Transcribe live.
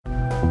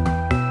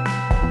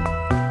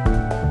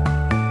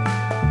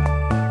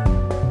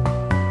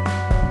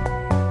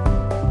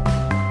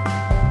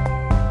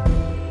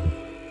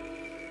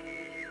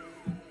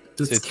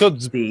C'est tout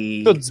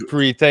du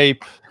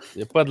pre-tape. Il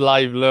n'y a pas de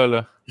live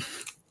là.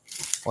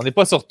 On n'est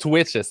pas sur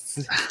Twitch,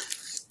 esti.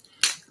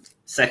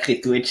 Sacré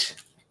Twitch.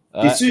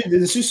 Ouais. T'es-tu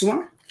dessus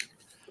souvent?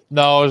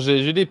 Non,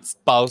 j'ai des petites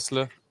passes,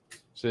 là.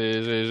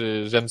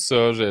 J'aime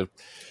ça.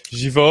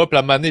 J'y vais, puis à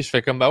un moment donné, je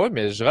fais comme, bah ouais,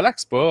 mais je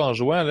relaxe pas en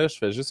jouant, là. Je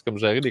fais juste comme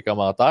gérer des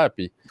commentaires,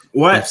 puis...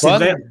 Ouais, c'est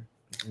vrai.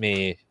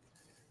 Mais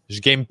je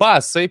game pas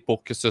assez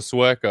pour que ce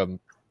soit comme... Tu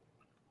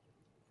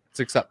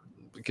sais, que ça...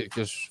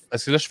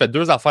 Parce que là, je fais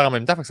 2 affaires en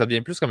même temps, fait que ça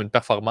devient plus comme une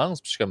performance,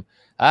 puis je suis comme,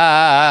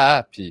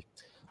 puis...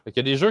 Fait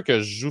qu'il y a des jeux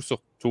que je joue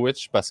sur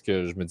Twitch parce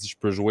que je me dis je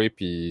peux jouer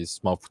puis je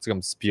m'en fous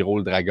comme Spyro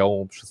le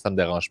dragon puis ça me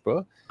dérange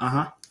pas.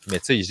 Uh-huh. Mais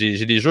tu sais,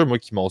 j'ai des jeux moi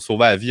qui m'ont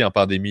sauvé la vie en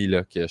pandémie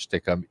là, que j'étais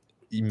comme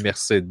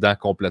immersé dedans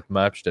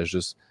complètement puis j'étais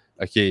juste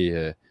OK,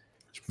 je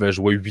pouvais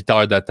jouer 8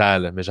 heures de temps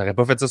là, mais j'aurais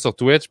pas fait ça sur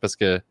Twitch parce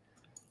que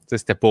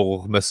c'était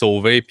pour me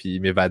sauver puis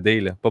m'évader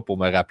là, pas pour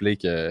me rappeler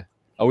que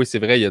ah oui, c'est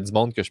vrai, il y a du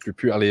monde que je peux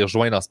plus aller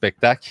rejoindre en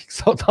spectacle qui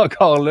sont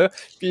encore là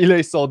puis là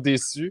ils sont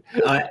déçus.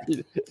 Ouais.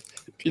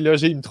 Puis là,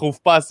 ils me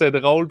trouvent pas assez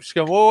drôle. Puis je suis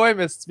comme, ouais,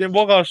 mais si tu viens me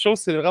voir en show,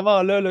 c'est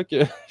vraiment là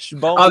que je suis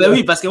bon. Ah, ben là.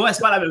 oui, parce que ouais,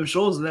 c'est pas la même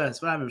chose, là. C'est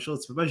pas la même chose.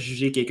 Tu peux pas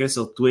juger quelqu'un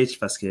sur Twitch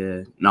parce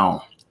que. Non.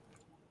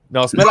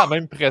 Non, on se met la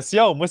même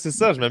pression. Moi, c'est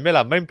ça. Je me mets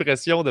la même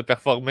pression de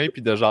performer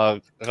puis de genre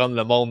rendre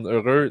le monde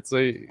heureux, tu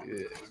sais.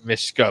 Mais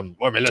je suis comme,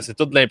 ouais, mais là, c'est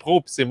tout de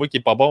l'impro. Puis c'est moi qui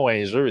est pas bon à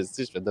un jeu. Tu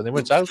sais, je vais te donner moi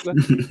une chance, là.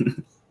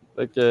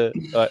 Fait que,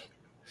 ouais.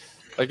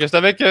 Fait que j'étais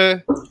avec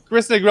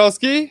Chris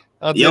Negroski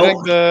en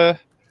direct de.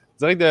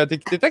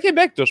 T'es à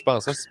Québec, toi, je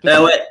pense.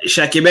 Hein? Ouais, je suis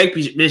à Québec,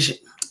 puis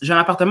j'ai un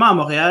appartement à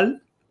Montréal,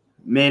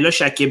 mais là, je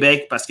suis à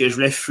Québec parce que je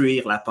voulais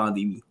fuir la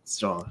pandémie.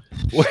 Genre,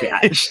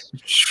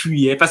 je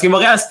fuyais. Parce que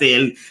Montréal,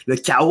 c'était le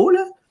chaos,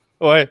 là.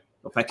 Ouais.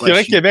 C'est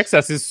vrai que Québec,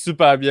 ça s'est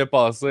super bien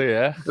passé,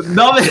 hein?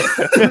 Non, mais...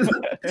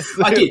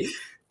 OK.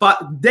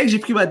 Dès que j'ai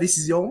pris ma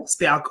décision,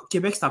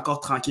 Québec, c'était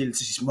encore tranquille.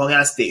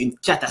 Montréal, c'était une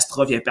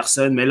catastrophe, il n'y avait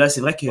personne. Mais là, c'est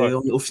vrai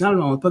qu'au final,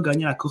 on n'a pas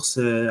gagné la course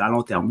à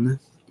long terme. Là.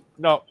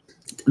 Non.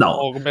 Non.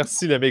 On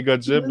remercie le Méga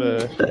Gym.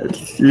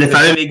 Le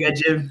fameux Méga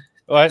Gym.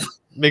 Ouais.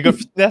 Méga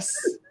Fitness.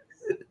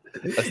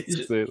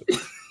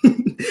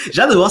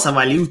 J'ai hâte de voir ça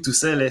va aller où tout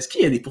ça. Là. Est-ce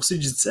qu'il y a des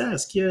poursuites judiciaires?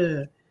 Est-ce qu'il y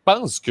a... Je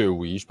pense que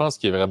oui. Je pense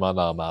qu'il est vraiment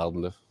dans la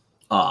marde. Là.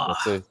 Ah.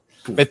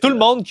 Mais tout le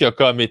monde qui a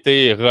comme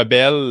été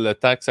rebelle, le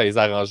temps que ça les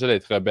arrangeait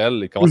d'être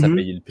rebelle, ils commencent à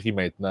payer le prix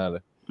maintenant. Là.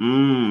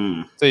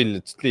 Tu sais,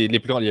 il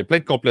y a plein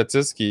de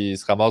complotistes qui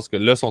se ramassent que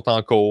là, sont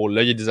en cours.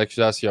 Là, il y a des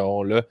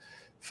accusations. Là.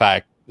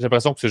 Fait j'ai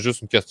l'impression que c'est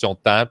juste une question de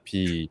temps,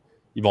 puis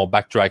ils vont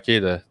backtracker.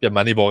 Puis à un moment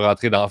donné, ils vont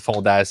rentrer dans la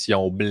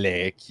fondation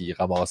Blais qui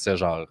a ramassé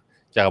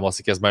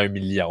quasiment 1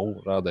 million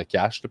genre, de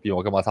cash. Là, puis ils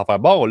vont commencer à faire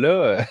bon,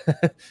 là,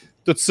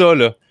 tout ça,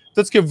 là.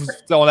 Tout ce que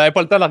on n'avait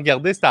pas le temps de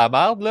regarder, c'était à la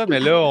merde, là, mais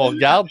là, on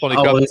regarde, puis on est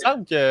comme, il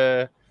semble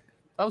que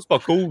c'est pas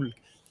cool.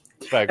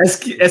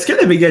 Est-ce que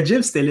le Mega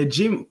Gym, c'était le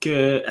gym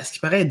que, à ce qui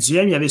paraît,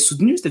 Duhem il avait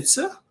soutenu, c'était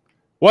ça?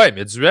 Ouais,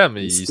 mais Duhem,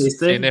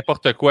 c'est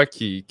n'importe quoi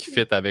qui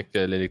fit avec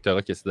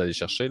l'électorat qu'il essaie d'aller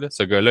chercher. Là.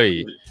 Ce gars-là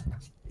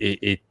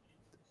est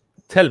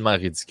tellement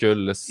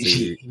ridicule. Là.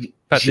 C'est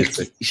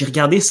pathétique. J'ai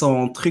regardé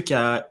son truc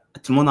à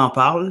Tout le monde en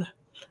parle.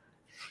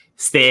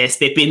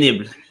 C'était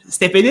pénible.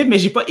 C'était pénible, mais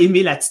j'ai pas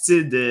aimé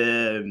l'attitude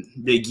de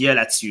Guilla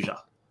là-dessus,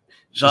 genre.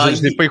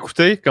 Je l'ai pas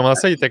écouté. Comment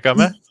ça, il était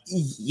comment?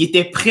 Il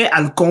était prêt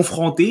à le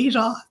confronter,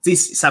 genre.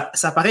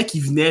 Ça paraît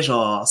qu'il venait,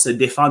 genre, se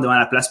défendre devant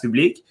la place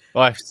publique.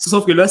 Ouais.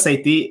 Sauf que là, ça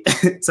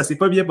s'est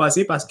pas bien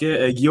passé parce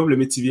que Guillaume le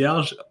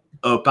Métis-Vierge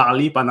a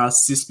parlé pendant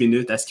 6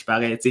 minutes, à ce qui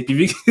paraît. Puis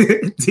vu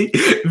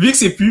que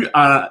c'est plus vu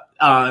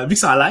que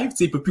c'est en live,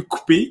 il peut plus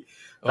couper.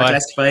 Ouais. Là,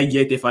 ce qui paraît,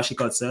 Guillaume était fâché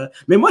contre ça.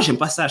 Mais moi, j'aime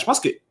pas ça. Je pense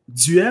que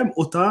Duhem,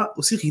 autant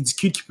aussi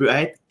ridicule qu'il peut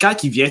être,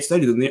 quand il vient, tu dois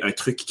lui donner un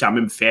truc quand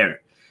même fair.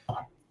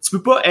 Tu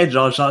peux pas être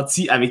genre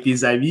gentil avec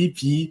tes amis,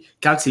 puis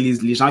quand c'est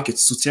les gens que tu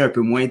soutiens un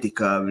peu moins, t'es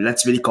comme, là,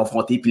 tu veux les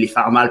confronter puis les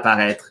faire mal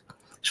paraître.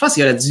 Je pense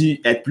qu'il aurait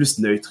dû être plus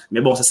neutre. Mais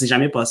bon, ça s'est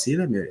jamais passé,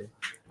 là, mais...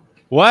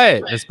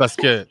 Ouais, mais c'est parce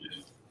que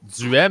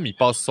Duhem, il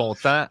passe son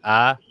temps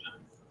à,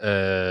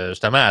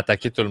 justement, à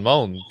attaquer tout le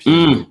monde.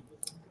 Puis,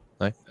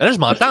 ouais. Là, je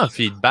m'entends en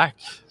feedback.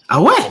 Ah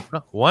ouais?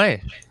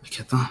 Ouais.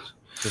 Okay, attends.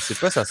 Je sais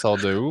pas, ça sort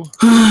de où?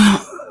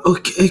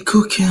 Ok,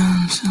 cook.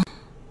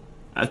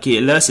 Ok,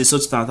 là, c'est ça,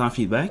 tu t'entends en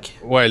feedback?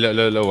 Ouais, là,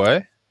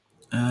 ouais.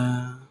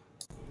 Là,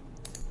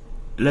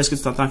 est-ce que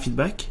tu t'entends en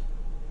feedback?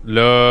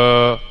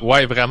 Là,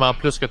 ouais, vraiment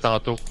plus que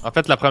tantôt. En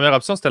fait, la première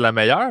option, c'était la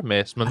meilleure,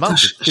 mais je me demande,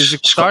 c'est tes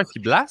écouteurs qui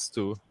blastent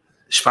ou?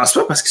 Je pense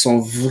pas, parce qu'ils sont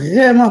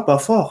vraiment pas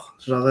forts.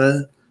 Genre...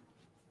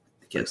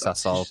 Okay, ça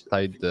sort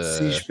peut-être de...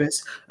 Si je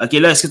pèse... Ok,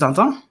 là, est-ce que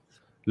t'entends?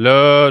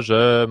 Là,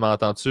 je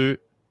m'entends-tu?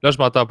 Là, je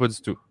m'entends pas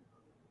du tout.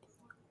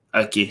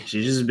 Ok,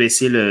 j'ai juste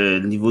baissé le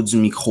niveau du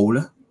micro,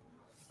 là.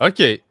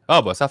 Ok.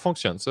 Ah, bah, ça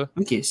fonctionne, ça.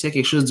 Ok, s'il y a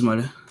quelque chose, dis-moi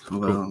là.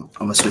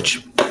 On va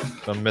switch.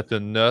 Je vais me mettre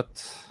une note.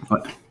 Ouais.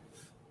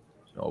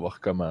 On va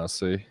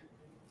recommencer.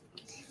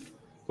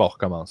 Bon,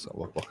 on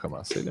va pas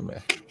recommencer, là, mais...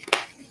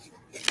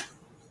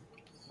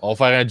 On va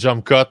faire un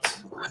jump cut.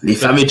 Les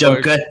fameux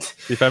jump cuts.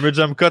 Les fameux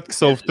jump cuts qui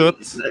sauvent tout.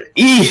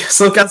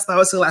 Sauf quand tu t'en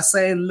vas sur la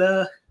scène,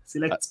 là. C'est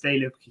là que tu payes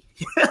le prix.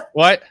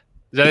 Ouais.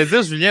 J'allais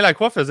dire, Julien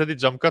Lacroix faisait des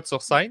jump cuts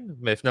sur scène,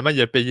 mais finalement, il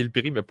a payé le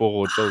prix, mais pour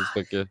autre chose.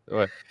 Fait que,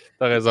 ouais,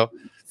 t'as raison.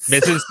 Mais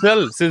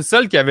c'est le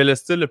seul qui avait le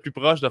style le plus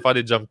proche de faire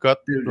des jump cuts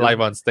live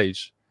on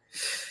stage.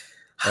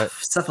 Ouais.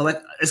 Ça faudrait...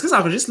 Est-ce que ça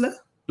enregistre, là?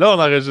 Là, on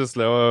enregistre,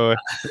 là, ouais.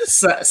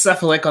 Ça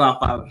faudrait qu'on en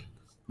parle.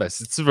 Ben,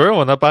 si tu veux, on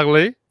en a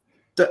parlé.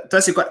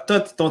 Toi, c'est quoi?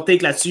 Toi, ton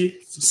take là-dessus,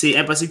 c'est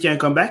impossible qu'il y ait un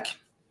comeback?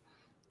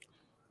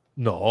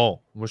 Non.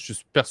 Moi, je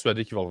suis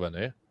persuadé qu'il va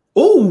revenir.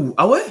 Oh!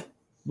 Ah ouais?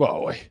 Bah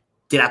ouais.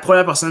 T'es la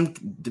première personne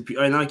depuis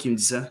 1 an qui me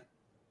dit ça.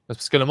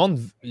 Parce que le monde,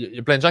 il y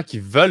a plein de gens qui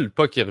veulent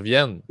pas qu'il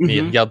revienne, mais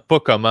ils regardent pas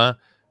comment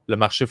le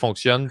marché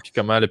fonctionne puis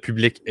comment le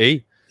public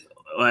est.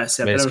 Ouais,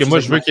 mais est-ce que moi,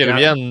 je veux qu'il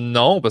revienne?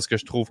 Non, parce que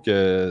je trouve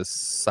que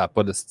ça n'a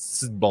pas de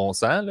style de bon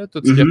sens, là, tout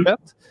ce qu'il a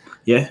fait.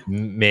 Yeah.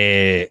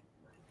 Mais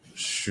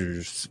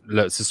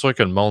c'est sûr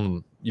que le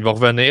monde, il va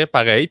revenir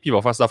pareil, puis il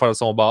va faire ses affaires de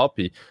son bar,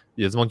 puis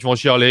il y a du monde qui vont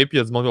chialer, puis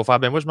il y a du monde qui va faire,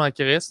 ben moi, je m'en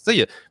crisse. Tu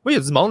sais, moi, il y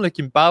a du monde là,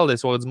 qui me parle des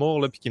soirées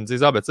d'humour, puis qui me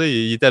disent, ah, ben tu sais,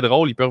 il était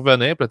drôle, il peut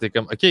revenir, puis là, t'es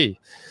comme, OK.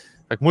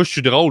 Fait que moi, je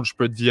suis drôle, je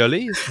peux te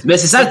violer. Mais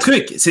c'est ça le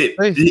truc. C'est,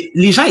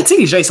 les gens, tu sais,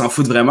 les gens, ils s'en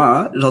foutent vraiment.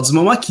 Hein? Genre, du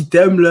moment qu'ils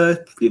t'aiment, là,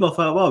 ils vont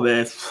faire voir,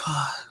 ben.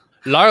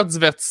 Leur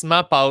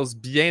divertissement passe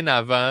bien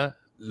avant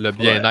le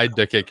bien-être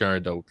de quelqu'un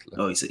d'autre.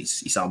 Oh, ils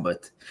s'en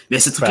battent. Mais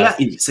ce truc-là,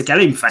 ce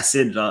cas-là, il me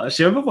fascine. Genre, je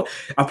sais même pas pourquoi.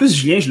 En plus,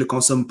 Julien, je le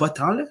consomme pas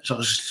tant. Là.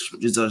 Genre,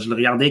 je le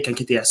regardais quand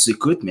il était à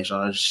sous-écoute, mais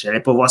genre, je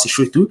n'allais pas voir ses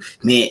shows et tout.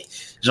 Mais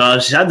genre,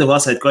 j'ai hâte de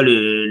voir ça va être quoi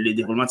le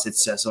déroulement de cette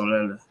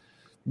situation-là. Là.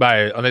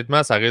 Ben,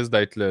 honnêtement, ça risque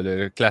d'être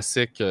le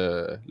classique.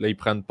 Là, il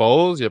prend une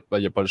pause, il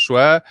n'y a pas le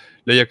choix.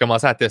 Là, il a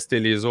commencé à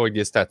tester les eaux avec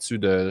des statuts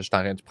de je suis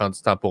en train de prendre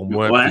du temps pour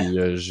moi, puis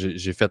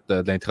j'ai fait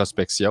de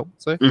l'introspection.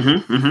 Tu sais.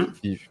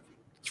 Puis,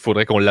 il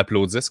faudrait qu'on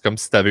l'applaudisse comme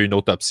si tu avais une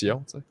autre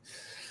option. Tu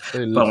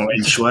sais. Pas vraiment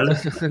le choix, là.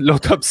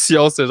 L'autre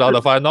option, c'est genre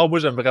de faire non, moi,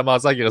 j'aime vraiment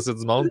ça agresser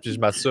du monde, puis je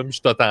m'assume, je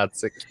suis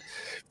authentique. Tu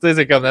sais,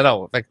 c'est comme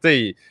non. Fait que, tu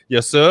sais, il y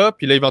a ça,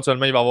 puis là,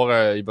 éventuellement, il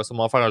va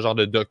sûrement faire un genre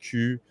de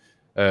docu.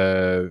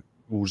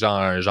 Ou genre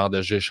un genre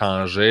de j'ai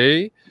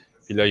changé.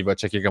 Puis là, il va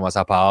checker comment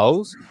ça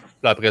passe.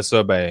 Puis après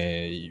ça,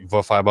 ben, il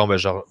va faire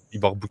genre, il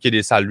va rebooker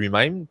des salles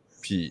lui-même.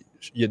 Puis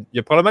il y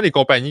a probablement des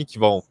compagnies qui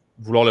vont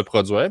vouloir le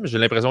produire, mais j'ai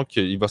l'impression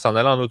qu'il va s'en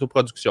aller en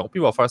autoproduction.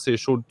 Puis il va faire ses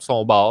shows de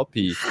son bar.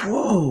 Puis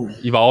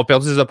il va avoir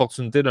perdu des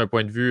opportunités d'un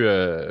point de vue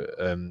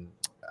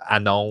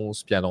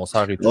annonce, puis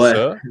annonceur et tout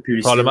ça.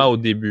 Probablement au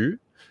début.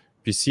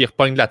 Puis s'il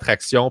repogne de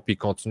l'attraction, puis il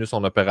continue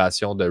son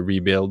opération de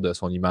rebuild de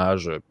son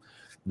image.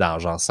 Dans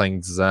genre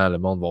 5-10 ans, le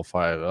monde va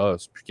faire « Ah,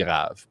 c'est plus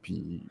grave », puis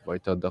il va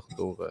être de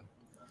retour.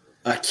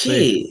 OK.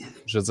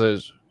 Je veux dire,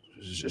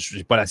 je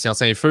n'ai pas la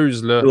science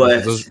infuse, là.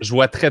 Ouais. Je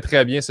vois très,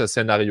 très bien ce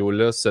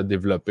scénario-là se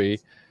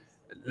développer.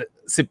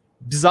 C'est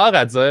bizarre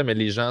à dire, mais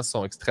les gens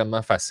sont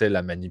extrêmement faciles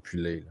à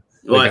manipuler.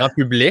 Le grand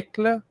public,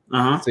 là,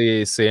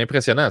 c'est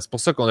impressionnant. C'est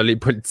pour ça qu'on a les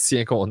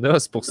politiciens qu'on a.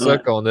 C'est pour ça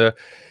qu'on a...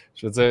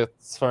 Je veux dire,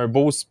 tu fais un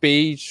beau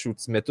speech où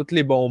tu mets tous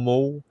les bons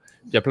mots.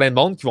 Il y a plein de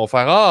monde qui vont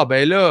faire « Ah,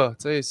 ben là,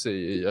 tu sais,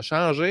 il a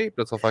changé. » Puis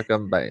là, tu vas faire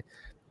comme « Ben... »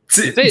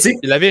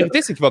 La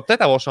vérité, c'est qu'il va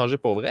peut-être avoir changé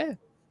pour vrai.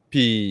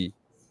 Puis,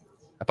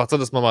 à partir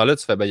de ce moment-là,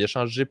 tu fais « Ben, il a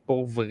changé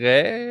pour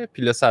vrai. »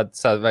 Puis là, ça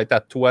va être à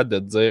toi de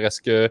te dire «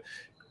 Est-ce que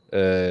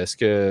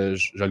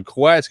je le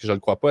crois? Est-ce que je le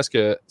crois pas? Est-ce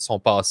que son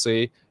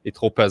passé est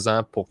trop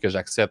pesant pour que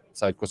j'accepte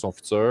ça va être quoi son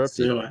futur? »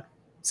 C'est vrai.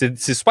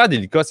 C'est super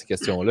délicat, ces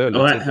questions-là.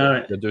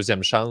 De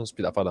deuxième chance,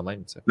 puis d'affaire de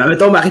même. T'sais. Mais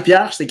mettons,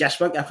 Marie-Pierre, je te cache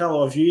pas qu'après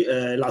avoir vu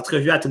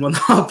l'entrevue à Tout le monde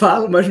en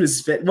parle, moi, je me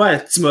suis fait...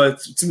 Ouais, tu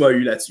m'as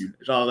eu là-dessus.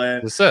 Genre...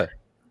 c'est ça.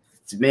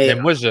 Mais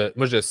moi,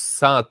 je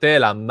sentais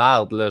la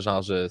marde, là.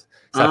 Genre,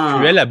 ça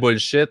puait la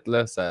bullshit,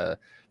 là. Ça...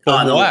 Pour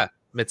moi. Non.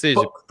 Mais tu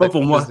sais... Pas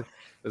pour moi.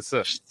 C'est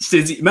ça. Je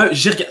t'ai dit, même,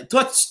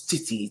 toi,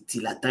 t'es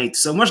là-dedans et tout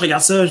ça. Moi, je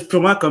regarde ça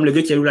purement comme le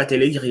gars qui allume la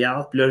télé, qui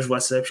regarde, puis là, je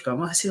vois ça, puis je suis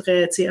comme, ah, c'est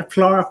vrai, tu sais, elle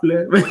pleure,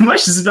 là. Moi,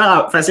 je suis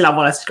super facile à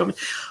voir là-dessus, comme,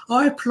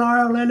 elle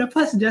pleure, là, le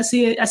pass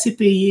est assez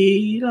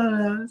payé,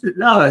 là,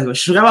 je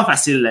suis vraiment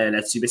facile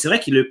là-dessus. Mais c'est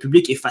vrai que le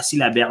public est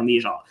facile à berner,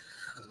 genre.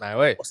 Ben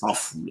ouais. On s'en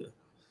fout, là.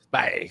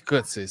 Ben,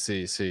 écoute, c'est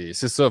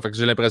ça. Fait que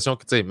j'ai l'impression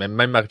que, tu sais, même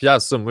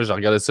Marie-Pierre, ça, moi, je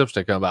regardais ça, puis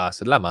j'étais comme,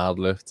 c'est de la merde,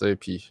 là, tu sais,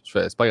 puis je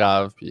fais, c'est pas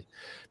grave, puis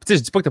tu sais,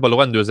 je dis pas que t'as pas le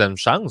droit à une deuxième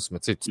chance, mais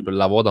tu sais, tu peux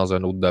l'avoir dans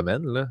un autre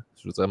domaine, là.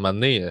 Je veux dire, à un moment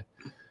donné,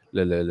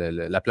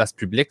 la place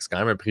publique, c'est quand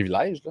même un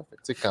privilège, là.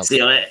 Fait que, c'est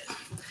vrai.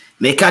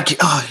 Mais quand...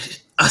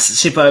 je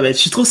sais pas, je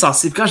suis trop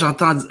sensible. Quand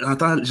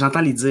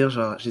j'entends les dire,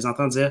 genre, je les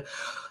entends dire,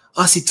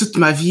 c'est toute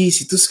ma vie,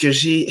 c'est tout ce que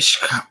j'ai, je suis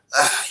comme,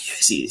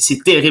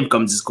 c'est terrible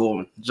comme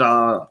discours,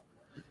 genre...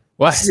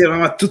 Ouais. Si c'est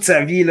vraiment toute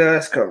sa vie,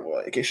 là, c'est comme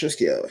quelque chose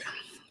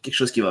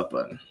qui va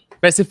pas. Là.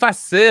 Ben, c'est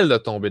facile de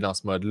tomber dans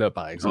ce mode-là,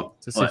 par exemple.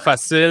 C'est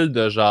facile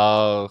de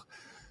genre...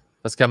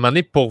 Parce qu'à un moment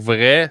donné, pour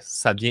vrai,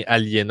 ça devient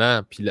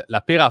aliénant. Puis la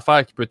pire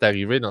affaire qui peut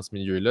t'arriver dans ce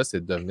milieu-là, c'est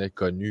de devenir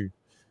connu.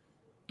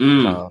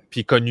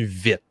 Puis connu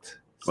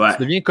vite. Si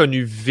tu deviens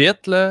connu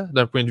vite, là,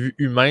 d'un point de vue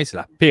humain, c'est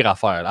la pire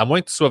affaire. À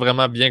moins que tu sois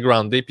vraiment bien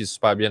groundé puis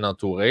super bien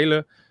entouré.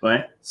 Là,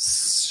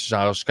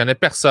 genre, je connais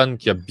personne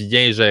qui a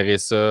bien géré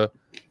ça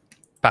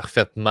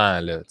parfaitement,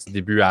 là, du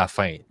début à la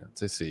fin.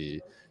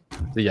 C'est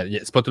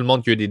pas tout le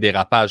monde qui a eu des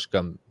dérapages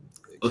comme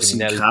aussi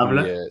grave,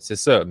 là. C'est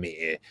ça,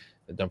 mais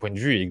d'un point de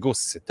vue égo,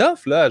 c'est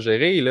tough là, à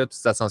gérer là, toute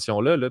cette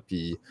ascension-là. Là,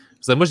 puis,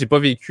 moi, j'ai pas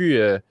vécu...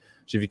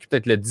 j'ai vécu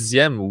peut-être le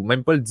 10e ou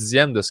même pas le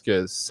 10e de ce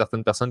que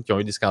certaines personnes qui ont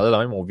eu des scandales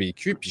même ont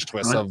vécu. Puis je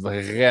trouvais ça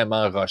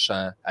vraiment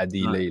rushant à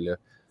dealer, là,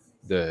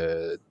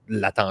 de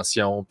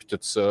l'attention, puis tout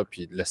ça,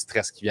 puis le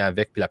stress qui vient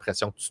avec, puis la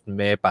pression que tu te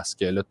mets parce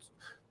que là,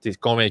 tu es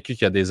convaincu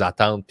qu'il y a des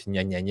attentes, puis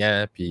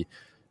gna. Puis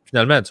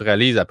finalement, tu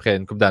réalises après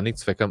une couple d'années que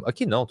tu fais comme, OK,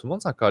 non, tout le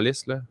monde s'en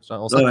calisse, là.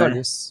 On s'en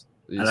calisse.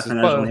 À la fin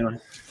de la journée,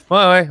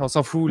 Ouais, on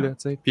s'en fout, là, tu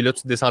sais. Puis là,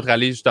 tu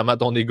décentralises justement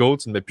ton ego,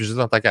 tu ne mets plus juste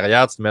dans ta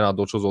carrière, tu te mets dans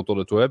d'autres choses autour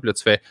de toi. Puis là,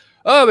 tu fais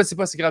ben c'est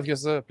pas si grave que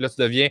ça. Puis là,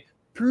 tu deviens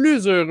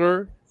plus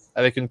heureux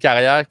avec une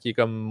carrière qui est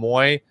comme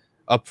moins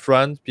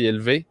upfront puis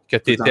élevée que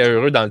tu étais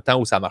heureux dans le temps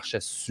où ça marchait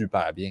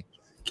super bien.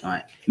 Ouais.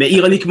 Mais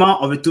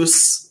ironiquement, on veut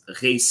tous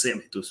réussir,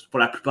 mais tous. Pour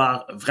la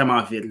plupart,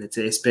 vraiment vite. Là,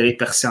 espérer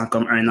percer en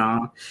comme 1 an.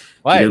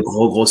 Ouais. Le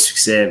gros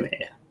succès,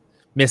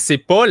 mais c'est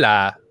pas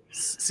la...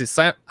 C'est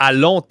simple. À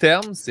long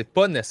terme, c'est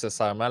pas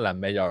nécessairement la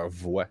meilleure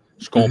voie.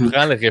 Je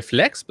comprends le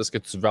réflexe parce que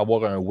tu veux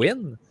avoir un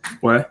win.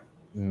 Ouais.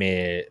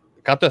 Mais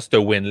quand tu as ce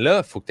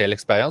win-là, il faut que tu aies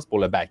l'expérience pour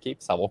le backer et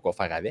savoir quoi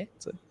faire avec.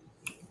 T'sais.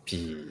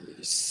 Puis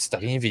si tu n'as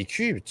rien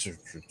vécu,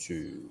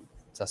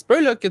 ça se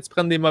peut là, que tu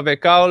prennes des mauvais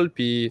calls,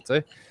 puis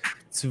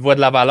tu vois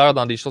de la valeur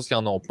dans des choses qui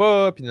n'en ont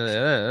pas. Puis,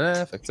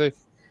 fait que,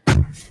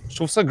 je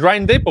trouve ça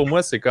grinder pour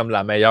moi, c'est comme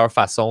la meilleure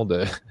façon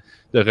de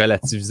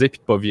relativiser et de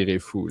ne pas virer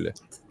fou. Là.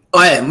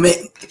 Ouais, mais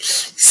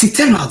c'est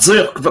tellement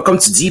dur, comme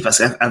tu dis, parce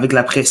qu'avec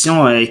la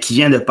pression qui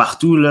vient de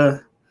partout, là,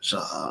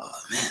 genre,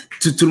 man,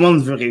 tout le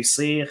monde veut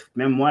réussir.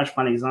 Même moi, je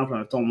prends l'exemple,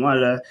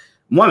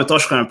 mettons,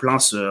 je ferais un plan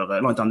sur, là,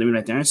 on est en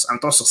 2021,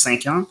 mettons, sur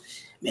 5 ans,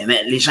 mais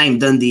les gens, ils me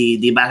donnent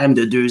des barèmes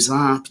de 2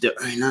 ans, puis de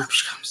 1 an, puis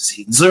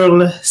c'est dur,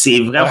 là.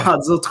 C'est vraiment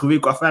dur de trouver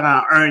quoi faire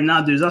en 1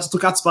 an, 2 ans, surtout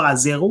quand tu pars à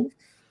 0.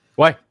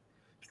 Ouais.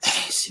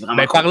 C'est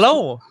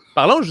vraiment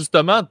Parlons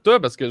justement de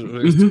toi, parce que je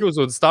vais expliquer aux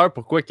auditeurs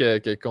pourquoi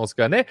qu'on se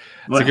connaît.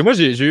 Ouais. C'est que moi,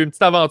 j'ai eu une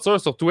petite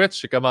aventure sur Twitch.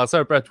 J'ai commencé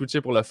un peu à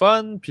twitcher pour le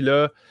fun. Puis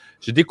là,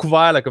 j'ai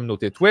découvert la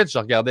communauté Twitch. Je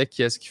regardais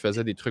qui est-ce qui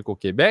faisait des trucs au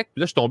Québec. Puis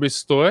là, je suis tombé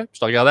sur toi. Puis je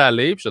te regardais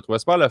aller. Puis je te trouvais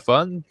super le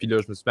fun. Puis là,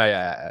 je me suis mis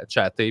à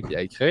chatter puis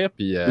à écrire.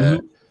 Puis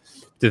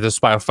t'étais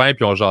super fin.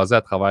 Puis on jasait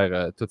à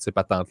travers toutes ces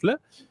patentes-là.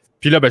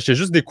 Puis là, je t'ai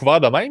juste découvert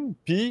de même.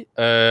 Puis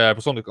après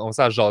ça, on a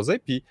commencé à jaser.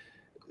 Puis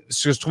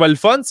ce que je trouvais le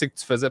fun, c'est que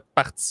tu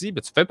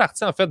fais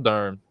partie en fait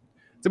d'un...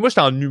 Tu sais, moi,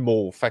 j'étais en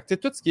humour. Fait que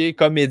tout ce qui est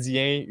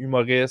comédien,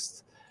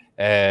 humoriste,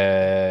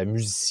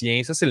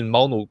 musicien, ça, c'est le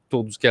monde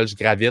autour duquel je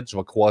gravite. Je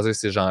vais croiser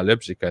ces gens-là,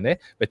 puis je les connais.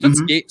 Mais tout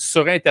ce qui est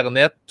sur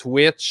Internet,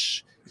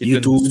 Twitch,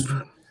 YouTube.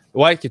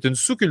 Qui est une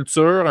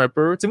sous-culture un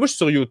peu. Tu sais, moi, je suis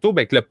sur YouTube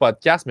avec le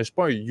podcast, mais je suis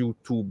pas un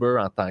YouTuber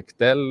en tant que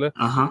tel.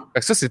 Fait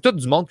que ça, c'est tout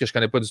du monde que je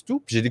connais pas du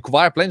tout. Puis j'ai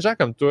découvert plein de gens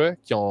comme toi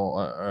qui ont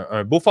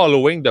un beau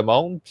following de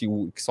monde, puis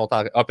qui sont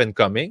en up and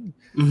coming.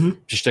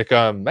 Puis j'étais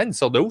comme, man, ils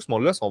sortent de où ce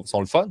monde-là? Ils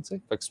sont le fun, tu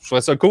sais. Fait que je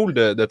trouvais ça cool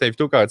de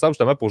t'inviter au Carré de Sable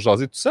justement pour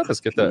jaser tout ça,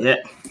 parce que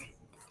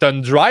t'as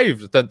une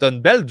drive, t'as une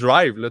belle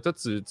drive. Là. Toi,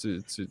 tu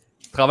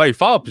travailles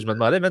fort, puis je me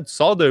demandais, man, tu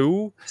sors de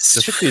où? Je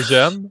sais que t'es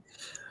jeune.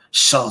 Je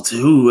sors de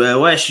où?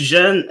 Ouais, je suis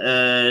jeune.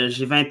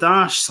 J'ai 20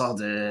 ans. Je sors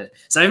de...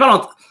 Ça fait pas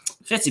longtemps.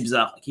 En fait, c'est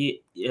bizarre.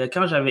 Okay? Il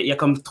y a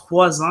comme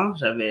 3 ans,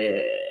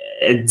 j'avais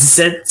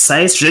 17,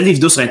 16. Je faisais des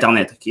vidéos sur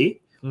Internet.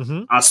 Okay?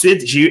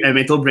 Ensuite, j'ai eu un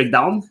mental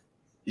breakdown.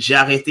 J'ai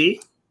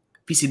arrêté.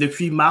 Puis c'est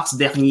depuis mars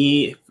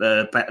dernier,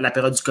 la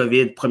période du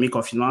COVID, premier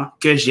confinement,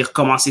 que j'ai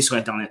recommencé sur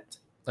Internet.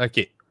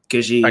 OK. Que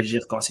j'ai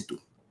recommencé tout.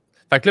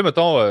 Fait que là,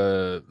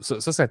 mettons,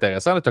 ça c'est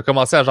intéressant. Tu as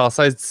commencé à genre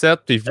 16-17.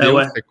 Tes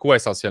vidéos, c'était quoi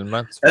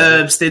essentiellement?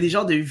 C'était des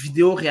genres de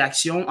vidéos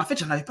réactions. En fait,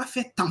 j'en avais pas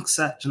fait tant que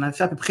ça. J'en avais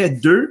fait à peu près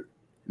 2.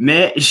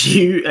 Mais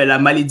j'ai eu la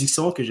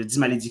malédiction, que je dis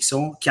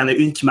malédiction, qu'il y en a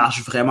une qui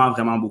marche vraiment,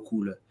 vraiment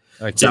beaucoup. Là.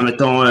 Okay.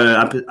 Mettons,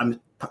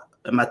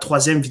 ma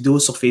 3e vidéo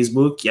sur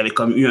Facebook, il y avait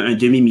comme eu un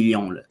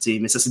demi-million. Là,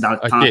 mais ça, c'est dans le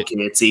temps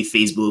que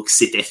Facebook,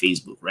 c'était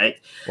Facebook, right?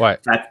 Ouais.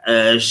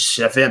 Fait,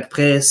 j'avais à peu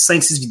près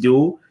 5-6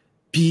 vidéos.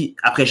 Puis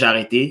après, j'ai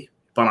arrêté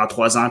pendant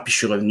 3 ans, puis je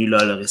suis revenu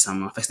là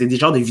récemment. Fait que c'était des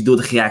genres de vidéos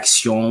de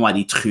réaction à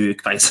des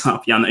trucs, par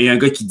exemple. Il y a un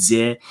gars qui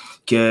disait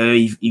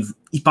qu'il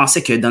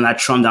pensait que Donald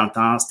Trump, dans le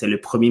temps, c'était le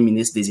premier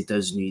ministre des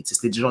États-Unis.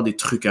 C'était des genres de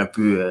trucs un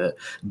peu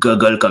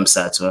gogol comme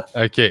ça, tu vois.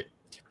 OK.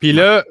 Puis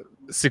là,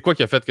 c'est quoi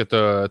qui a fait que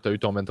t'as eu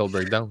ton mental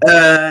breakdown?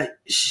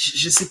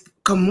 Je sais,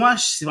 comme moi,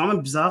 c'est vraiment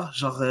bizarre.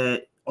 Genre,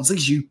 on dirait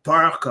que j'ai eu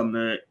peur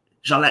comme...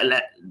 genre,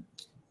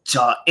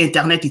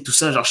 Internet et tout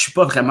ça, genre, je suis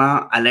pas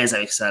vraiment à l'aise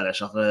avec ça, là.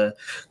 Genre,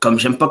 comme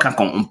j'aime pas quand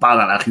on me parle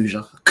dans la rue,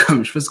 genre,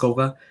 comme, je sais pas si tu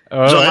comprends.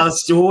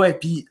 Genre,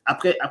 puis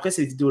après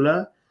cette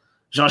vidéo-là,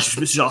 genre, je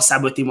me suis genre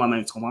saboté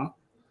moi-même, tu comprends?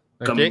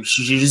 Comme,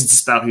 j'ai juste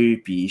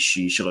disparu, puis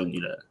je suis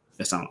revenu, là,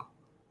 récemment.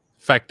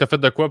 Fait que t'as fait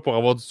de quoi pour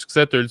avoir du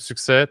succès? T'as eu le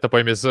succès? T'as pas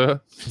aimé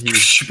ça? Je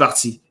suis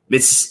parti. Mais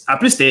en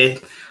plus, c'était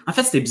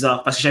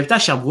bizarre, parce que j'habitais à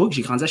Sherbrooke,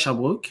 j'ai grandi à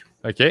Sherbrooke.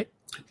 OK.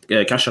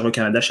 Quand je suis au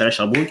Canada, je suis allé à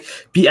Sherbrooke.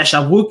 Puis à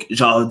Sherbrooke,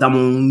 genre, dans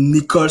mon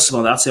école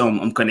secondaire, tu sais, on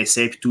me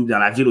connaissait, puis tout. Dans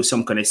la ville aussi, on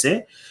me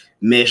connaissait.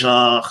 Mais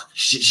genre,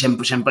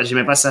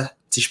 j'aimais pas ça.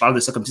 Tu sais, je parle de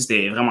ça comme si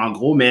c'était vraiment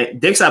gros. Mais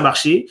dès que ça a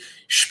marché,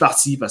 je suis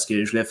parti parce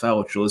que je voulais faire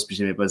autre chose, puis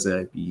j'aimais pas ça.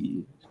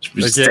 Puis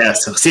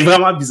C'est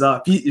vraiment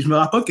bizarre. Puis je me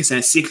rends compte que c'est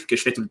un cycle que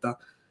je fais tout le temps.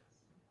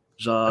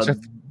 Genre,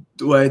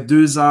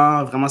 2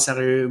 ans, vraiment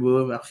sérieux,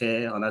 boum,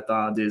 après, on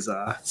attend 2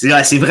 ans.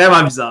 C'est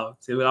vraiment bizarre.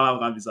 C'est vraiment,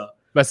 vraiment bizarre.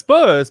 Ben, c'est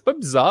pas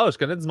bizarre. Je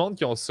connais du monde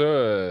qui ont ça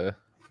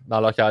dans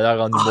leur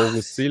carrière en humour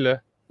aussi, là.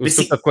 Ou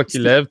c'est quoi qui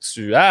lève,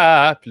 puis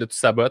là, tu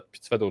sabotes,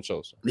 puis tu fais d'autres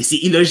choses. Mais c'est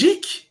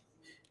illogique.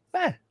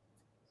 Ben,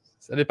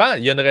 ça dépend.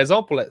 Il y a une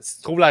raison si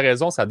tu trouves la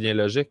raison, ça devient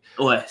logique.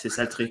 Ouais, c'est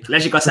ça le truc. Là,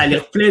 j'ai commencé à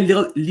lire plein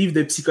de livres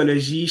de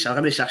psychologie. Je suis en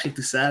train de chercher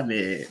tout ça,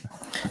 mais...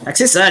 Fait que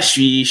c'est ça,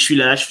 je suis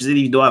là. Je faisais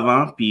des vidéos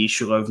avant, puis je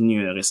suis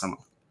revenu récemment.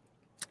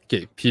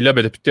 OK. Puis là,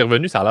 depuis que tu es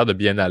revenu, ça a l'air de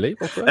bien aller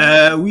pour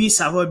toi? Oui,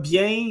 ça va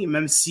bien,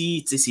 même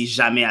si, tu sais, c'est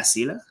jamais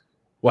assez, là.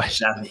 Ouais.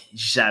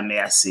 Jamais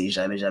assez.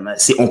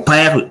 On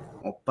perd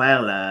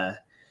la...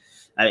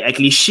 Avec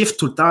les chiffres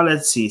tout le temps, là,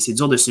 c'est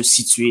dur de se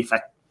situer. Fait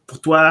que pour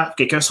toi,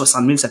 quelqu'un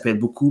 60 000, ça peut être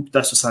beaucoup. Puis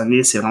toi, 60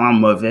 000, c'est vraiment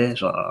mauvais,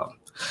 genre...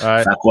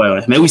 Ouais. Fait quoi,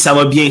 ouais. Mais oui, ça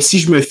va bien. Si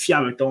je me fie,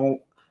 mettons,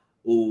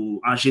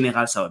 en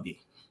général, ça va bien.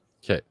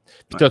 OK.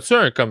 Puis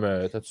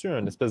t'as-tu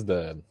un espèce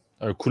de...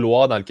 un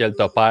couloir dans lequel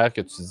tu opères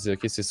que tu dis,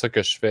 OK, c'est ça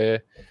que je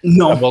fais?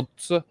 Non. Tout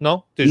ça?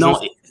 Non? Non.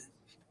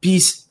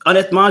 Puis,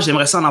 honnêtement,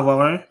 j'aimerais ça en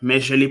avoir un, mais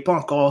je ne l'ai pas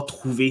encore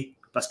trouvé.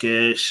 Parce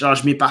que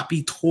je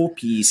m'éparpille trop,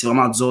 puis c'est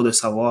vraiment dur de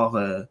savoir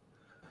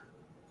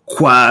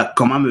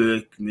comment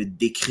me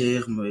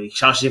décrire.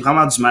 J'ai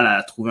vraiment du mal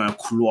à trouver un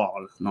couloir.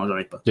 Là. Non, j'en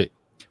ai pas. OK.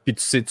 Puis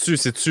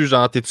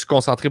t'es-tu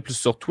concentré plus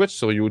sur Twitch,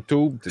 sur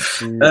YouTube?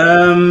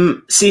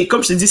 C'est,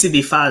 comme je te dis, c'est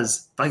des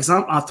phases. Par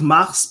exemple, entre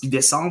mars et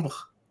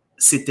décembre,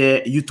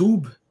 c'était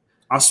YouTube.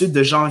 Ensuite,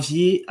 de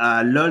janvier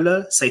à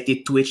là, ça a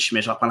été Twitch,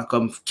 mais genre pendant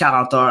comme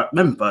 40 heures,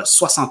 même pas,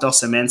 60 heures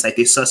semaine, ça a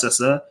été ça.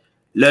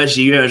 Là,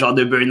 j'ai eu un genre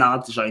de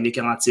burn-out, genre une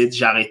écœurantite,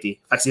 j'ai arrêté.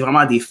 Fait que c'est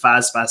vraiment des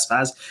phases.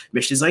 Mais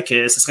je te dirais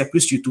que ce serait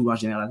plus YouTube en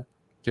général.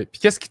 Okay. Puis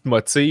qu'est-ce qui te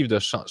motive de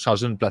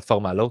changer d'une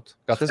plateforme à l'autre?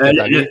 Quand est-ce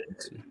que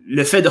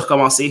le fait de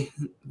recommencer.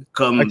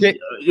 Comme,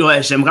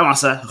 ouais, j'aime vraiment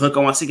ça.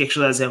 Recommencer quelque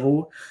chose à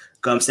zéro.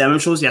 Comme, c'est la même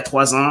chose il y a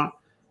 3 ans.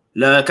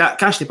 Là,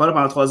 quand j'étais pas là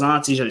pendant 3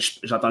 ans, tu sais,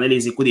 j'entendais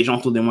les échos des gens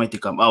autour de moi, ils étaient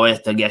comme, ah ouais,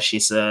 t'as gâché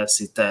ça,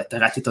 t'as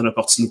raté ton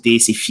opportunité,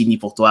 c'est fini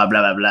pour toi,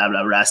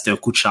 blablabla, c'était un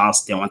coup de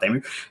chance, c'était un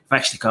one-timer. Fait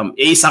que j'étais comme,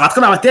 et ça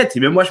rentrait dans ma tête, et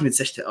même moi, je me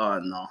disais, oh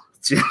non,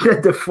 tu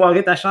viens de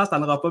foirer ta chance,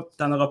 t'en auras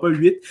pas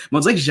 8. Mais on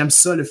dirait que j'aime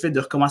ça, le fait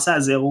de recommencer à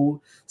zéro,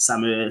 ça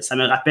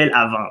me rappelle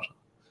avant.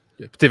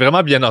 Puis t'es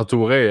vraiment bien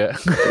entouré. Hein?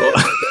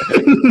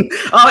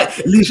 Ah ouais,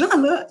 les gens,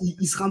 là,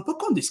 ils se rendent pas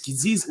compte de ce qu'ils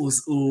disent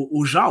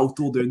aux gens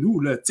autour de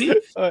nous, là, tu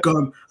sais,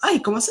 comme,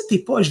 hey, comment ça t'es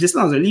pas, je lis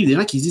ça dans un livre, des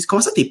gens qui disent,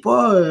 comment ça t'es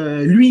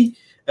pas lui,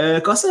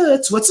 comment ça,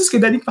 tu vois-tu ce que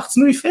Danick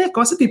Martineau, il fait,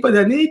 comment ça t'es pas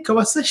Danick,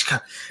 comment ça,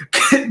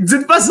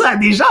 dites pas ça à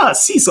des gens,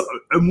 si ils sont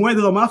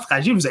moindrement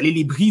fragiles, vous allez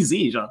les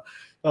briser, genre.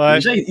 Ouais.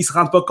 Les gens, ils se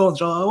rendent pas compte,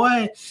 genre,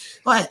 ouais,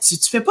 tu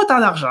fais pas tant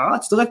d'argent,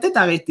 tu devrais peut-être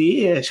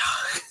arrêter,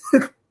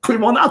 genre, pour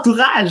mon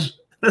entourage.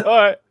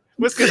 Ouais.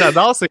 Moi, ce que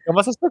j'adore, c'est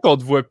comment ça se fait qu'on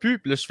te voit plus.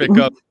 Puis là, je fais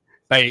comme,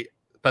 ben,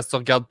 parce que tu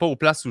regardes pas aux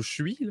places où je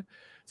suis. Tu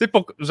sais,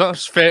 genre,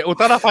 je fais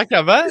autant d'affaires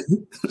qu'avant,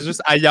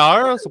 juste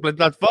ailleurs, sur plein de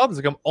plateformes.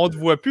 C'est comme, on te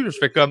voit plus. Là, je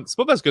fais comme, c'est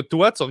pas parce que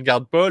toi, tu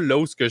regardes pas là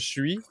où je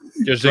suis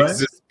que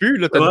j'existe plus.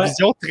 Là, t'as une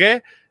vision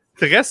très,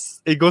 très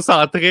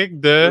égocentrique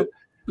de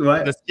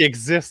ce qui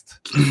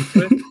existe.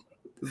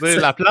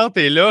 La plante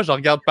est là, je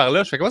regarde par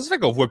là, je fais comment ça fait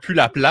qu'on voit plus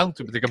la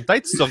plante? T'es comme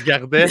peut-être si tu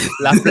regardais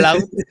la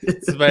plante,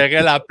 tu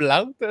verrais la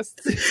plante.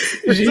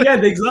 J'ai eu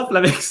un exemple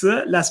avec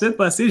ça. La semaine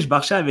passée, je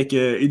marchais avec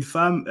une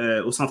femme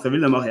au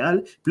centre-ville de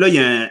Montréal. Puis là, il y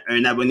a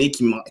un abonné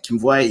qui me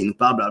voit, il nous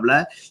parle,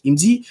 blabla. Il me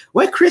dit,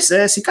 ouais, Chris,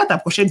 c'est quand ta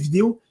prochaine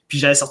vidéo? Puis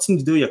j'avais sorti une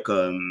vidéo il y a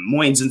comme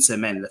moins d'1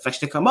 semaine. Là. Fait que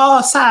j'étais comme,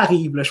 ça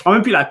arrive. Là. Je prends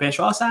même plus la peine. Je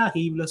fais, ça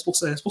arrive. Là. C'est pour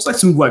ça que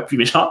tu me vois plus.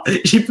 Mais genre,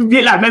 j'ai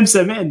publié la même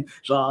semaine.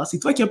 Genre, c'est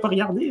toi qui n'as pas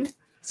regardé. Là.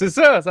 C'est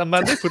ça me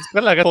demande, il faut que tu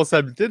prennes la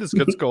responsabilité de ce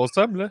que tu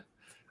consommes. Là.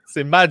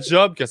 C'est ma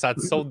job que ça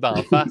te saute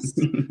d'en face.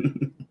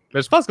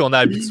 Mais je pense qu'on a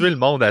habitué le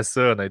monde à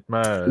ça,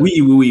 honnêtement.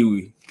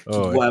 Oui. Tu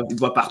te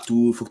vois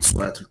partout, il faut que tu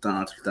sois tout le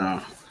temps.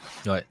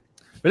 Ouais.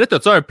 Mais là,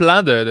 as-tu un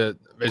plan de...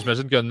 Ben,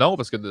 j'imagine que non,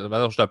 parce que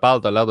maintenant je te parle,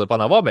 tu as l'air de ne pas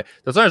en avoir, mais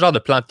as-tu un genre de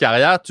plan de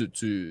carrière?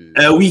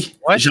 Oui,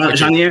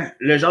 j'en ai un.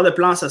 Le genre de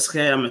plan, ça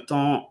serait,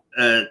 mettons,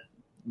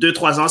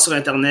 2-3 ans sur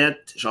Internet,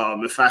 genre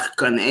me faire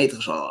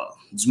connaître, genre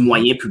du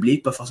moyen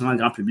public, pas forcément le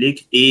grand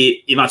public,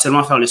 et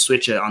éventuellement faire le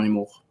switch en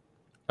humour.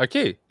 OK.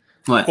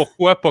 Ouais.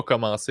 Pourquoi pas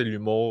commencer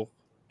l'humour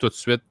tout de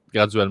suite,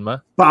 graduellement?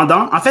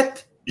 En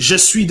fait, je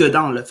suis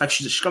dedans, là. Fait que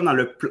je suis comme dans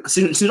le plan.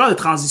 C'est une genre de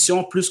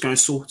transition plus qu'un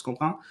saut, tu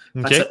comprends?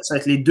 Okay. Ça va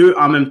être les deux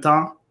en même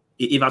temps,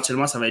 et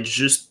éventuellement, ça va être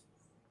juste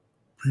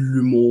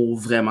l'humour,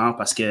 vraiment,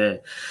 parce que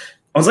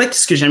on dirait que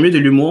ce que j'aime mieux de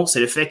l'humour, c'est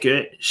le fait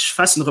que je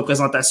fasse une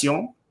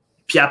représentation,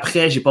 puis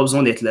après, j'ai pas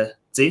besoin d'être là, tu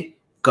sais?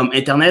 Comme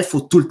Internet,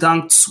 faut tout le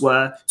temps que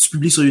tu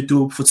publies sur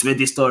YouTube, faut que tu mettes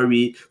des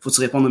stories, faut que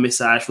tu répondes aux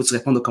messages, faut que tu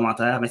répondes aux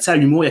commentaires. Mais tu sais, à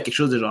l'humour, il y a quelque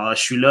chose de genre, je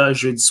suis là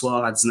jeudi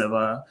soir à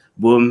 19h,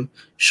 boum,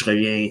 je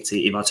reviens, tu sais,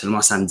 éventuellement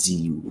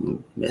samedi.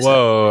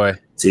 Ouais.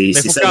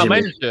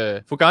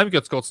 Mais faut quand même que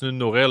tu continues de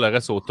nourrir le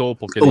reste autour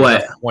pour que les gens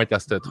pointent à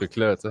ce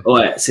truc-là, tu sais.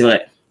 Ouais, c'est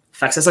vrai.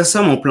 Fait que ça, c'est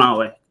ça mon plan,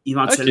 ouais.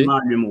 Éventuellement,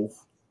 l'humour.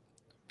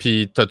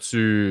 Puis,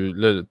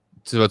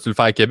 tu vas-tu le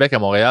faire à Québec, à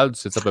Montréal? Tu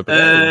sais à peu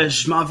près?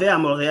 Je m'en vais à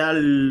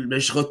Montréal. Ben,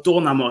 je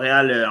retourne à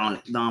Montréal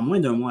dans moins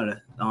d'un mois, là,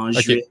 en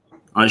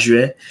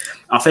juillet.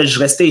 En fait, je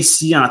restais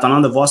ici en attendant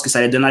de voir ce que ça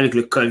allait donner avec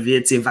le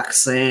COVID,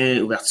 vaccin,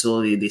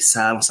 ouverture des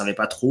salles, on savait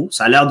pas trop.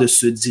 Ça a l'air de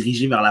se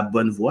diriger vers la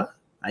bonne voie,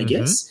 I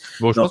guess.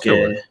 Bon, donc,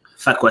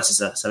 fait quoi, c'est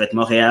ça. Ça va être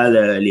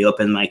Montréal, les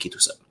open mic et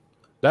tout ça.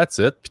 That's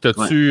it. Puis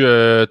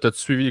t'as-tu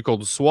suivi les cours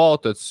du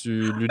soir?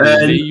 T'as-tu lu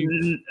des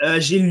livres?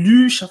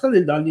 Je suis en train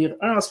d'en lire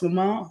un en ce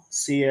moment.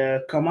 C'est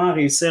comment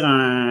réussir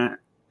un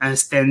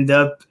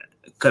stand-up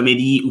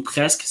comédie ou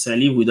presque. C'est un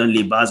livre où il donne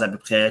les bases à peu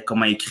près,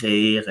 comment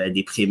écrire,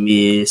 des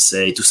prémices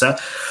et tout ça.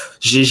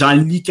 J'en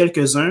lis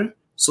quelques-uns,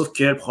 sauf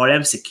que le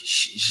problème, c'est que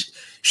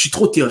je suis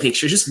trop théorique. Je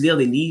fais juste lire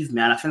des livres,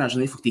 mais à la fin de la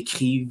journée, il faut que tu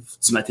écrives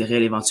du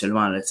matériel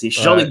éventuellement. Là, je suis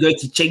le genre de gars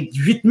qui check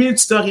 8000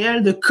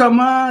 tutoriels de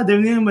comment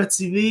devenir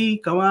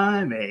motivé,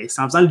 mais c'est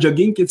en faisant le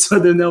jogging que tu vas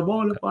devenir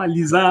bon, là, pas en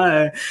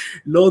lisant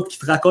l'autre qui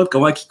te raconte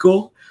comment il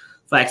court.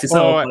 Fait que c'est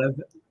ça mon problème.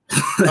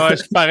 Je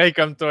suis pareil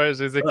comme toi.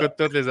 Je les écoute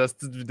toutes les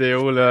astuces de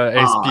vidéos là,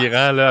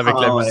 inspirants là, avec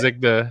la musique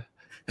de...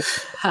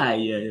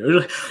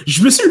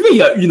 Je me suis levé il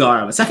y a 1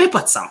 heure. Mais ça fait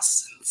pas de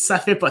sens. Ça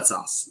fait pas de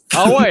sens.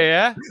 Ah ouais,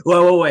 hein?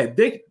 Ouais.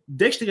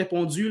 Dès que je t'ai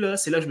répondu, là,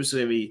 c'est là que je me suis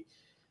réveillé.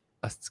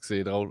 Ah,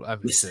 c'est drôle. Ah,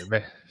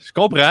 mais je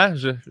comprends.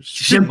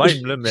 J'aime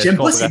même, là, mais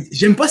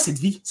j'aime pas cette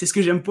vie. C'est ce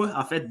que j'aime pas,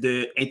 en fait,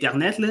 de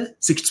Internet, là.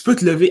 C'est que tu peux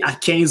te lever à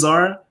 15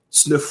 heures,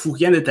 tu ne fous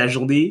rien de ta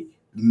journée,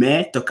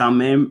 mais t'as quand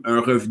même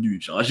un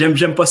revenu. Genre,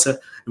 j'aime pas ça.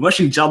 Moi, je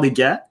suis le genre de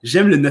gars,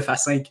 j'aime le 9 à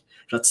 5.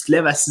 Genre, tu te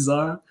lèves à 6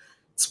 heures,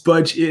 tu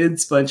punch in,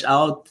 tu punch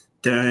out,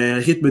 t'as un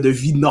rythme de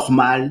vie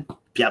normal,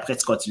 puis après,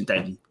 tu continues ta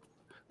vie.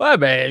 Ouais,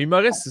 ben,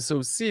 humoriste, c'est ça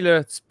aussi,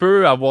 là. Tu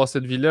peux avoir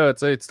cette vie-là, tu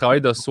sais, tu travailles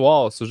de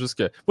soir, c'est juste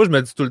que... Moi, je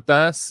me dis tout le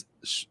temps,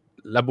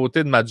 la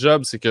beauté de ma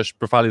job, c'est que je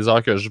peux faire les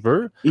heures que je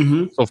veux,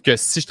 sauf que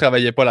si je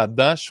travaillais pas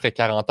là-dedans, je ferais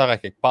 40 heures à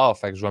quelque part,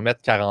 fait que je vais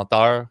mettre 40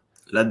 heures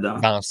là-dedans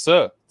dans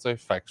ça, tu sais,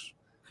 fait que...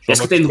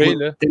 Est-ce que t'as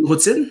une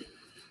routine?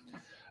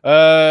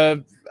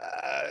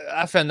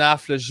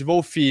 FNAF, j'y vais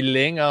au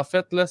feeling, en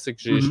fait, là, c'est que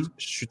je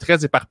suis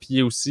très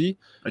éparpillé aussi.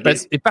 Okay. Ben,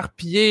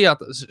 éparpillé,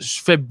 je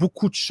fais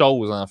beaucoup de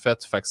choses, en fait,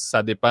 que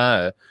ça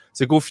dépend.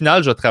 C'est qu'au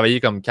final, je vais travailler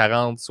comme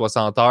 40,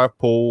 60 heures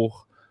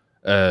pour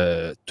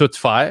tout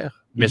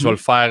faire, mais je vais le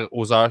faire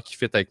aux heures qui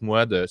fit avec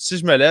moi. Si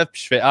je me lève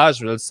puis je fais « Ah,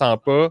 je ne le sens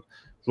pas »,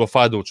 je vais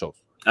faire d'autres choses.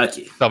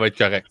 OK. Ça va être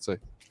correct, tu sais.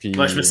 Puis,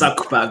 moi, je me sens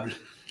coupable.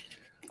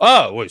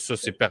 Ah oui, ça,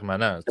 c'est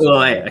permanent.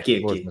 Ouais,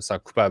 OK. Moi, je me sens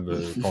coupable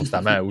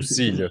constamment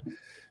aussi, là.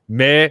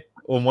 Mais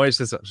au moins,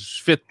 c'est ça.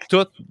 Je fais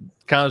tout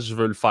quand je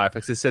veux le faire. Fait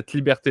que c'est cette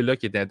liberté-là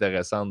qui est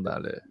intéressante dans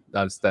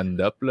le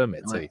stand-up, là,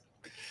 mais tu sais.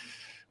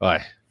 Ouais.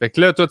 Fait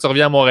que là, toi, tu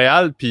reviens à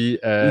Montréal, puis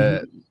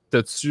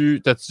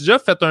t'as-tu déjà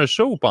fait un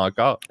show ou pas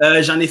encore?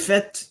 J'en ai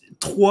fait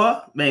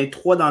 3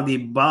 dans des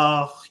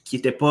bars qui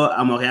n'étaient pas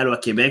à Montréal ou à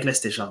Québec. Là,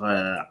 c'était genre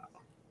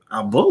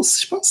en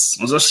Beauce, je pense.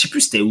 Je sais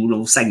plus c'était où, là,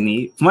 au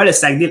Saguenay. Moi, le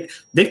Saguenay,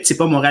 dès que tu sais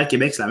pas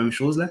Montréal-Québec, c'est la même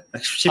chose, là. Je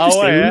sais plus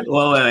c'était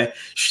où. Ouais.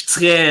 Je suis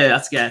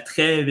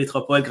très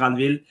métropole, grande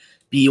ville.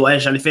 Puis ouais,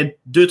 j'en ai fait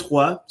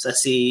 2-3. Ça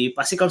s'est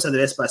passé comme ça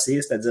devait se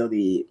passer, c'est-à-dire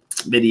des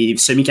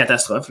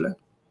semi-catastrophes, là.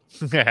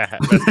 C'est pas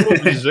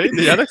obligé.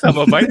 Il y en a que ça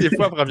va bien des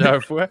fois la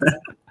première fois.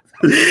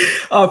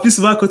 Plus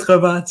souvent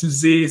qu'autrement, tu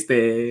sais,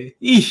 c'était...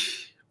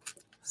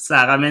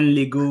 Ça ramène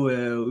l'ego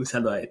où ça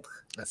doit être.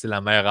 C'est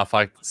la meilleure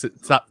affaire.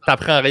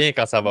 T'apprends rien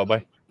quand ça va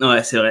bien.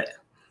 Ouais, c'est vrai.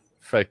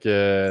 Fait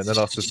que,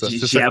 non, c'est ça.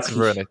 C'est ça que tu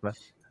veux, honnêtement.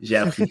 J'ai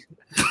appris.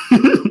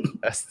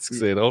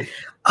 C'est drôle.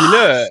 Puis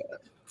là,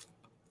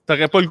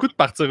 t'aurais pas le goût de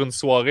partir une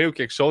soirée ou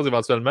quelque chose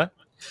éventuellement?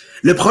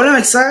 Le problème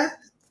avec ça,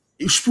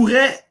 je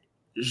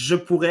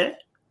pourrais,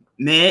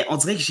 mais on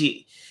dirait que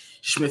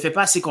je me fais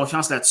pas assez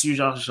confiance là-dessus.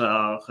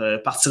 Genre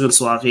partir une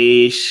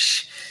soirée,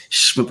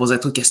 je me posais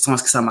trop de questions.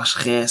 Est-ce que ça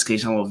marcherait? Est-ce que les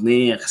gens vont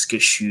venir? Est-ce que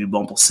je suis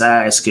bon pour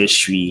ça? Est-ce que je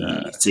suis...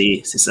 Tu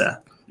sais, c'est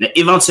ça. Mais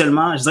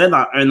éventuellement, je dirais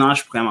dans 1 an,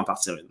 je pourrais m'en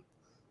partir une.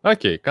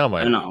 OK, quand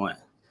même. 1 an, ouais.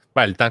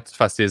 Ben, le temps que tu te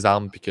fasses tes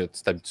armes puis que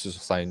tu t'habitues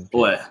sur scène. Puis...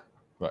 Ouais.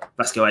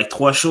 Parce qu'avec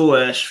 3 shows,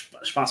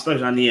 je pense pas que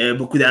j'en ai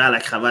beaucoup derrière la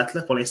cravate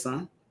là, pour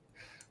l'instant.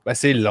 Ben,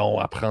 c'est long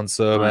à apprendre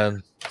ça,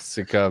 man.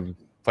 C'est comme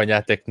pogner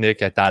la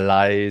technique, être à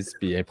l'aise,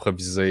 puis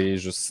improviser,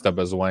 juste si t'as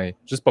besoin.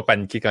 Juste pas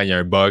paniquer quand il y a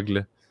un bug,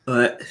 là.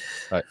 Ouais.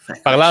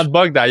 Parlant de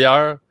bug,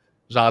 d'ailleurs,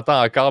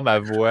 j'entends encore ma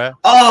voix.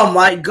 Oh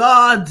my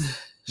God!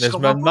 Mais je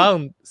me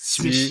demande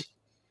si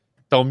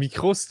ton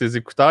micro sur tes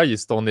écouteurs, il est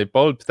sur ton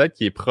épaule. Peut-être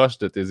qu'il est proche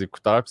de tes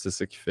écouteurs, puis c'est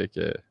ça qui fait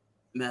que...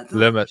 Mais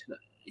attends,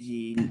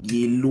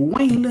 il est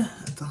loin, là.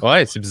 Attends.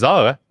 Ouais, c'est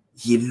bizarre, hein?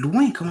 Il est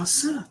loin, comment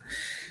ça?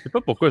 Je sais pas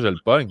pourquoi je le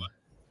pogne.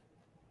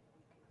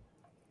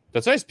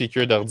 T'as-tu un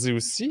speaker d'ordi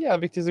aussi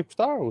avec tes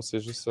écouteurs, ou c'est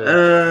juste...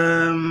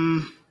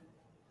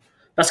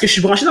 Parce que je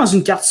suis branché dans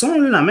une carte son,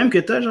 là, la même que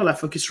toi, genre la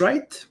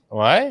Focusrite.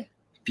 Ouais.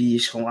 Puis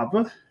je comprends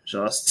pas.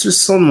 Genre, si tu le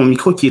son de mon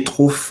micro qui est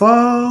trop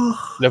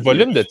fort... Le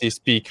volume de tes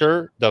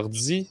speakers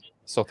d'ordi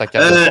sur ta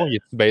carte de son, il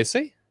est-tu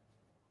baissé?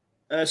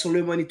 Sur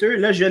le moniteur,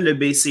 là, je viens de le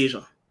baisser,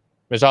 genre.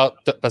 Mais genre,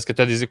 parce que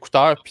t'as des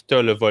écouteurs puis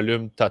t'as le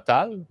volume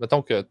total.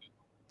 Mettons que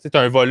Tu as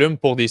un volume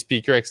pour des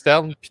speakers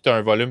externes, puis tu as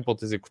un volume pour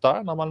tes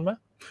écouteurs, normalement?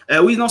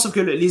 Oui, non, sauf que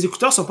les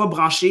écouteurs ne sont pas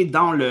branchés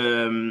dans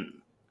le...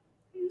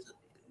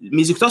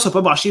 Mes écouteurs ne sont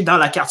pas branchés dans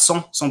la carte son.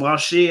 Ils sont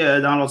branchés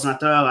dans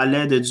l'ordinateur à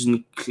l'aide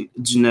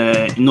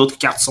d'une autre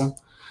carte son.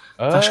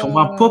 Enfin, je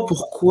comprends pas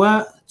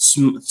pourquoi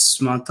tu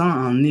m'entends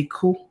en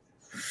écho.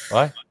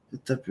 Ouais.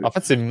 En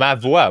fait, c'est ma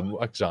voix à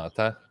moi que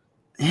j'entends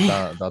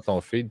dans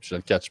ton feed, puis je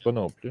le catch pas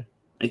non plus.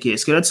 OK,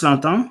 est-ce que là, tu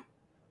l'entends?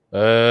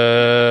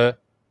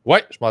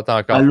 Ouais, je m'entends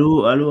encore.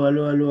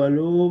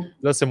 Allô?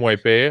 Là, c'est moins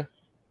pire.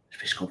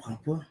 Je comprends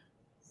pas.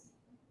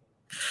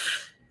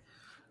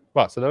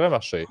 Bon, ça devrait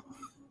marcher.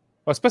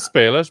 Ouais, c'est pas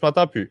super, là, je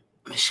m'entends plus.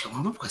 Mais je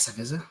comprends pas pourquoi ça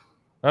fait ça.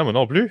 Ah, moi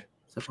non plus.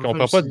 Je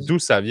comprends pas d'où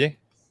ça vient.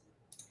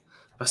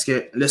 Parce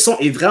que le son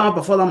est vraiment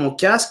pas fort dans mon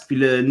casque, puis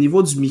le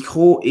niveau du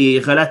micro est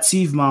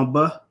relativement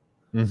bas.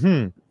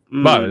 Bon,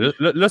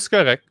 là c'est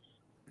correct.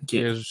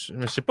 Okay. Mais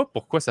je sais pas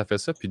pourquoi ça fait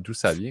ça, puis d'où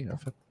ça vient, en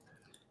fait.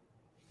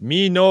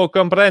 Me no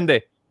comprende.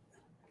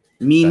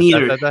 Me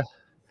neither.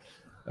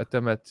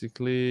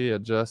 Automatically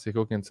adjust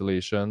echo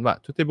cancellation. Bah,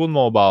 tout est beau de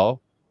mon bord.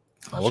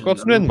 On va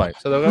continuer de même.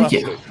 Ça devrait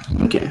marcher.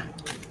 OK.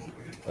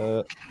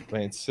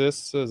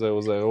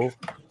 26-0-0.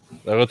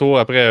 Le retour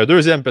après un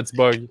deuxième petit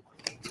bug.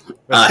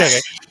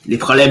 Correct. Les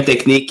problèmes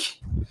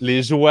techniques.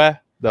 Les joies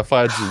de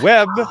faire du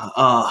web.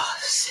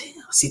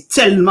 C'est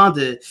tellement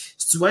de...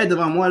 Si tu vois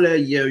devant moi, là,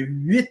 il y a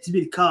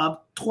 8000 câbles,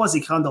 3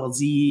 écrans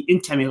d'ordi,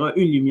 une caméra,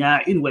 une lumière,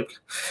 une webcam.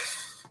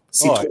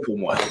 C'est trop pour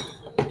moi.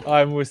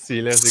 Ah, moi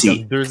aussi. Là, j'ai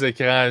comme 2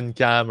 écrans, une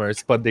cam, un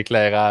spot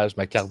d'éclairage,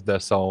 ma carte de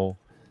son,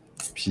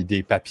 puis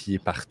des papiers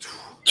partout.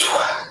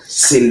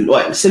 C'est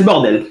le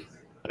bordel.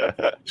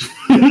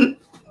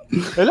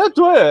 Et là,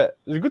 toi,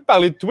 j'ai le goût de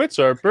parler de Twitch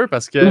un peu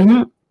parce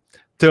que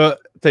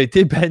t'as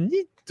été banni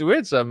de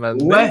Twitch à un moment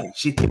donné. Ouais,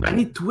 j'ai été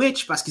banni de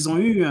Twitch parce qu'ils ont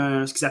eu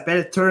ce qu'ils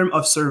appellent Term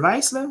of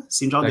Service. Là.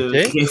 C'est une genre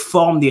de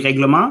réforme des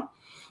règlements.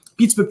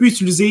 Puis tu peux plus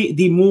utiliser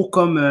des mots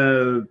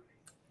comme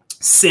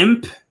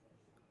simp,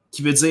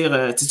 qui veut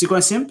dire... tu sais quoi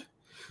un simp?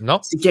 Non.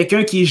 C'est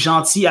quelqu'un qui est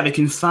gentil avec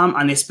une femme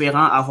en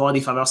espérant avoir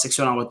des faveurs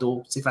sexuelles en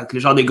retour. C'est le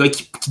genre de gars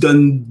qui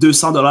donne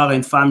 $200 à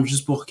une femme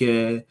juste pour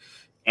que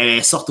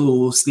elle sorte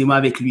au cinéma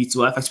avec lui, tu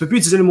vois. Fait que tu peux plus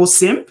utiliser le mot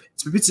simp,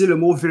 tu peux plus utiliser le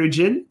mot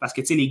virgin, parce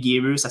que, tu sais, les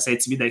gamers, ça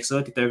s'intimide avec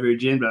ça, t'es un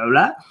virgin,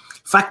 blablabla.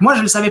 Fait que moi,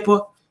 je le savais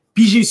pas.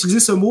 Puis j'ai utilisé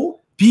ce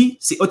mot, puis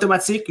c'est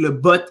automatique, le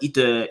bot, il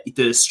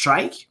te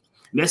strike.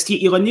 Mais ce qui est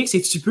ironique,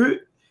 c'est que tu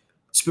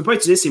peux pas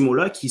utiliser ces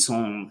mots-là qui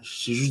sont,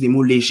 c'est juste des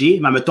mots légers,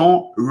 mais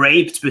mettons,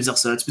 rape, tu peux dire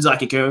ça. Tu peux dire à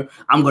quelqu'un,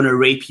 I'm gonna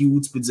rape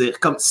you, tu peux dire,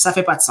 comme, ça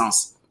fait pas de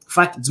sens.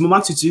 Fait que du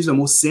moment que tu utilises le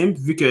mot simp,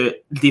 vu que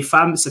des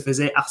femmes se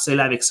faisaient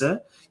harceler avec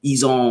ça, ils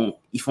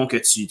font que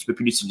tu peux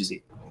plus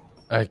l'utiliser.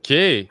 OK.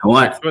 Ouais.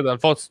 Dans le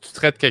fond, tu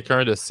traites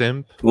quelqu'un de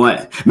simp. Ouais.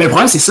 Mais le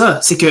problème, c'est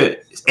ça. C'est que,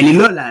 elle est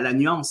là, la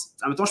nuance.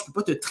 Admettons, je peux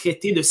pas te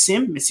traiter de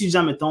simp, mais si je dis,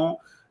 admettons,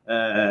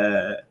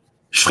 je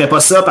ferais pas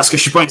ça parce que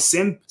je suis pas un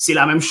simp, c'est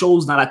la même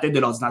chose dans la tête de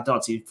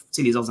l'ordinateur. Tu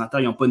sais, les ordinateurs,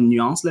 ils ont pas de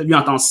nuance, là. Lui, il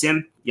entend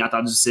simp, il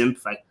entend du simp,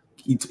 fait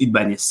qu'ils te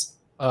bannissent.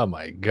 Oh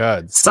my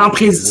God. Sans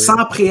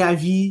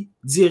préavis,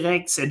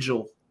 direct, 7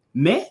 jours.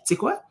 Mais, tu sais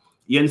quoi?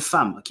 Il y a une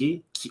femme, OK,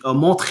 qui a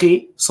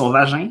montré son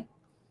vagin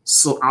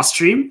en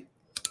stream.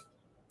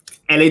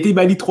 Elle a été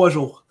bannie 3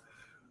 jours.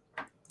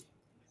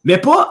 Mais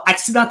pas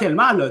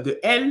accidentellement, là, de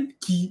elle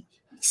qui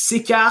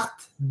s'écarte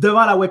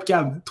devant la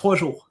webcam. 3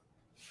 jours.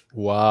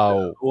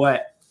 Wow.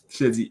 Ouais, je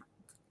te dis.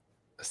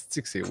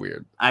 C'est que c'est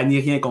weird. À n'y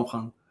rien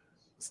comprendre.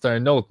 C'est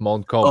un autre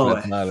monde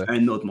complètement. Ouais,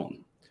 un autre monde.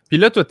 Puis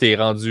là, toi, t'es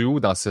rendu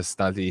où dans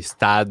les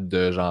stades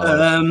de genre...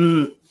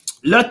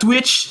 Là,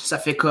 Twitch, ça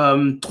fait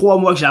comme 3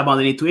 mois que j'ai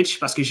abandonné Twitch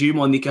parce que j'ai eu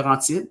mon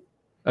écœurantite.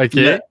 OK.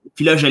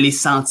 Puis là, je l'ai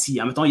senti.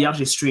 Admettons, hier,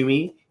 j'ai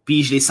streamé,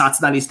 puis je l'ai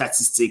senti dans les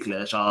statistiques.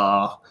 Là,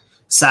 genre,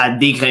 ça a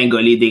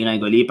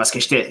dégringolé parce que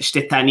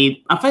j'étais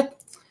tanné. En fait,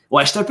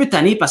 ouais, j'étais un peu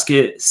tanné parce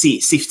que c'est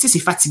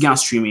fatigant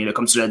streamer, là,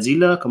 comme tu l'as dit,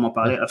 là, comme on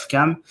parlait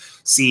off-cam.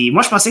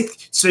 Moi, je pensais que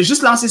tu fais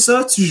juste lancer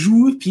ça, tu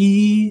joues,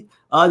 puis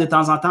de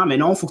temps en temps, mais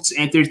non, faut que tu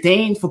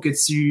entertaines, faut que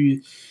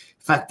tu...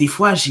 Fait que des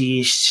fois,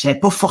 j'avais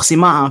pas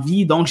forcément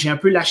envie, donc j'ai un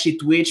peu lâché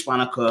Twitch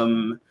pendant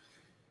comme...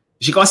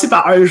 J'ai commencé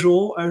par un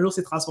jour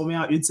s'est transformé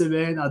en 1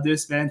 semaine, en 2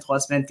 semaines,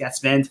 3 semaines, 4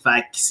 semaines,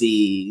 fait que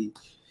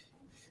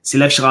c'est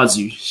là que je suis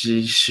rendu.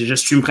 Je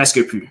stream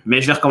presque plus,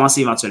 mais je vais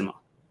recommencer éventuellement.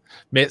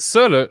 Mais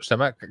ça, là,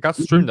 justement, quand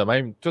tu streams de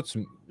même, toi,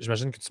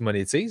 j'imagine que tu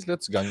monétises, là,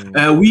 tu gagnes...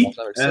 oui,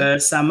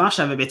 ça marche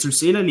avec, ben, tu le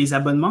sais, là, les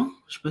abonnements.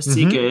 Je sais pas si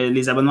tu sais que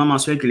les abonnements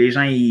mensuels que les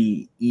gens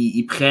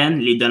ils prennent,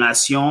 les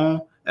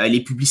donations,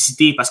 les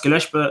publicités, parce que là,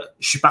 je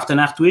suis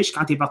partenaire Twitch.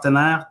 Quand tu es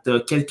partenaire, tu as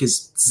quelques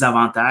petits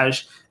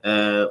avantages.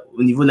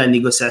 Au niveau de la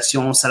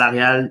négociation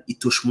salariale, ils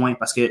touchent moins,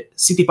 parce que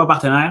si tu n'es pas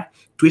partenaire,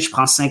 Twitch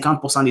prend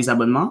 50% des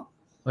abonnements.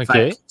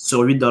 Okay.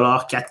 Sur $8,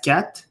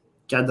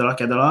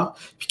 4$.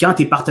 Puis quand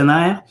tu es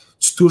partenaire,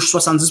 tu touches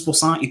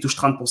 70%, ils touchent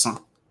 30%.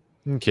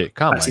 OK,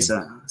 quand même.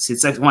 C'est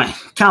ça. Ouais,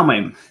 quand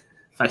même.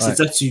 Fait que c'est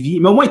ça que tu vis.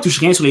 Mais au moins, ils touchent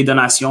rien sur les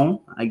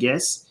donations, I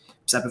guess. Puis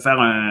ça peut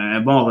faire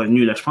un bon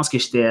revenu, là. Je pense que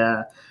j'étais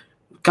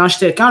quand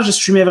je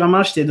streamais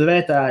vraiment, devais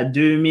être à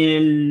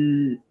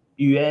 2000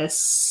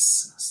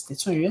 US.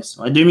 C'était-tu un US?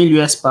 Ouais, 2000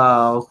 US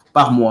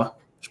par mois,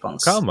 je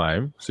pense. Quand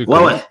même. C'est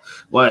cool.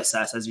 Ouais,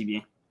 ça se vit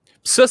bien.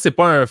 Ça, c'est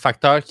pas un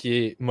facteur qui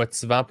est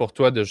motivant pour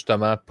toi de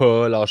justement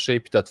pas lâcher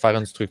puis de te faire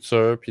une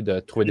structure puis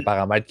de trouver des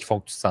paramètres qui font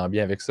que tu te sens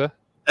bien avec ça?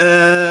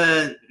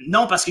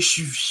 Non, parce que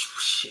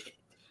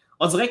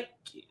on dirait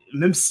que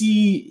même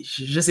si,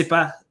 je sais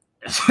pas,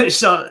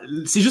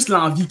 c'est juste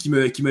l'envie qui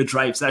me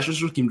drive. C'est la seule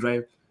chose qui me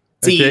drive.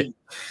 Okay.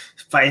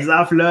 Par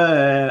exemple,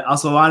 là, en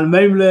ce moment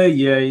même, là,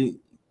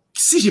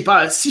 si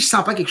je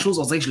sens pas quelque chose,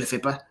 on dirait que je le fais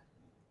pas.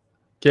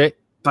 OK.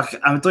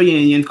 En même temps,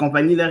 il y a une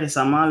compagnie là,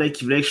 récemment là,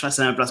 qui voulait que je fasse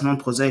un placement de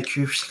produit avec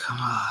eux. Puis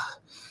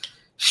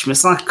je me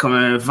sens comme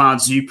un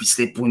vendu, puis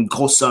c'était pour une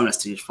grosse somme. Là,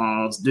 c'était, je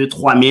pense,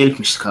 2-3 000.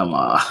 Puis je suis comme,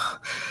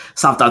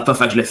 ça me tente pas,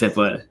 fait que je le fais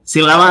pas. Là.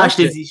 C'est vraiment, je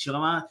te dis, je suis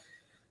vraiment,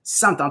 si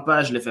ça me tente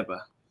pas, je le fais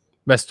pas.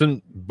 Ben, c'est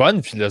une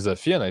bonne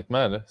philosophie,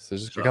 honnêtement. Là. C'est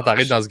juste que quand tu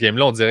arrives dans ce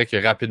game-là, on dirait que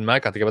rapidement,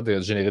 quand tu es capable de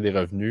générer des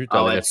revenus, tu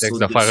as le réflexe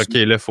de faire OK,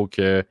 là, faut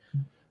que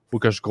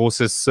je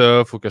grossisse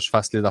ça, faut que je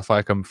fasse les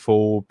affaires comme il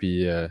faut,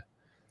 puis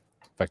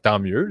fait que tant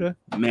mieux, là.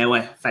 Mais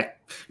ouais,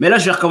 mais là,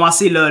 je vais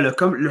recommencer, là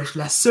comme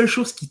la seule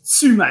chose qui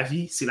tue ma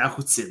vie, c'est la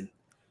routine.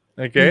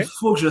 OK. Il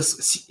faut que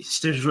je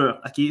te jure,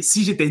 OK,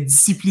 si j'étais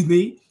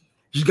discipliné,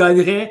 je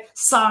gagnerais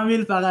 100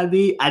 000 par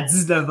année à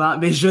 19 ans,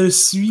 mais je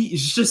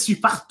suis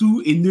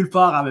partout et nulle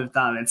part en même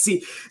temps, man.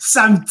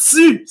 Ça me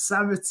tue,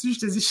 je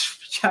te dis, je suis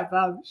plus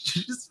capable, je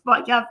suis juste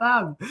pas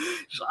capable.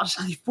 Genre,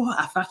 j'arrive pas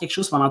à faire quelque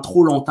chose pendant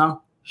trop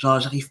longtemps. Genre,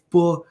 j'arrive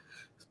pas.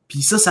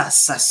 Puis ça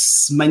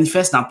se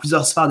manifeste dans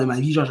plusieurs sphères de ma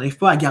vie. Genre, j'arrive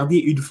pas à garder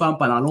une femme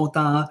pendant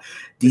longtemps,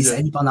 des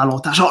amis pendant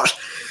longtemps. Genre,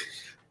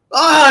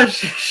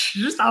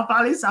 juste en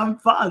parler, ça me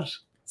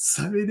fâche.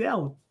 Ça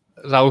m'énerve.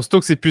 Genre, aussitôt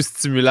que c'est plus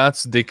stimulant,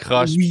 tu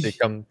décroches, puis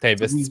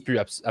t'investis plus,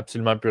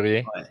 absolument plus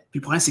rien. Ouais. Puis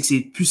le problème, c'est que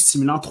c'est plus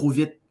stimulant trop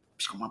vite,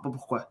 puis je comprends pas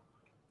pourquoi.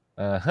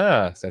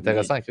 C'est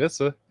intéressant, Chris,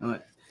 ça. Ouais.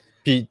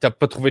 Puis t'as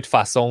pas trouvé de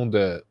façon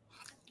de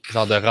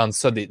rendre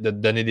ça, de te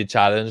donner des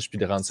challenges, puis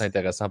de rendre ça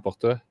intéressant pour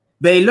toi?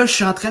 Ben là, je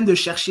suis en train de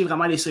chercher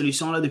vraiment les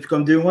solutions. Là. Depuis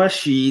comme 2 mois, je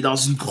suis dans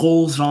une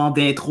grosse genre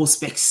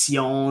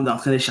d'introspection, en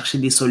train de chercher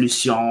des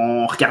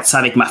solutions. On regarde ça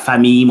avec ma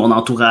famille, mon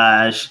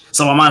entourage. Ils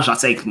sont vraiment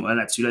gentils avec moi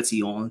là-dessus. Là,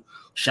 on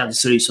cherche des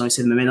solutions,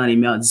 essaie de me mettre dans les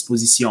meilleures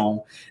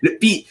dispositions.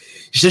 Puis,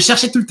 je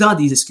cherchais tout le temps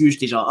des excuses.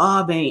 J'étais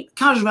genre,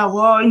 quand je vais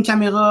avoir une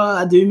caméra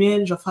à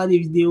 2000, je vais faire des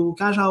vidéos.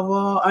 Quand je vais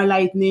avoir un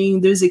Lightning,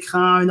 2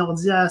 écrans, un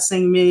ordi à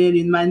 5000,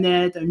 une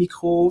manette, un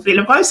micro. Et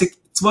le problème, c'est que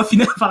tu vas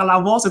finir par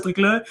l'avoir, ce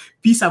truc-là,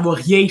 puis ça va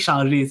rien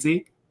changer, tu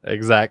sais.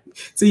 Exact.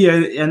 Tu sais, il y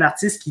a un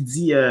artiste qui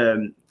dit,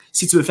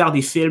 si tu veux faire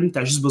des films, tu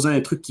as juste besoin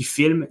d'un truc qui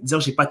filme. Dire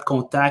j'ai pas de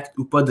contact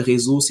ou pas de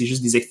réseau, c'est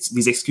juste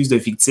des excuses de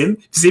victime.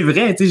 Puis c'est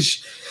vrai, tu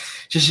sais,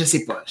 je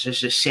sais pas. Je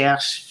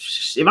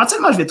cherche.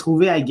 Éventuellement, je vais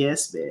trouver, I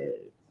guess, mais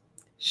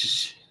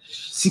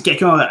si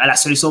quelqu'un a la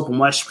solution pour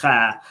moi, je suis prêt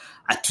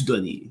à tout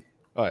donner.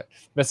 Ouais.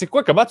 Mais c'est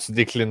quoi, comment tu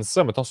déclines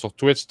ça? Mettons, sur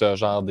Twitch, tu as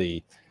genre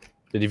des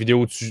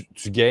vidéos où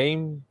tu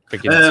games, fait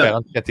qu'il y a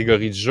différentes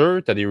catégories de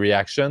jeux, tu as des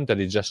reactions, tu as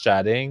des just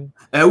chatting.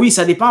 Oui,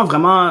 ça dépend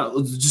vraiment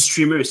du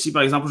streamer. Si,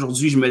 par exemple,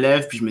 aujourd'hui, je me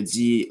lève puis je me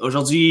dis,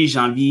 aujourd'hui, j'ai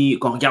envie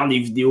qu'on regarde des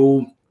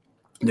vidéos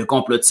de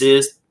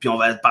complotistes, puis on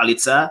va parler de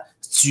ça.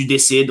 Tu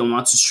décides, au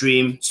moment où tu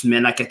stream, tu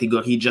mets la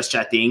catégorie just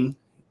chatting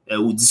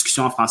ou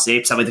discussion en français,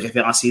 puis ça va être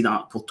référencé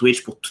pour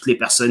Twitch pour toutes les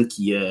personnes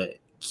qui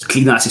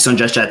cliquent dans la section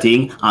just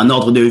chatting en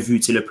ordre de vue,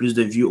 tu sais, le plus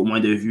de vues au moins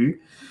de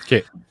vues.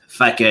 OK.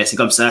 Fait que c'est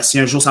comme ça. Si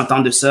un jour ça me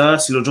tente de ça,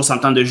 si l'autre jour ça me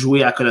tente de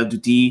jouer à Call of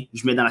Duty,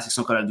 je mets dans la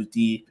section Call of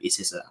Duty et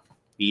c'est ça.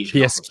 Puis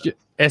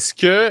est-ce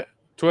que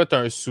toi, tu as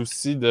un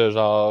souci de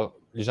genre,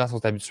 les gens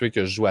sont habitués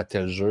que je joue à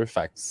tel jeu,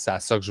 fait que c'est à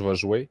ça que je vais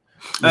jouer?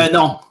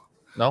 Non.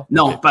 Non?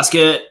 Non, okay. Parce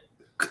que,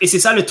 et c'est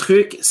ça le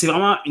truc, c'est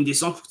vraiment une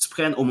décision qu'il faut que tu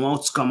prennes au moment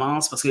où tu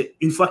commences, parce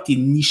qu'une fois que tu es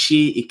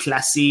niché et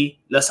classé,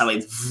 là, ça va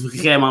être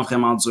vraiment,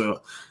 vraiment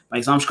dur. Par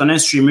exemple, je connais un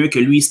streamer que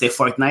lui, c'était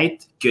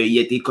Fortnite, qu'il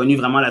a été connu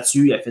vraiment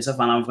là-dessus. Il a fait ça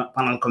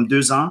pendant comme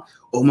 2 ans.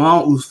 Au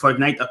moment où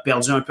Fortnite a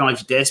perdu un peu en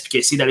vitesse puis qu'il a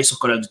essayé d'aller sur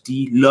Call of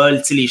Duty, LOL,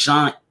 tu sais, les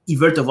gens, ils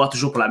veulent te voir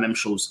toujours pour la même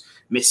chose.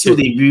 Mais si au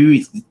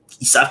début,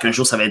 ils savent qu'un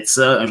jour ça va être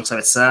ça, un jour ça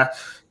va être ça,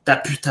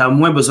 t'as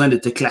moins besoin de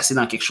te classer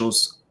dans quelque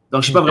chose.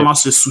 Donc, j'ai pas vraiment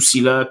ce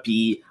souci-là.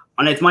 Puis,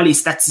 honnêtement, les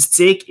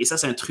statistiques, et ça,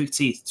 c'est un truc,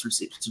 tu le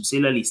sais,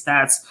 là, les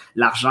stats,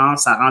 l'argent,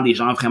 ça rend des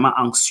gens vraiment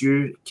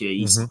anxieux,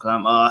 qu'ils sont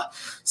comme,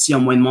 s'il y a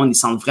moins de monde, ils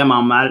se sentent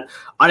vraiment mal.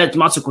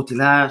 Honnêtement, de ce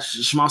côté-là,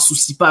 je m'en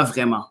soucie pas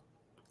vraiment.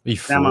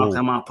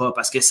 Vraiment pas,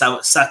 parce que ça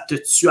te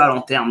tue à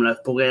long terme, là.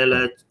 Pour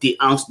elle, t'es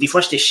anxieux. Des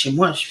fois, j'étais chez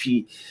moi,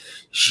 puis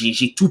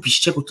j'ai tout, puis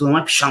je check autour de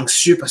moi, puis je suis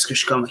anxieux parce que je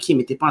suis comme, OK,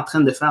 mais t'es pas en train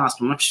de faire en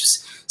ce moment, puis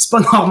c'est pas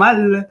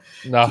normal,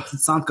 là, que tu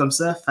te sentes comme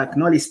ça. Fait que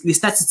non, les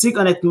statistiques,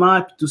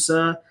 honnêtement, puis tout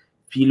ça,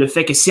 puis le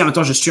fait que si en même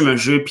temps je stream un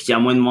jeu puis qu'il y a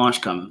moins de moi, je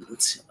suis comme,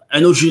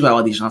 un autre jeu va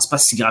avoir des gens, c'est pas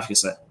si grave que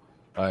ça.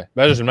 Ouais.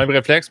 Ben, j'ai le même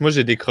réflexe. Moi,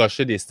 j'ai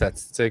décroché des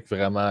statistiques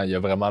vraiment, il y a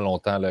vraiment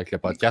longtemps là, avec le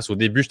podcast. Au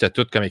début, j'étais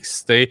tout comme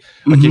excité.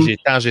 OK,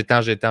 j'ai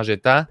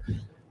tant.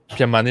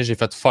 Puis à un moment donné, j'ai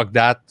fait fuck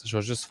that, je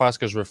vais juste faire ce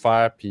que je veux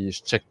faire, puis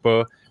je check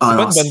pas. C'est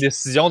pas une bonne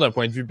décision d'un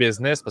point de vue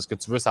business parce que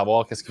tu veux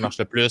savoir qu'est-ce qui marche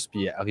le plus,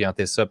 puis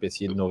orienter ça, puis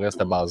essayer de nourrir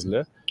cette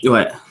base-là.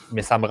 Ouais.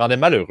 Mais ça me rendait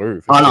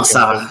malheureux. Non,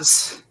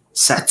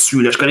 ça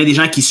tue. Là. Je connais des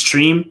gens qui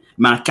streament,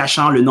 mais en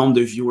cachant le nombre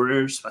de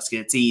viewers, parce que,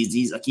 tu sais, ils se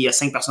disent, OK, il y a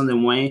 5 personnes de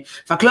moins.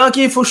 Fait que là, OK,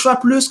 il faut que je sois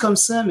plus comme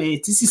ça,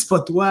 mais tu sais, si c'est pas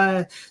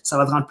toi, ça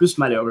va te rendre plus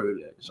malheureux.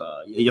 Là. Genre,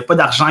 il n'y a pas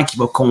d'argent qui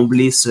va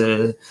combler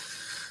ce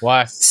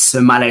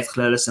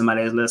mal-être-là, ce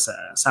malaise-là,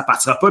 ça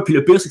partira pas. Puis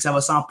le pire, c'est que ça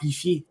va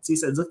s'amplifier. Tu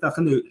sais, ça veut dire que tu es en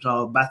train de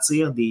genre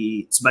bâtir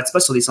tu bâtis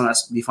pas sur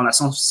des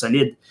fondations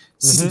solides.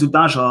 Si c'est tout le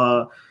temps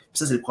genre,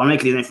 ça c'est le problème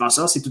avec les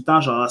influenceurs, c'est tout le temps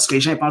genre ce que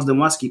les gens pensent de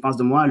moi, ce qu'ils pensent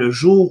de moi. Le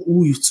jour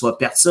où tu vas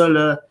perdre ça,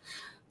 là,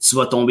 tu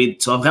vas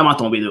vraiment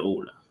tomber de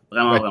haut. Là.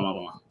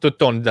 Vraiment. Toute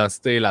ton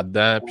identité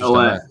là-dedans, puis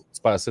justement,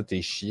 tu perds ça,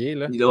 t'es chié.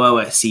 Là.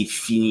 Ouais, c'est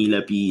fini.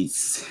 Là, puis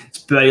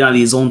tu peux aller dans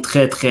des zones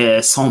très,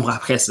 très sombres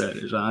après ça.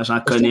 J'en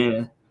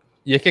connais.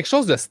 Il y a quelque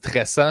chose de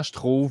stressant, je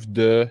trouve,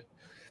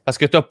 parce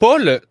que t'as pas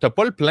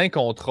le plein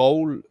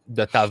contrôle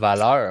de ta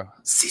valeur.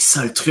 C'est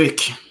ça le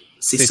truc.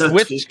 C'est ça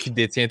Twitch le truc. Qui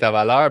détient ta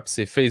valeur, puis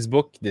c'est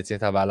Facebook qui détient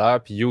ta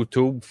valeur, puis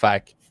YouTube.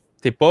 Fait que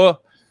t'es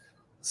pas...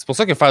 C'est pour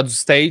ça que faire du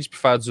stage puis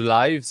faire du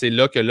live, c'est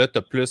là que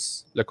t'as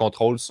plus le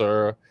contrôle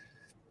sur...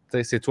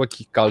 C'est toi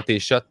qui call tes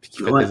shots puis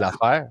qui fais tes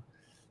affaires.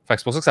 Fait que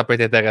c'est pour ça que ça peut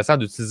être intéressant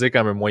d'utiliser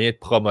comme un moyen de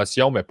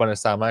promotion, mais pas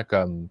nécessairement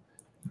comme...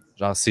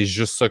 Genre, c'est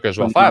juste ça que je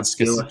vais faire. Parce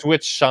que si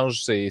Twitch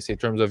change ses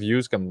terms of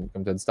use, comme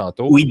tu as dit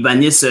tantôt. Oui, ils te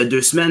bannissent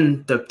 2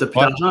 semaines, t'as plus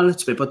d'argent, là,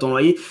 tu payes pas ton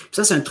loyer. Puis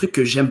ça, c'est un truc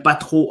que j'aime pas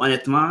trop,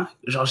 honnêtement.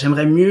 Genre,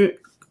 j'aimerais mieux.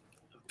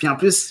 Puis en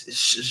plus,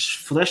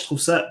 faudrait que je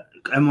trouve ça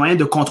un moyen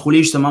de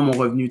contrôler justement mon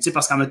revenu. Tu sais,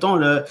 parce qu'en mettons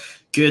là,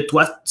 que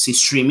toi, c'est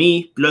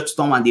streamé, puis là, tu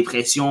tombes en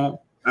dépression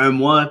 1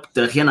 mois, puis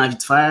t'as rien envie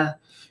de faire.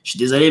 Je suis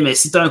désolé, mais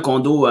si tu as un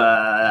condo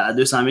à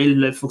 200 000,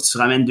 il faut que tu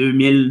ramènes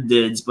 2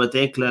 000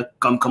 d'hypothèque. Là,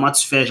 comment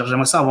tu fais? Genre,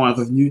 j'aimerais ça avoir un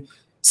revenu.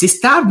 C'est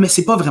stable, mais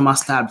c'est pas vraiment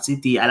stable. Tu sais,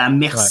 t'es à la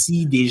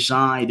merci des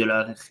gens et de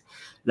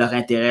leur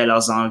intérêt,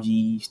 leurs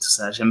envies, tout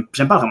ça. J'aime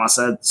pas vraiment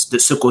ça de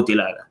ce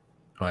côté-là.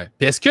 Là. Ouais.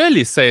 Puis est-ce que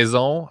les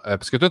saisons,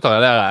 parce que toi, tu as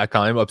l'air à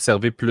quand même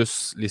observer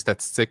plus les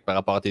statistiques par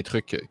rapport à tes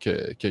trucs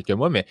que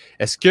moi, mais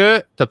est-ce que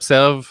tu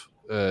observes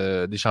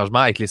des changements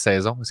avec les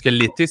saisons? Est-ce que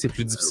l'été, c'est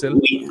plus difficile?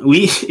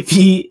 Oui.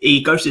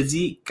 Et comme je te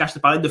dis, quand je te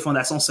parlais de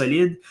fondation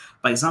solide,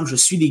 par exemple, je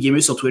suis des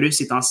gamers sur Twitter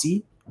ces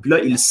temps-ci, puis là,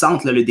 ils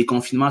sentent là, le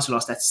déconfinement sur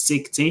leurs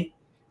statistiques, tu sais.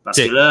 Parce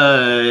que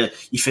là,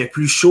 il fait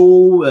plus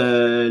chaud,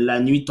 la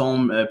nuit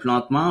tombe plus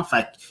lentement.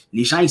 Fait que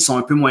les gens, ils sont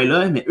un peu moins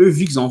là, mais eux,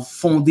 vu qu'ils ont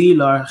fondé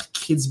leur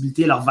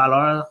crédibilité, leur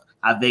valeur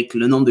avec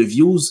le nombre de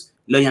views,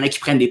 là, il y en a qui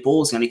prennent des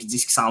pauses, il y en a qui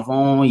disent qu'ils s'en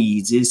vont,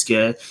 ils disent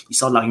qu'ils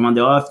sortent de l'argument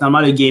de « finalement,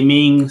 le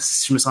gaming,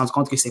 je me suis rendu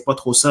compte que c'est pas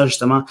trop ça,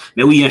 justement. »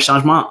 Mais oui, il y a un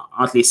changement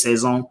entre les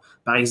saisons.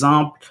 Par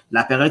exemple,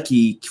 la période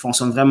qui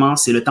fonctionne vraiment,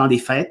 c'est le temps des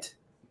fêtes.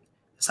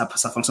 Ça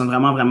fonctionne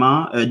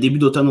vraiment. Début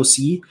d'automne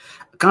aussi.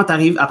 Quand tu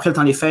arrives après le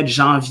temps des fêtes,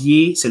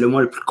 janvier, c'est le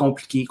mois le plus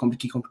compliqué.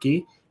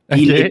 Et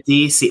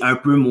l'été, c'est un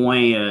peu moins...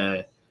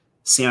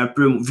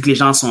 vu que les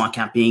gens sont en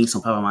camping, ils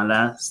sont pas vraiment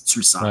là, tu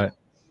le sens. Ouais.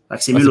 Fait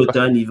que c'est mieux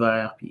l'automne,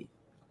 l'hiver. Puis...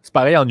 C'est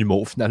pareil en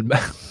humour, finalement.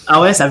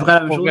 Ah ouais, ça ferait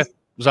la même chose?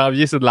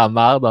 Janvier, c'est de la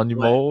merde en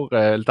humour.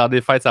 Ouais. Le temps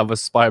des fêtes, ça va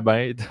super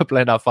bien. T'as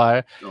plein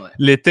d'affaires. Ouais.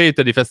 L'été,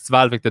 t'as des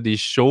festivals, fait que t'as des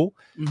shows.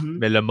 Mm-hmm.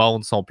 Mais le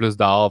monde sont plus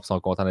dehors, ils sont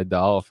contents d'être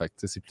dehors. Fait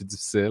que c'est plus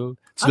difficile.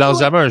 Tu lances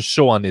jamais un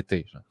show en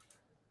été. Genre.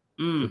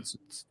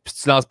 Puis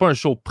tu lances pas un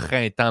show au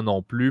printemps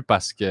non plus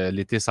parce que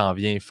l'été s'en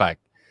vient. Fait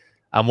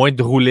à moins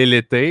de rouler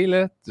l'été,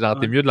 là, genre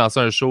t'es mieux de lancer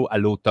un show à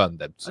l'automne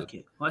d'habitude.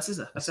 OK. Ouais, c'est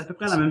ça. C'est à peu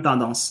près la même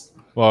tendance.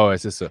 Ouais,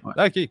 c'est ça.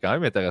 Ouais. OK, quand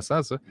même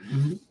intéressant, ça.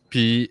 Mm-hmm.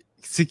 Puis,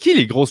 c'est qui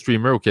les gros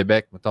streamers au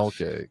Québec, mettons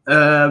que...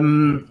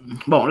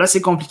 Bon, là,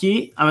 c'est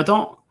compliqué.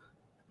 Mettons,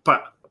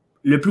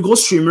 le plus gros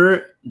streamer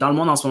dans le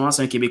monde en ce moment,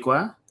 c'est un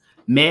Québécois,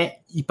 mais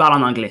il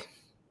parle en anglais.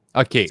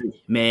 OK.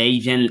 Mais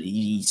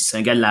c'est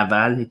un gars de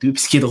Laval et tout.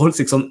 Puis ce qui est drôle,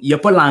 c'est qu'il n'y a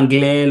pas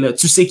l'anglais, là.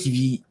 Tu sais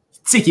qu'il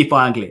est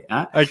pas anglais,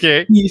 hein? OK.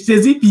 Il s'est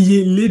dit, puis il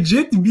est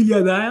legit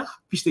millionnaire.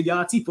 Puis je te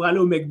garantis, il pourrait aller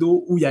au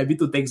McDo où il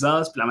habite au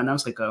Texas. Puis la madame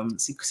serait comme,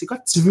 c'est quoi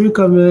que tu veux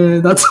comme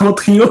dans ton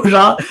trio,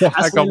 genre?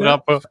 Je comprends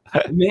pas.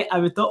 Mais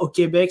admettons, au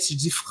Québec, si je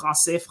dis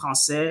français,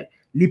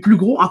 les plus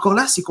gros, encore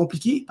là, c'est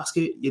compliqué parce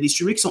qu'il y a des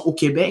streamers qui sont au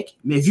Québec,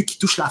 mais vu qu'ils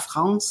touchent la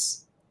France,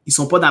 ils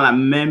sont pas dans la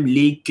même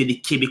ligue que des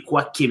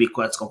Québécois, tu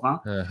comprends?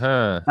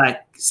 Uh-huh. Fait que,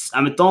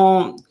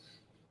 admettons,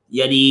 il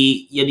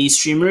y a des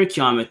streamers qui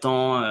ont,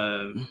 admettons,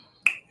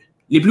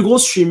 les plus gros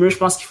streamers, je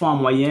pense qu'ils font en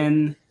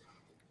moyenne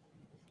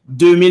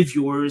 2000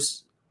 viewers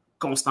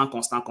constant.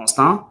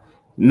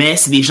 Mais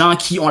c'est des gens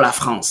qui ont la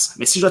France.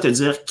 Mais si je dois te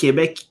dire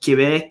Québec,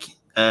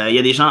 il y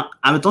a des gens,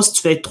 admettons, si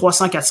tu fais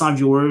 300-400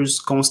 viewers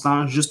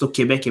constants juste au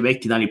Québec,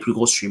 t'es dans les plus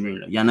gros streamers.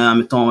 Là. Il y en a,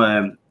 admettons, il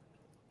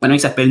y en a un qui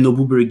s'appelle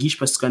Nobu Burgi, je sais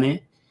pas si tu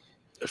connais.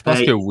 Je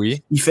pense que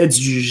oui. Il fait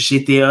du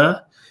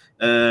GTA.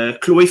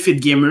 Chloé Fit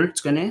Gamer,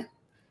 tu connais?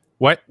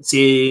 Ouais.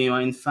 C'est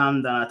une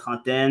femme dans la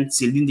trentaine.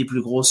 C'est l'une des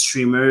plus grosses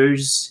streamers.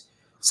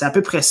 C'est à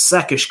peu près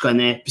ça que je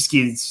connais.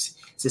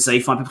 C'est ça,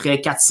 ils font à peu près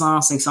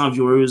 400-500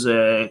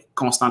 viewers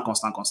constants.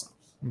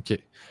 OK. Puis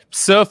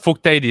ça, faut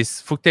que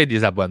tu aies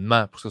des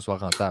abonnements pour que ce soit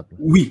rentable.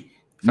 Oui,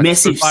 mais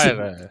c'est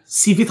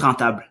vite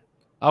rentable.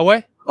 Ah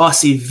ouais? Ah,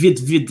 c'est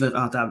vite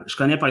rentable. Je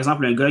connais par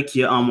exemple un gars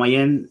qui a en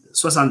moyenne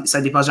 60,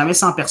 ça dépasse jamais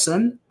 100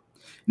 personnes,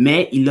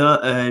 mais il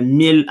a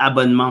 1000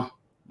 abonnements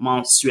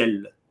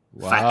mensuels.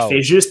 Wow. Fait qu'il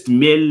fait juste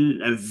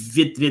 1000,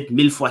 vite,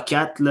 1000 fois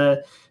 4, là,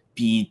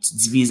 puis tu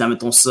divises,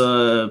 admettons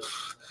ça,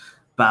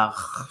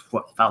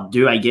 par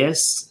 2, I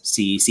guess.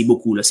 C'est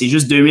beaucoup, là. C'est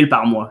juste 2000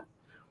 par mois.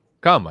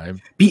 Quand même.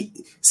 Puis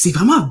c'est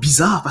vraiment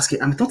bizarre parce que,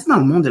 admettons, dans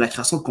le monde de la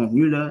création de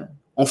contenu, là,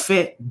 on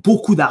fait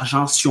beaucoup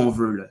d'argent si on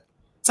veut, là.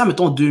 Tu sais,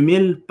 mettons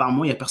 2000 par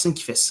mois, il n'y a personne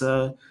qui fait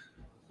ça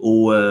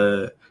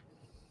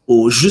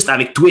juste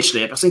avec Twitch. Il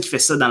n'y a personne qui fait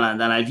ça dans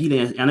la vie.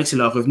 Il y en a qui c'est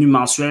leur revenu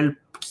mensuel,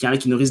 il y en a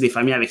qui nourrissent des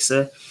familles avec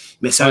ça.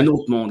 Mais c'est un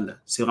autre monde. Là.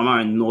 C'est vraiment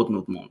un autre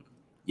monde.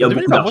 Il y a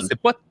beaucoup d'argent. Moi,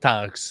 c'est pas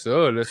tant que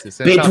ça. Là. C'est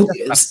 500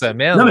 par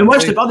semaine. Non, mais moi,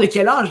 je te parle de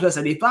quel âge. Là,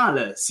 ça dépend.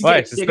 Là. Si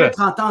quelqu'un a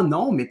 30 ans,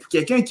 non. Mais pour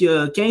quelqu'un qui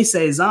a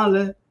 15-16 ans,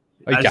 là,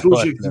 à jouer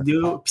aux jeux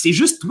vidéo. Puis c'est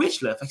juste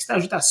Twitch. Là. Fait que si tu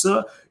ajoutes à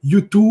ça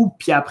YouTube,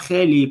 puis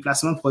après les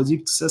placements de produits,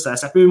 puis tout ça,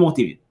 ça peut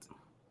monter vite.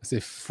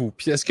 C'est fou.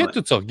 Puis est-ce que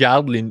tu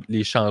regardes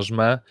les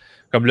changements,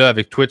 comme là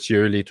avec Twitch, il y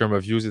a eu les terms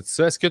of use et tout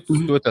ça. Est-ce que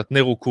tu dois te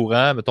tenir au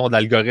courant, mettons, de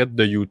l'algorithme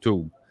de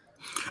YouTube?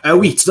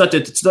 Oui, tu dois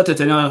te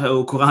tenir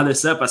au courant de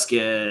ça parce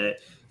que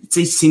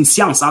c'est une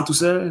science, hein, tout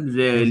ça.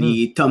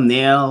 Les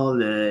thumbnails,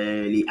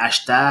 les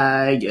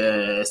hashtags,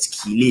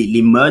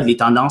 les modes, les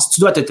tendances. Tu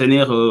dois te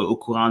tenir au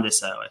courant de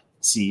ça, ouais.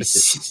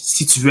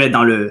 Si tu veux être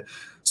dans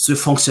si tu veux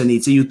fonctionner.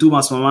 Tu sais, YouTube,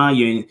 en ce moment,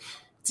 il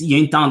y a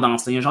une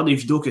tendance. Il y a un genre de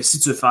vidéo que si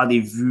tu veux faire des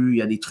vues, il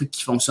y a des trucs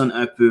qui fonctionnent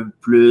un peu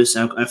plus,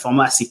 un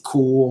format assez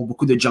court,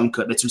 beaucoup de jump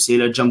cut. Ben, tu le sais,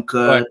 le jump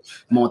cut,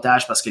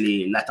 montage, parce que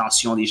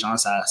l'attention des gens,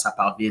 ça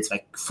part vite. Fait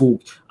qu'il faut,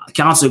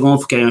 40 secondes,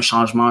 il faut qu'il y ait un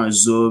changement, un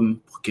zoom,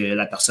 pour que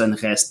la personne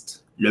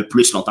reste le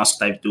plus longtemps sur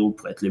ta vidéo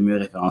pour être le mieux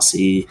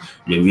référencé,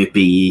 le mieux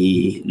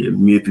payé, le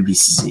mieux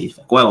publicisé.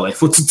 Fait que il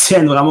faut que tu te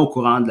tiennes vraiment au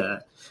courant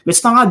mais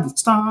tu t'en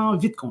rends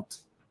vite compte.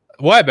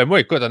 Ouais, ben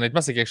moi, écoute,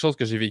 honnêtement, c'est quelque chose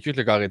que j'ai vécu avec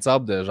le carré de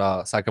sable.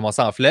 Genre, ça a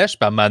commencé en flèche,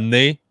 puis à un moment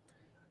donné,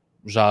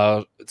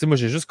 genre, tu sais, moi,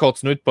 j'ai juste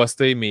continué de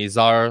poster mes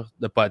heures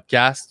de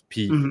podcast,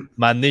 puis à un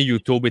moment donné,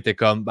 YouTube était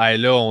comme, ben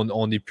là,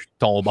 on n'est plus de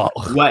ton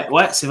bord.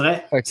 Ouais, c'est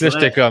vrai. Fait que là,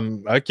 j'étais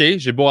comme, OK,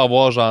 j'ai beau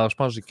avoir, genre, je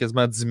pense que j'ai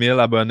quasiment 10 000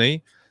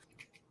 abonnés.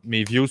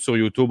 Mes views sur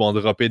YouTube ont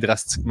droppé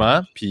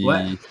drastiquement, puis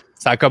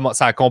ça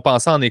a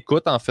compensé en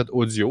écoute, en fait,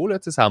 audio, là,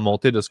 tu sais, ça a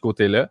monté de ce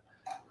côté-là.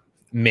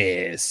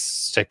 Mais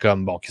j'étais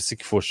comme, bon, qu'est-ce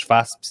qu'il faut que je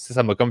fasse? Puis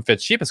ça m'a comme fait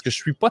chier parce que je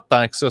suis pas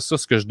tant que ça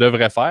ce que je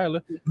devrais faire.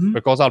 Là. Je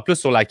me concentre plus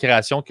sur la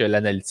création que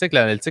l'analytique.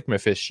 L'analytique me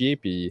fait chier.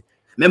 Puis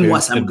même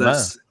moi, ça me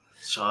gosse.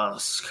 Genre...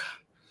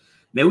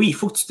 Mais oui, il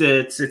faut que tu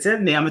te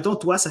tiennes. Mais admettons,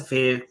 toi, ça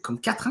fait comme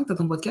 4 ans que tu as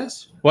ton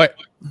podcast? Ouais.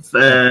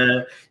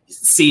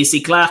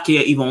 C'est clair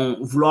qu'ils vont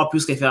vouloir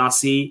plus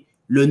référencer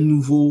le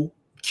nouveau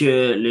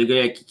que le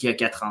gars qui a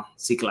 4 ans.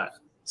 C'est clair.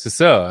 C'est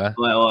ça, hein?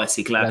 Ouais,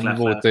 c'est clair. La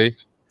nouveauté.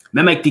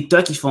 Même avec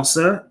TikTok, ils font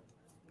ça.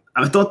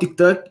 Admettons,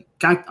 TikTok,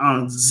 quand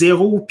en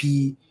 0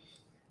 puis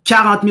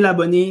 40 000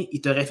 abonnés, ils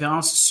te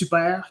référencent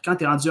super. Quand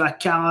tu es rendu à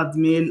 40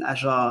 000, à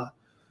genre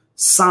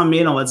 100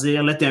 000, on va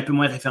dire, là, tu es un peu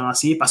moins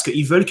référencié parce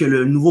qu'ils veulent que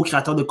le nouveau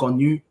créateur de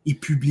contenu, il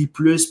publie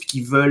plus puis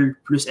qu'ils veulent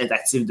plus être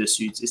actifs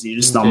dessus. Tu sais, c'est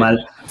juste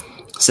normal.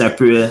 C'est un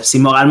peu... c'est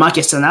moralement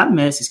questionnable,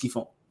 mais c'est ce qu'ils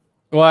font.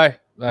 Ouais.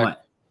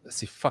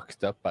 C'est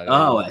fucked up, pareil.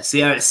 Ah ouais,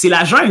 c'est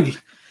la jungle.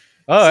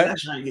 Ah ouais.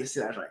 C'est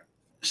la jungle.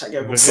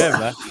 Chacun pour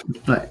ça.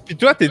 Ouais. Puis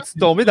toi, t'es-tu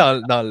tombé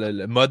dans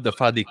le mode de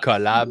faire des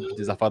collabs et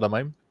des affaires de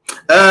même?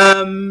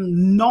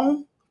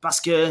 Non, parce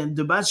que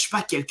de base, je suis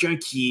pas quelqu'un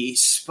qui est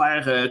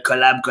super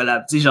collab.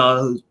 Tu sais,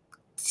 genre,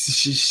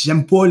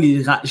 j'aime pas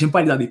aller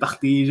dans des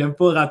parties, j'aime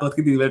pas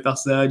rencontrer des nouvelles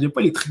personnes, j'aime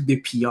pas les trucs de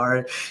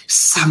PR.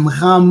 Ça me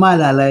rend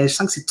mal à l'aise. Je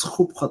sens que c'est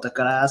trop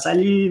protocolaire.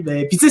 Salut,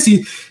 ben. Puis tu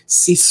sais,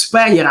 c'est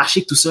super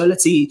hiérarchique tout ça, là,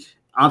 tu sais.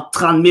 Entre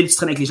 30 000, tu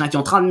traînes avec les gens qui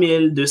ont 30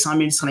 000, 200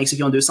 000, tu traînes avec ceux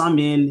qui ont 200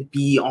 000,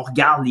 puis on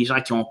regarde les gens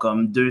qui ont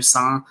comme 200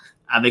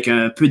 avec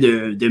un peu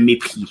de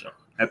mépris, genre.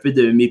 Un peu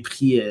de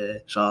mépris,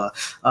 genre,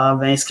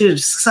 est-ce que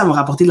ça va me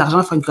rapporter de l'argent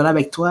de faire une collab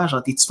avec toi?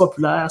 Genre, t'es-tu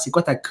populaire? C'est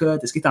quoi ta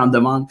cote? Est-ce que t'es en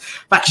demande?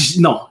 Fait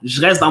que non,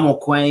 je reste dans mon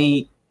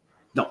coin.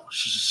 Non.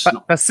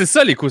 Non. Parce que c'est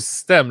ça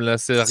l'écosystème, là.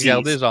 C'est de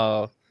regarder,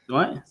 genre.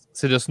 Ouais.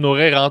 C'est de se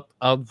nourrir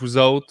entre vous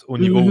autres au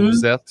niveau où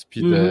vous êtes,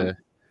 puis de.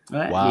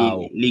 Ouais,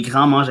 wow. Les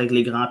grands mangent avec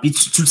les grands. Puis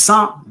tu le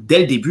sens dès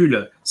le début,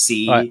 là.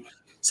 C'est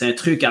un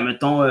truc,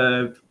 admettons,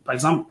 par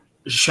exemple,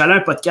 je suis allé à un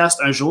podcast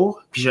un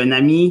jour, puis j'ai un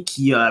ami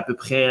qui a à peu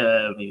près,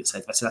 ça va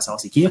être facile à savoir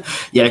c'est qui,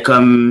 il a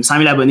comme 100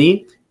 000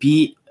 abonnés,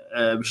 puis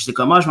j'étais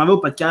comme, je m'en vais au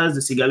podcast de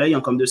ces gars-là, ils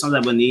ont comme 200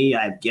 abonnés,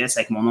 I guess,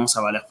 avec mon nom, ça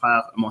va leur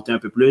faire monter un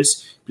peu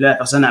plus. Puis là, la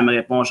personne, elle me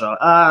répond genre,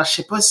 je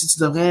sais pas si tu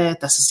devrais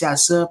t'associer à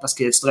ça, parce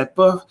que tu devrais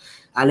pas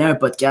aller à un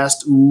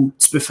podcast où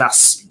tu peux faire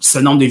ce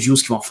nombre de views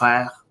qu'ils vont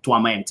faire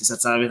toi-même, ça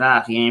te servira à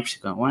rien. Puis je suis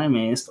comme, ouais,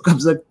 mais c'est pas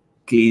comme ça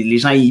que les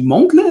gens, ils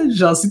montent, là.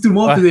 Genre, si tout le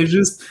monde faisait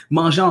juste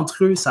manger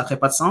entre eux, ça ferait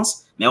pas de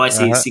sens. Mais ouais,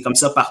 c'est comme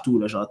ça partout,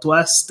 là. Genre,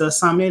 toi, si t'as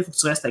 100 000, faut que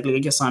tu restes avec le gars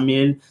qui a 100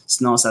 000,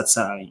 sinon, ça te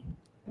sert à rien.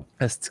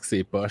 Est-ce que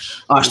c'est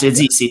poche? Je te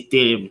dis, c'est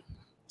terrible.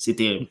 C'est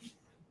terrible.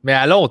 Mais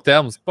à long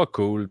terme, c'est pas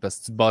cool parce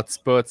que tu te bâtis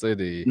pas, tu sais,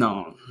 des.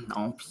 Non.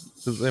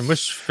 Moi,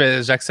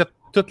 j'accepte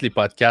tous les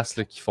podcasts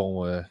là, qui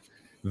font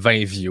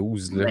 20 views.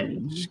 Là.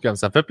 Comme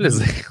ça me fait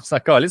plaisir.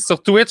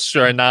 Sur Twitch, je suis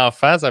un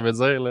enfant, ça veut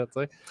dire, là,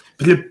 tu sais.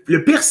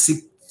 Le pire,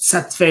 c'est que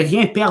ça te fait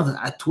rien perdre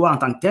à toi en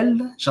tant que tel.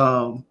 Là.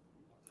 Genre,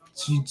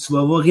 tu vas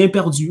avoir rien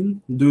perdu,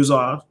 2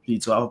 heures, puis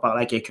tu vas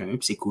parler à quelqu'un, puis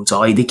c'est cool. Tu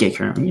vas aider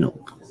quelqu'un, you know.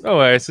 Ah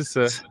ouais, c'est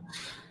ça.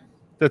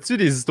 T'as-tu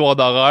des histoires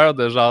d'horreur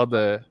de genre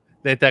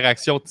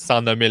d'interaction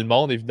sans nommer le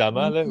monde,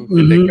 évidemment, là?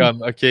 Ou t'es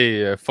comme, OK,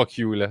 fuck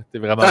you, là. T'es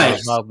vraiment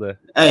genre de...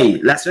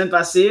 Hey, la semaine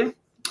passée...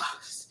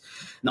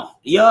 Non,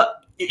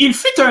 il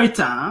fut un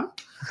temps,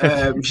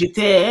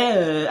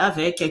 j'étais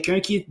avec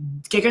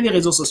quelqu'un des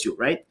réseaux sociaux,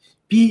 right?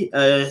 Puis,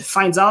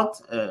 finds out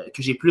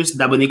que j'ai plus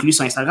d'abonnés que lui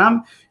sur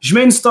Instagram. Je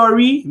mets une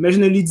story, mais je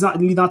ne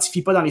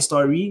l'identifie pas dans les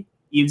stories.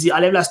 Il me dit,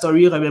 enlève la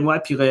story, remets-moi,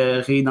 puis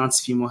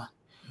réidentifie-moi.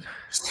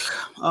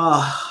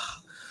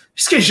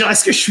 Est-ce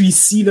que je suis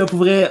ici, là, pour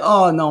vrai?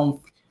 Oh, non.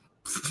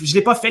 Je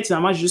l'ai pas fait,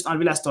 finalement, j'ai juste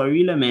enlevé la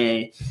story, là,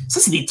 mais ça,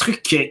 c'est des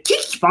trucs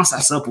qui pense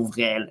à ça, pour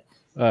vrai, là?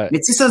 Ouais. Mais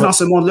tu sais, ça, dans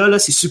ce monde-là, là,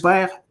 c'est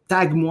super.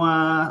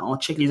 Tag-moi, on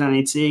check les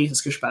analytics,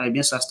 est-ce que je parlais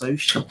bien sur la story?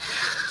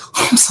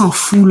 On s'en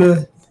fout, là.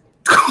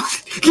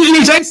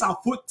 Les gens, ils s'en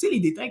foutent. Tu sais,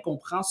 les détails qu'on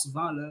prend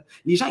souvent, là,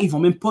 les gens, ils vont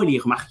même pas les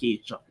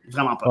remarquer. Genre,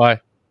 vraiment pas.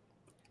 Ouais.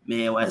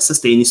 Mais ouais, ça,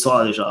 c'était une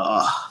histoire de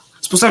genre...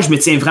 C'est pour ça que je me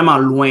tiens vraiment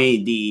loin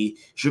des...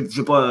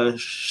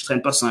 Je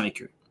traîne pas souvent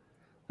avec eux.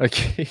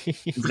 OK.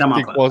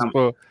 Vraiment pas.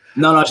 Pas.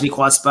 Non, je les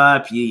croise pas.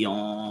 Puis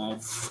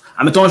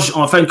admettons,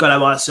 on va faire une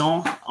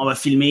collaboration, on va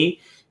filmer,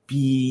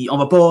 puis on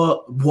va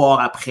pas boire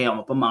après, on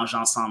va pas manger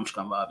ensemble. Je suis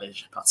comme, je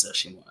vais partir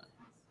chez moi.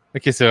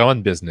 OK, c'est vraiment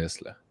une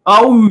business, là.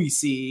 Ah oui,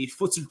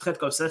 faut que tu le traites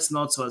comme ça,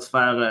 sinon tu vas te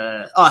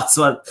faire... tu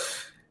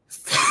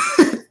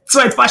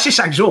vas être fâché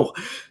chaque jour.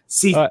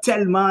 C'est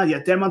tellement... Il y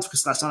a tellement de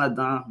frustration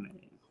là-dedans. Mais...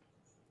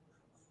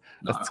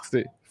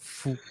 C'est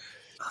fou.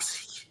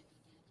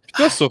 Puis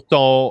toi, sur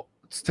ton...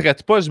 Tu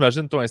traites pas,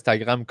 j'imagine, ton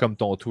Instagram comme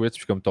ton Twitch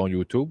puis comme ton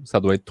YouTube.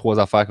 Ça doit être 3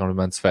 affaires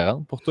complètement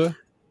différentes pour toi?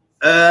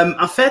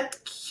 En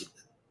fait,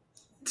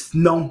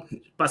 non.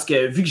 Parce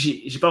que vu que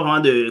j'ai pas vraiment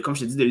de, comme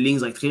je te dis, de lignes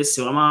directrices,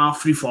 c'est vraiment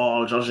free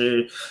fall. Genre,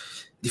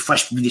 des fois,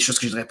 je publie des choses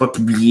que je devrais pas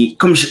publier.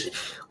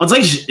 On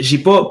dirait que j'ai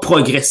pas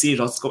progressé.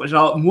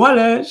 Genre moi,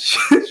 là,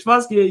 je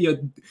pense qu'il y a,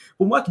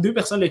 pour moi, que 2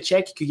 personnes le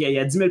check, qu'il y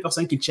a 10 000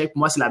 personnes qui le check, pour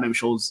moi, c'est la même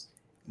chose.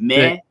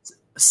 Mais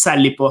ça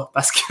l'est pas.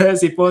 Parce que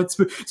c'est pas,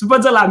 tu peux pas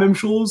dire la même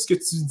chose que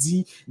tu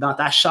dis dans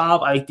ta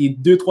chambre avec tes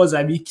 2-3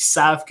 amis qui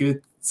savent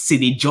que c'est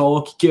des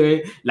jokes,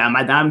 que la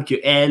madame,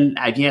 elle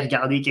vient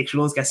regarder quelque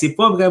chose, qu'elle sait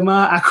pas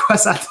vraiment à quoi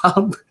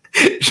s'attendre.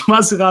 Je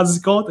m'en suis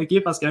rendu compte,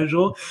 OK, parce qu'un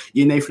jour, il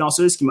y a une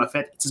influenceuse qui m'a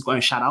fait, tu sais quoi,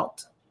 un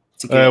shout-out.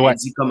 C'est qu'elle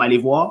dit comme aller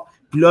voir.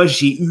 Puis là,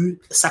 j'ai eu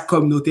sa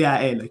communauté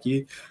à elle, OK?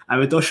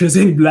 Admettons, je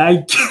faisais une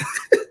blague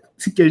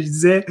que je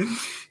disais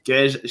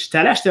que j'étais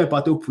allé acheter un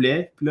pâté au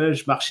poulet. Puis là,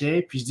 je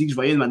marchais, puis je dis que je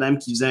voyais une madame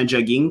qui faisait un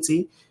jogging, tu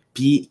sais.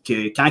 Puis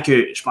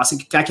je pensais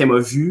que quand elle m'a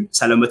vu,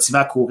 ça l'a motivé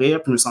à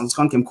courir. Puis je me suis rendu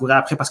compte qu'elle me courait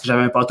après parce que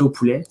j'avais un pâté au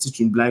poulet. Tu sais,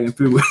 c'est une blague un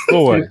peu.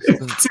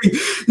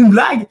 une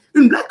blague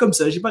comme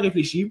ça. J'ai pas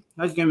réfléchi.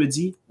 Là, quelqu'un me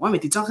dit, ouais, mais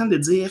t'es-tu en train de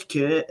dire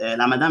que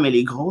la madame, elle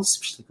est grosse?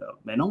 Puis j'étais comme,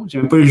 ben non,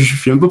 j'ai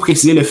même pas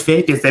précisé le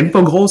fait qu'elle était même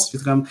pas grosse. Puis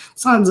j'étais comme,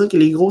 sans dire que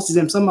les grosses, ils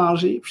aiment ça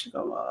manger. Puis j'étais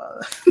comme,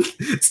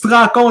 tu te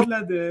rends compte, là,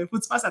 faut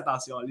que tu fasses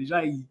attention. Les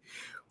gens,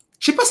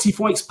 je sais pas s'ils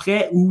font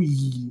exprès ou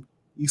ils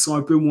sont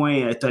un peu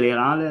moins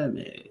tolérants, là,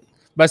 mais...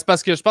 Ben, c'est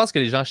parce que je pense que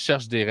les gens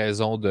cherchent des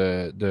raisons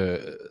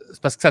C'est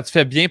parce que ça te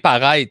fait bien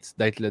paraître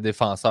d'être le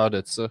défenseur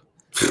de ça.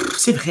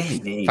 C'est vrai,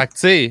 mais...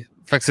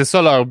 Fait que c'est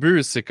ça leur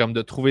but, c'est comme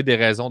de trouver des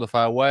raisons de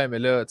faire « Ouais, mais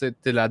là, tu sais,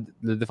 t'es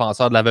le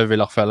défenseur de la veuve et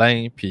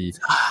l'orphelin, puis... »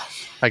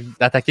 Fait que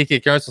d'attaquer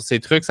quelqu'un sur ces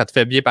trucs, ça te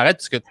fait bien paraître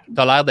parce que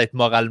t'as l'air d'être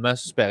moralement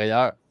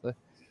supérieur.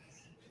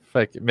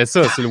 Fait que, mais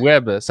ça, c'est le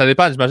web. Ça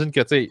dépend, j'imagine que,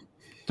 tu sais,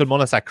 tout le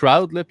monde a sa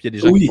crowd, là, puis il y a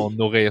des gens qui vont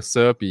nourrir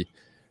ça, puis...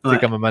 Comme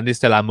à un moment donné,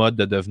 c'était la mode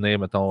de devenir,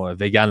 mettons,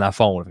 vegan à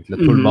fond. Là,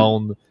 tout le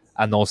monde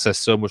annonçait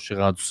ça. Moi, je suis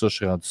rendu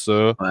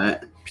ça. Ouais.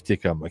 Puis t'es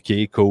comme, OK,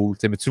 cool.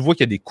 T'sais, mais tu vois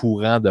qu'il y a des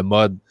courants de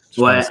mode.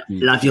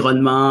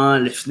 L'environnement,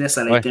 le fitness,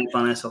 ça l'a été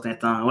pendant un certain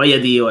temps. Ouais, il y a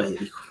des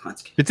courants.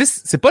 Mais tu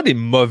sais, c'est pas des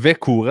mauvais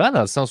courants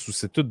dans le sens où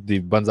c'est toutes des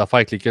bonnes affaires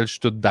avec lesquelles je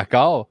suis tout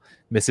d'accord,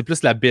 mais c'est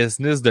plus la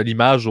business de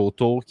l'image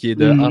autour qui est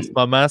de, en ce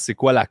moment, c'est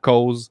quoi la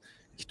cause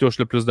qui touche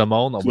le plus de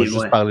monde? On va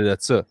juste parler de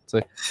ça.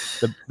 T'sais.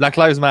 Black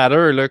Lives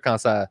Matter, là, quand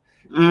ça...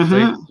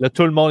 Là,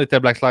 tout le monde était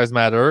Black Lives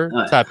Matter.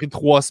 Ça a pris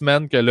 3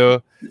 semaines que là,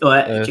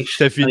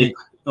 c'était fini.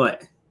 Ouais.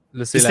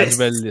 Là, c'est la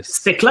nouvelle liste.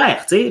 C'était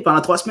clair, tu sais,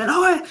 pendant 3 semaines. Ah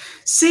ouais,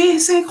 c'est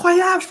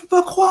incroyable, je peux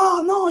pas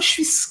croire. Non, je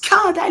suis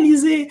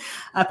scandalisé.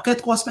 Après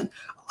 3 semaines.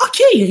 OK,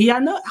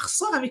 Rihanna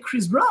ressort avec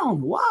Chris Brown.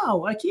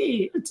 Wow, OK.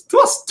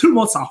 Tout le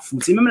monde s'en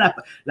fout. T'sais, même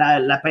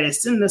la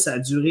Palestine, là, ça a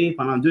duré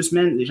pendant 2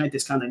 semaines. Les gens étaient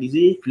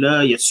scandalisés. Puis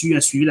là, y a-tu un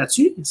suivi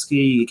là-dessus? Est-ce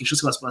qu'il y a quelque chose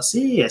qui va se passer?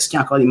 Est-ce qu'il y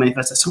a encore des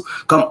manifestations?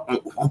 Comme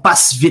on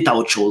passe vite à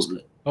autre chose.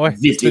 Là. Ouais,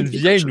 c'est une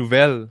vieille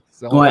nouvelle.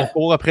 On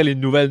court après les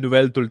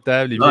nouvelles tout le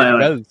temps. Les vieilles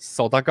nouvelles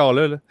sont encore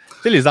là. Tu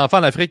sais, les enfants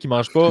en Afrique, ils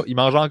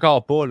mangent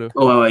encore pas. Là.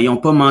 Ouais, ils n'ont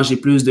pas mangé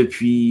plus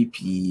depuis.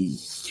 Puis...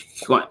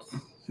 Ouais.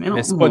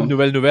 Mais c'est pas une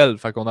nouvelle,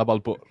 fait qu'on n'en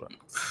parle pas.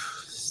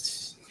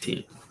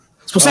 C'est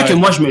pour ça que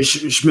moi,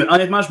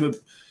 honnêtement,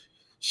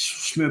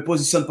 je me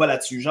positionne pas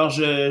là-dessus. Genre,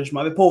 je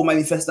m'en vais pas aux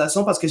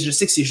manifestations parce que je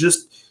sais que c'est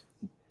juste,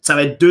 ça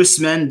va être 2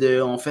 semaines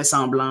de on fait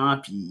semblant,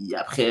 puis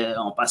après,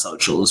 on passe à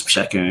autre chose, puis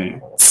chacun...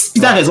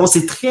 Puis t'as raison,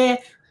 c'est très...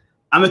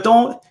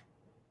 Admettons,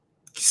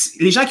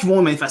 les gens qui vont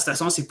aux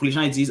manifestations, c'est pour les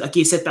gens qui disent «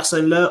 Ok, cette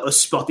personne-là a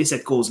supporté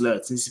cette cause-là. »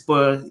 C'est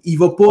pas... Il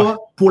va pas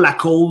pour la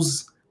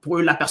cause. Pour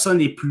eux, la personne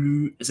est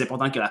plus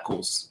importante que la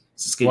cause.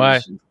 C'est ce que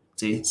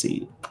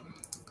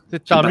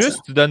tant mieux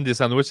si tu donnes des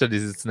sandwichs à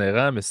des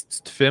itinérants, mais si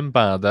tu te filmes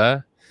pendant...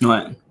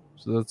 Ouais.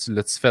 Tu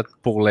l'as-tu fait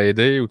pour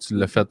l'aider ou tu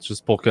l'as fait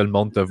juste pour que le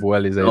monde te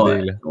voit les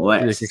aider? Là?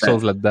 Il y a quelque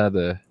chose là-dedans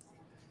de...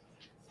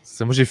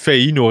 Moi, j'ai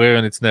failli nourrir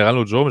un itinérant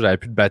l'autre jour, mais j'avais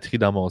plus de batterie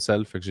dans mon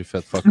sel, fait que j'ai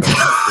fait fuck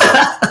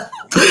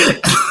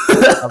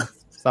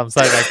ça me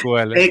sert à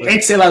quoi, là?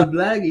 Excellente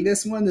blague,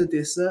 laisse-moi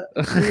noter ça.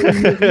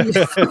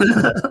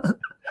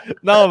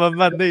 Non, à un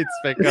moment donné, tu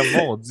fais comme,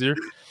 mon Dieu.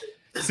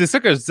 C'est ça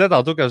que je disais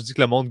tantôt quand je dis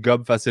que le monde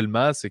gobe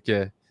facilement, c'est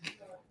que...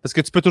 Parce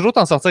que tu peux toujours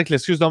t'en sortir avec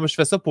l'excuse, non, mais je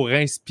fais ça pour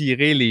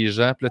inspirer les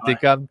gens. Puis là, t'es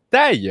comme,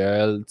 ta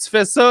gueule, tu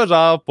fais ça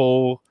genre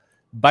pour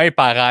bien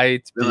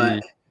paraître.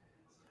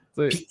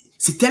 Puis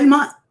c'est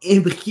tellement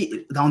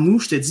imbriqué dans nous,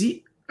 je te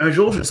dis, un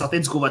jour, je sortais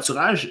du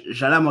covoiturage,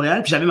 j'allais à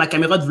Montréal, puis j'avais ma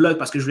caméra de vlog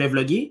parce que je voulais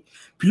vlogger.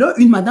 Puis là,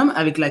 une madame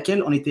avec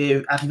laquelle on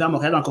était arrivé à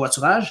Montréal dans le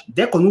covoiturage,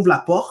 dès qu'on ouvre la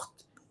porte,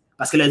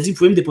 parce qu'elle a dit, vous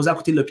pouvez me déposer à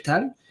côté de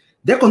l'hôpital,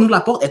 dès qu'on ouvre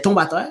la porte, elle tombe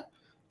à terre.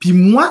 Puis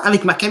moi,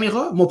 avec ma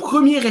caméra, mon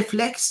premier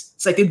réflexe,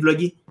 ça a été de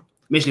vlogger.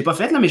 Mais je l'ai pas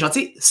fait, là, mais genre, tu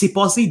sais, c'est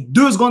passé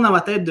 2 secondes dans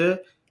ma tête de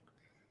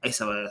hey,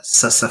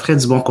 ça ferait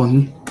du bon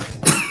contenu.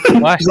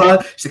 Ouais.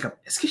 J'étais comme,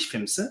 est-ce que je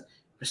filme ça?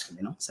 Je suis comme,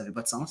 mais non, ça n'avait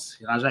pas de sens.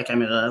 J'ai rangé la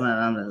caméra.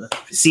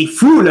 C'est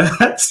fou, là.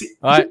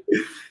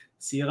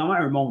 C'est vraiment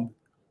un monde.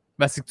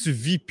 Ben, c'est que tu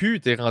vis plus,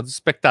 t'es rendu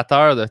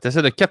spectateur,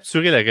 t'essaies de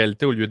capturer la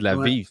réalité au lieu de la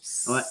vivre.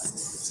 Ouais.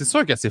 C'est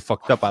sûr que c'est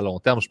fucked up à long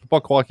terme. Je peux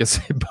pas croire que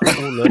c'est bon,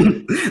 là.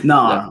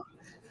 Non.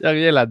 Il n'y a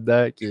rien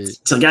là-dedans qui...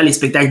 Tu regardes les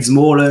spectacles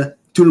d'humour, là,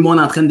 tout le monde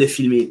est en train de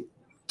filmer.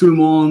 Tout le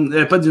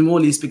monde, pas d'humour,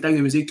 les spectacles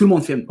de musique, tout le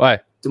monde filme. Ouais.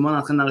 Tout le monde est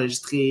en train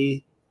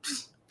d'enregistrer.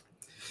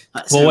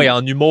 Ouais,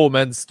 en humour,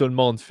 man, si tout le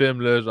monde filme,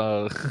 là,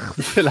 genre,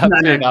 c'est la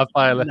pire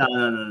affaire, là.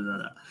 Non.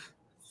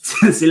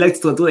 C'est là que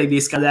tu te retrouves avec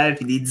des scandales,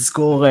 puis des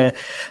discours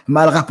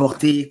mal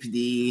rapportés, puis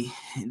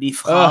des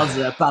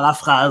phrases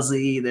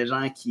paraphrasées de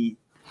gens qui...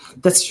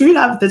 T'as-tu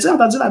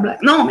entendu la blague?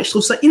 Non, mais je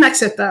trouve ça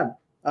inacceptable.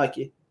 Ah, OK.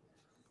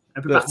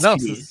 Un peu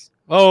particulier.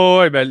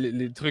 Ouais, ben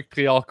les trucs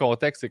pris hors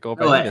contexte et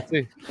compagnie, mais tu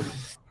sais...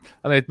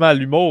 Honnêtement,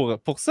 l'humour,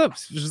 pour ça,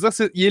 je veux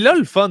dire, il est là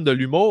le fun de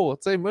l'humour.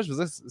 Tu sais, moi, je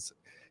veux dire,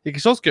 il y a quelque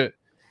chose que.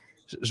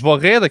 Je vais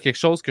rire de quelque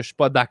chose que je suis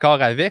pas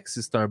d'accord avec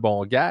si c'est un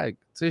bon gag.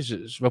 Tu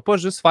sais, je vais pas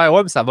juste faire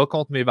ouais, mais ça va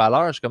contre mes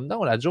valeurs. Je suis comme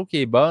non, la joke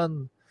est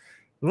bonne.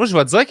 Moi, je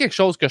vais dire quelque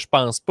chose que je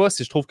pense pas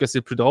si je trouve que c'est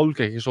plus drôle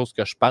que quelque chose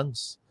que je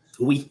pense.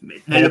 Oui,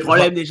 mais le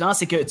problème des gens,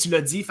 c'est que tu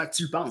l'as dit, fait que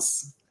tu le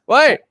penses.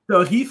 Ouais! Tu as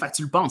ri, fait que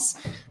tu le penses.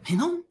 Mais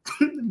non!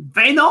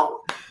 Ben non!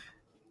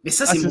 Mais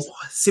ça,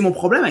 c'est mon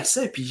problème avec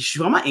ça. Puis je suis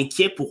vraiment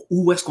inquiet pour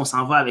où est-ce qu'on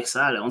s'en va avec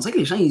ça. Là. On dirait que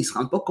les gens, ils se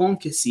rendent pas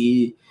compte que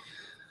c'est...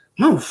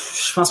 Non,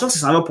 je pense pas que ça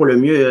s'en va pour le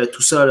mieux,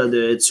 tout ça.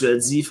 Là, tu l'as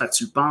dit, fait que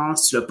tu le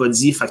penses. Tu l'as pas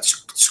dit, fait que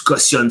tu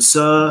cautionnes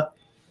ça.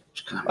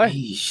 Je suis comme,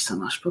 hey, ça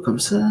marche pas comme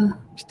ça.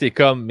 Puis t'es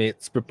comme, mais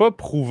tu peux pas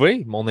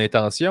prouver mon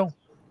intention.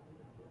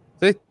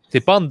 Tu sais,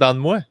 t'es pas en dedans de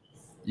moi.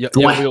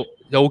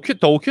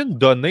 T'as aucune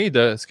donnée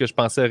de ce que je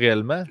pensais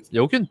réellement. Il n'y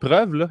a aucune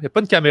preuve, là. Il n'y a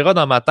pas une caméra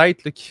dans ma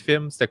tête là, qui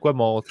filme c'était quoi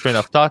mon train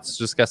of thought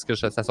jusqu'à ce que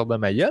ça sorte de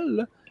ma gueule,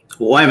 là.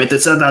 Ouais, mais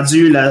t'as-tu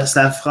entendu la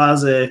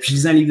phrase, puis je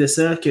lisais un livre de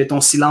ça, que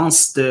ton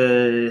silence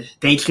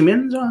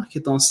t'incrimine, genre? Que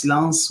ton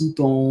silence ou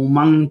ton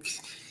manque,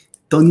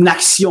 ton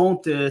inaction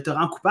te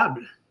rend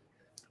coupable?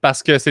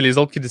 Parce que c'est les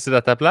autres qui décident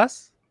à ta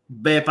place?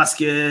 Ben, parce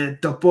que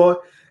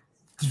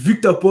vu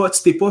que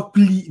tu t'es pas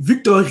plié,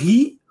 vu que t'as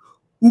ri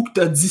ou que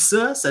t'as dit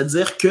ça, ça veut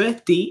dire que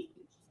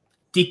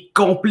t'es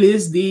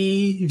complice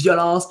des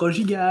violences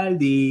conjugales,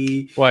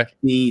 tu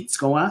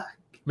comprends?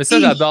 Mais ça,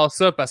 j'adore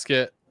ça parce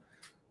que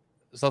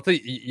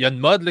il y a une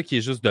mode là, qui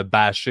est juste de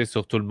bâcher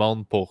sur tout le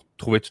monde pour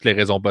trouver toutes les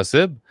raisons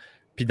possibles.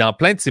 Puis dans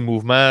plein de ces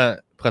mouvements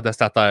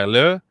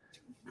protestataires-là,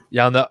 il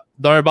y en a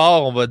d'un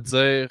bord, on va te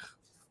dire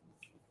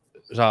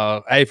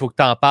genre, hey, il faut que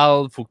tu en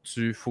parles, faut que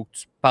tu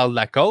parles de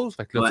la cause.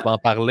 Fait que là, tu vas en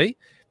parler.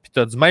 Puis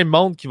t'as du même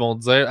monde qui vont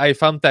te dire, hey,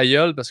 ferme ta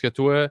gueule parce que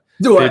toi,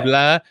 t'es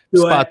blanc,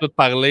 tu peux pas tout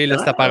parler,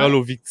 laisse ta parole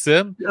aux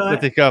victimes. Là,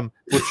 t'es comme,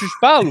 faut-tu que je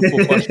parle ou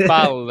faut pas que je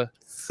parle?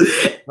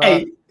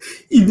 Hey,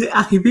 il m'est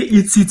arrivé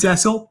une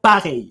situation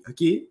pareille,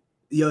 OK?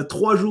 Il y a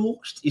 3 jours,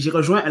 j'ai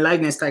rejoint un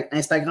live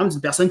Instagram d'une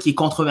personne qui est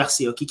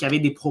controversée, OK? Qui avait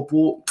des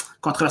propos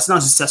controversés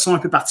dans une situation un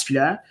peu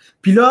particulière.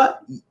 Puis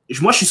là,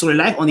 moi, je suis sur le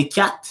live, on est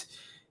 4.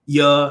 Il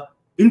y a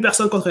une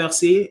personne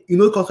controversée,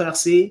 une autre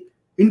controversée,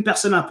 une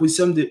personne en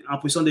position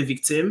de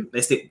victime.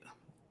 Ben,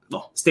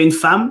 c'était une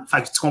femme.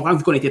 Fait que tu comprends que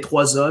vu qu'on était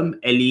 3 hommes,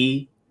 elle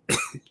est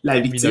la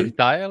victime.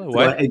 Minoritaire,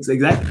 ouais.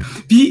 Exact.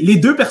 Puis les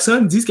 2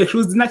 personnes disent quelque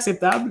chose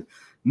d'inacceptable.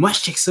 Moi, je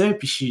check ça,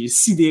 puis je suis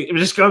sidéré.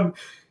 Je suis comme...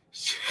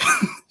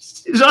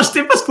 Genre, je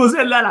n'étais pas supposé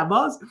être là à la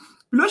base.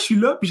 Puis là, je suis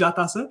là, puis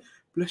j'entends ça.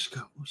 Puis là, je suis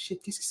comme, oh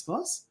shit, qu'est-ce qui se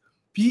passe?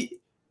 Puis,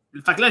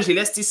 fait que là, je les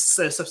laisse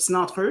s'obstiner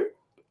entre eux.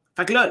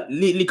 Fait que là,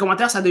 les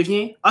commentaires, ça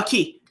devient, OK,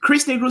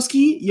 Chris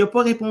Negroski, il a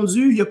pas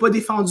répondu, il a pas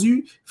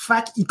défendu,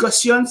 fait qu'il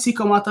cautionne ses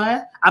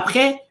commentaires.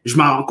 Après, je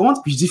m'en rends compte,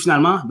 puis je dis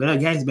finalement, ben là,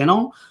 guys, ben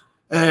non,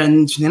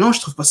 je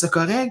trouve pas ça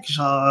correct,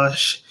 genre,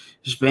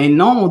 ben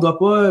non, on doit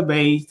pas,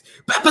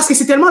 parce que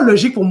c'est tellement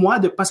logique pour moi,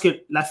 parce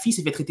que la fille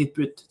s'est fait traiter de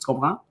pute, tu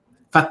comprends?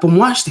 Fait que pour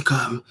moi, j'étais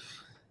comme,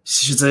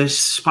 je veux dire,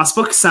 je pense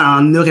pas que ça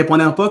en ne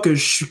répondant pas que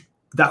je suis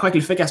d'accord avec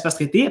le fait qu'elle se fasse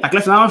traiter. Fait que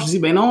là, finalement, je dis,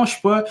 ben non, je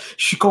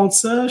suis contre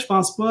ça, je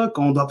pense pas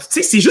qu'on doit, tu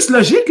sais, c'est juste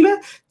logique, là.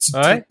 Tu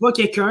traites pas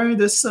quelqu'un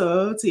de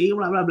ça, tu sais,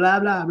 blablabla,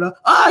 blablabla.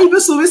 Ah, il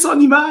veut sauver son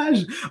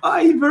image!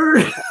 Ah, il veut!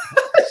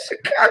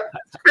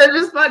 Je veux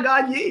juste pas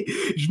gagner!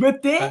 Je me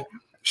tais,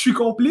 je suis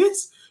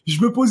complice, je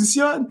me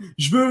positionne,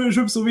 je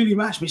veux me sauver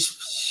l'image, mais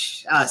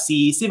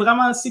c'est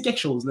vraiment, c'est quelque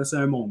chose, là, c'est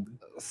un monde.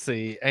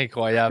 C'est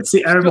incroyable.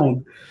 C'est un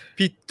monde.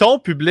 Puis ton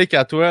public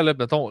à toi, là,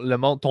 mettons, le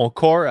monde, ton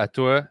core à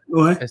toi,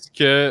 est-ce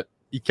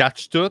qu'il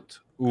catch tout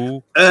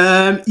ou...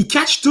 Ils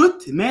catch tout,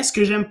 mais ce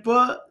que j'aime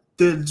pas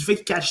du fait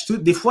qu'ils catch tout,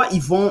 des fois,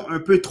 ils vont un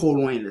peu trop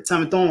loin. Tu sais,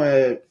 mettons,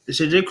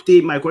 j'ai déjà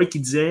écouté Mike Ward qui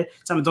disait, tu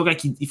sais, mettons, quand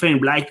il fait une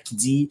blague qui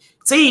dit, tu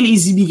sais,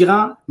 les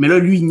immigrants, mais là,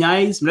 lui, il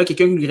niaise, mais là,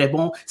 quelqu'un lui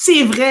répond,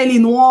 c'est vrai, les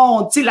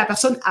Noirs, tu sais, la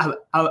personne,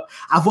 elle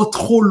va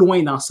trop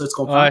loin dans ça, tu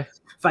comprends? Ouais.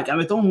 Fait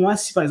qu'admettons, moi,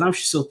 si par exemple, je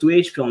suis sur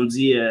Twitch, puis on me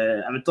dit,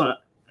 admettons,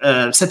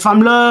 cette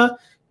femme-là,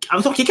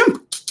 admettons, quelqu'un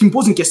qui me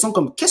pose une question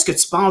comme, qu'est-ce que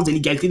tu penses de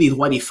l'égalité des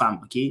droits des femmes,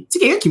 ok? Tu sais,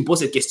 quelqu'un qui me pose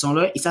cette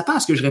question-là, il s'attend à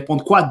ce que je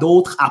réponde quoi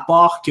d'autre à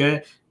part que,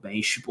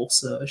 je suis pour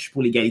ça, je suis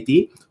pour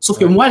l'égalité. Sauf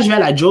que moi, je vais à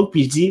la joke,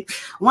 puis je dis,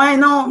 ouais,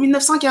 non,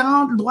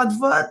 1940, le droit de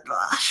vote,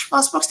 je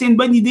pense pas que c'était une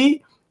bonne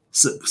idée.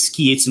 Ce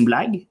qui est une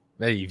blague.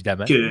 Ben,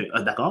 évidemment.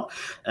 D'accord.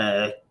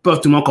 Pas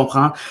tout le monde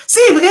comprend.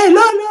 C'est vrai,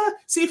 là,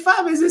 ces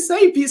femmes, elles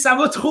essayent, puis ça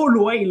va trop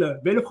loin, là.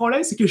 Mais le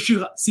problème, c'est que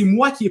c'est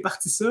moi qui ai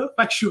parti ça,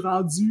 fait que je suis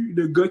rendu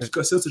le gars qui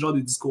cautionne ce genre de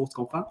discours, tu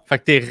comprends? Fait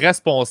que t'es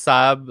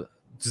responsable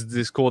du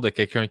discours de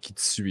quelqu'un qui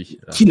te suit.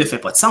 Là. Qui ne fait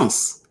pas de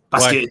sens.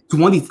 Parce que tout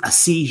le monde est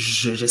assez,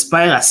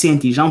 j'espère, assez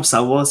intelligent pour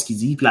savoir ce qu'il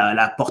dit, puis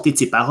la portée de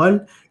ses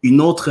paroles.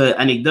 Une autre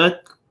anecdote,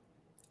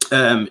 tu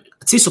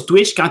sais, sur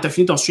Twitch, quand tu as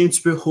fini ton stream,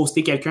 tu peux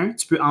hoster quelqu'un,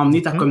 tu peux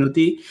emmener ta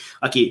communauté.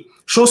 OK,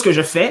 chose que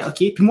je fais, OK,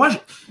 puis moi,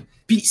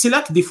 puis c'est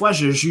là que des fois,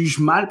 je juge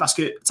mal parce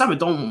que, tu sais,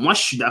 mettons, moi,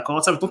 je suis d'accord,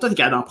 tu sais, mettons, toi, t'es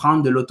capable d'en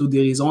prendre de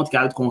l'autodérision, t'es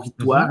capable qu'on rit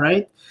de toi,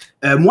 right?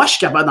 Moi, je suis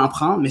capable d'en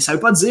prendre, mais ça veut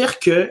pas dire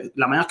que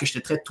la manière que je te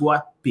traite,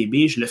 toi,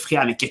 PB, je le ferai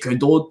avec quelqu'un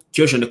d'autre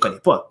que je ne connais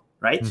pas,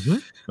 right? Ouais.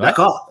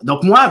 D'accord?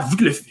 Donc, moi,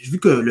 vu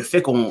que le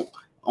fait qu'on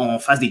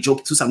fasse des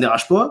jokes et tout, ça me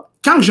dérange pas,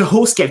 quand je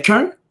host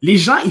quelqu'un, les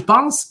gens, ils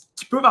pensent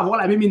qu'ils peuvent avoir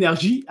la même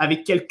énergie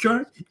avec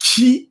quelqu'un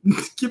qui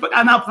est pas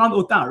capable d'en prendre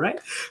autant, right?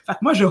 Fait que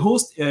moi, je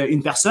host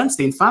une personne,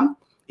 c'était une femme,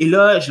 et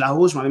là, je la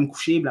host, je m'en vais me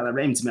coucher,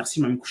 blablabla, elle me dit merci,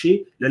 je m'en vais me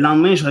coucher. Le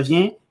lendemain, je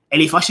reviens,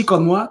 elle est fâchée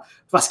comme moi,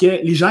 parce que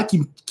les gens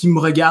qui me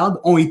regardent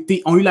ont eu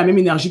la même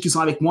énergie qu'ils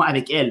sont avec moi,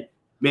 avec elle.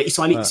 Mais ils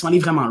sont allés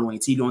vraiment loin,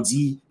 tu sais, ils lui ont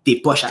dit, t'es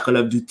poche à Call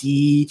of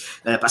Duty,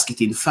 parce que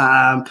t'es une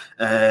femme,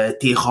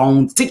 t'es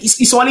ronde, tu sais,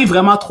 ils sont allés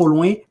vraiment trop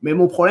loin, mais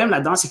mon problème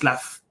là-dedans, c'est que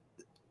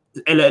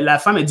la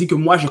femme a dit que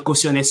moi, je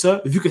cautionnais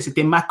ça, vu que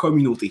c'était ma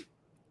communauté.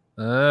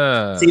 C'est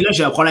là,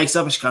 j'ai un problème avec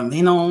ça, parce que je suis comme,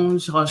 mais non,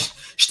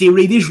 je t'ai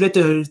raidé, je voulais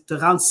te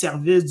rendre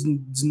service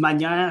d'une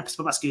manière, puis c'est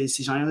pas parce que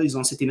ces gens-là, ils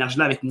ont cette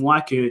énergie-là avec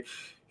moi que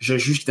je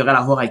juge qu'ils devraient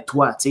l'avoir avec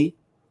toi, tu sais.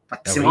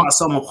 C'est vraiment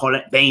ça mon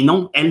problème. Ben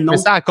non, elle non. Mais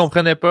ça, elle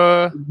comprenait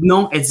pas.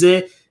 Non, elle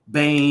disait,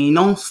 ben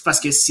non, parce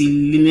que c'est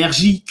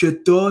l'énergie que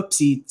t'as,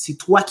 pis c'est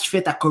toi qui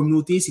fais ta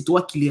communauté, c'est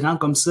toi qui les rends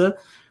comme ça.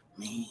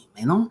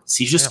 Mais non,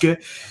 c'est juste que...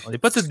 On n'est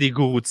pas tous des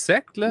gourous de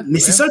secte, là. Mais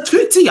c'est ça le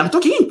truc, tu sais. En même temps,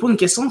 quelqu'un qui te pose une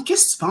question,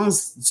 qu'est-ce que tu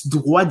penses du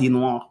droit des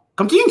Noirs?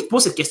 Comme quelqu'un qui te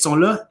pose cette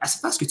question-là, elle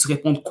s'attend à ce que tu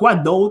répondes quoi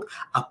d'autre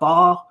à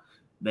part,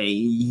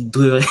 il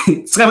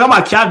serait vraiment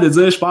calme de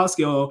dire, je pense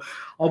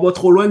qu'on va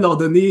trop loin de leur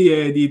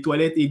donner des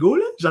toilettes égaux,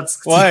 là. Genre,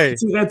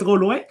 tu irais trop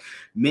loin.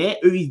 Mais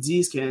eux, ils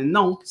disent que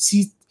non,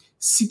 si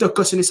tu as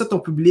cautionné ça de ton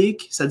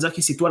public, ça veut dire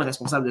que c'est toi le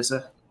responsable de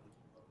ça.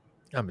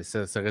 Ah, mais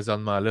ce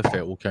raisonnement-là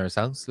fait aucun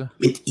sens, là.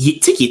 Mais tu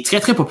sais qu'il est très,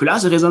 très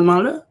populaire, ce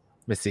raisonnement-là.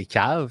 Mais c'est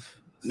cave.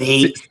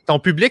 Mais... Ton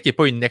public n'est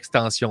pas une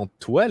extension de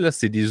toi, là.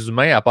 C'est des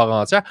humains à part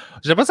entière.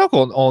 J'ai l'impression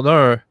qu'on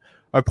a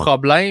un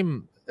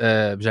problème,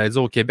 j'allais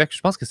dire au Québec,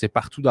 je pense que c'est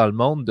partout dans le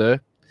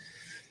monde,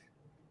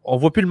 on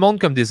voit plus le monde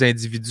comme des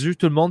individus,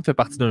 tout le monde fait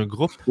partie d'un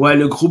groupe. Ouais,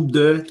 le groupe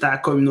de ta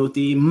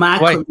communauté, ma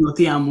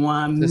communauté à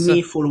moi,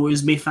 mes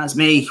followers, mes fans.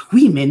 Mais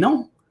oui, mais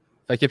non.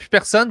 Fait qu'il n'y a plus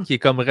personne qui est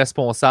comme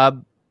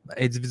responsable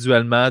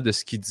individuellement de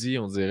ce qu'il dit,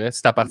 on dirait.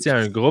 Si tu appartiens à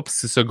un groupe,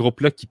 c'est ce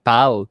groupe-là qui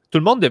parle. Tout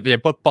le monde ne devient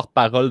pas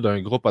porte-parole d'un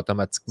groupe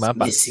automatiquement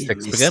parce qu'il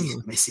s'exprime.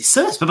 Mais c'est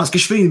ça, c'est pas parce que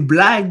je fais une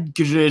blague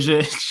que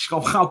je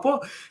comprends pas.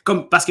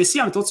 Comme, parce que si,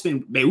 en même temps, tu fais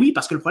une... Ben oui,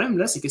 parce que le problème,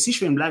 là, c'est que si je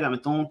fais une blague, en même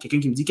temps, quelqu'un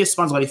qui me dit « Qu'est-ce que tu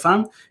penses des droits des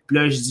femmes? » Puis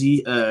là, je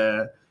dis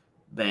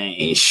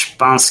je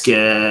pense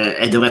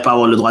qu'elle devrait pas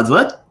avoir le droit de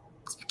vote,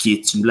 qui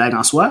est une blague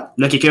en soi.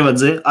 Là, quelqu'un va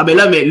dire « Ah ben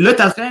là, mais là,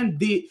 t'es en train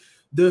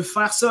de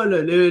faire ça,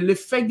 le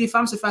fait que des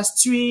femmes se fassent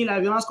tuer, la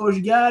violence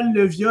conjugale,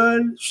 le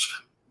viol. »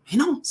 Mais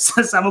non,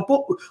 ça va pas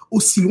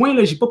aussi loin,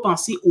 là. J'ai pas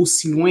pensé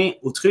aussi loin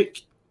au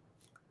truc.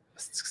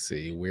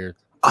 C'est weird.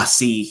 Ah,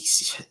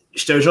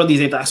 je te jure,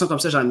 des interactions comme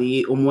ça, j'en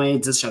ai au moins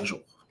 10 chaque jour.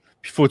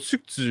 Puis faut-tu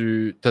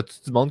que t'as-tu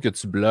du monde que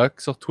tu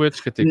bloques sur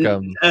Twitch, que t'es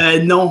comme...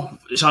 Non,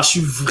 genre, je suis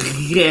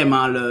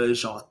vraiment là,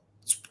 genre,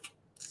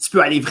 tu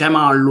peux aller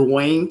vraiment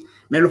loin.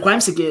 Mais le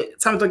problème, c'est que, tu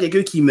sais, en même temps,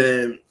 quelqu'un qui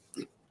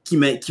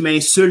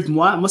m'insulte,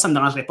 moi, ça me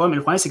dérangerait pas, mais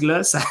le problème, c'est que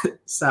là,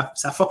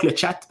 ça fuck le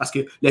chat, parce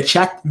que le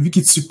chat, vu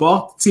qu'ils te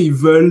supportent, tu sais, il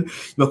va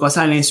commencer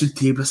à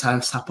l'insulter, puis ça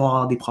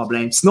part des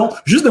problèmes. Sinon,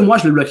 juste de moi,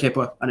 je le bloquerais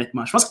pas,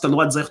 honnêtement. Je pense que tu as le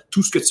droit de dire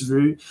tout ce que tu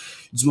veux,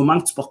 du moment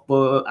que tu portes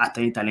pas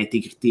atteinte à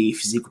l'intégrité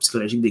physique ou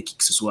psychologique de qui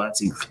que ce soit.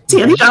 Tu sais, il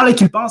y a des gens là,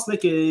 qui pensent là,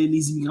 que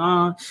les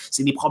immigrants,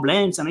 c'est des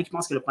problèmes. Il y en a qui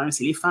pensent que le problème,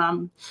 c'est les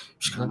femmes.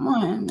 Je suis comme,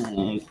 ouais,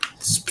 mais...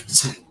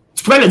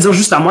 Tu pourrais le dire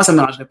juste à moi, ça me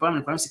dérangerait pas, mais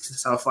le problème, c'est que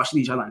ça va fâcher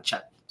les gens dans le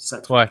chat. C'est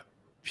ça, ouais.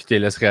 Puis tu les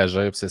laisses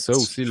réagir, puis c'est ça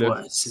aussi. Là.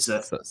 Ouais, c'est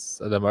ça.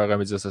 Ça demeure un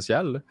média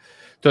social. Là.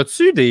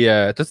 T'as-tu des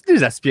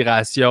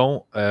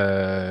aspirations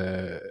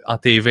en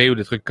TV ou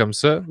des trucs comme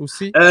ça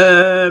aussi?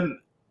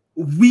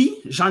 Oui,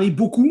 j'en ai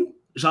beaucoup.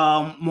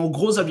 Genre, mon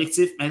gros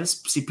objectif,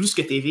 c'est plus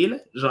que TV, là.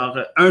 Genre,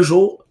 un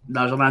jour,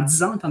 dans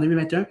 10 ans, en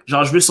 2021,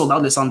 genre, je veux le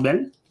soldat de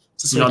Sandbell.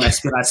 Ça, c'est genre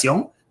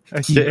d'aspiration.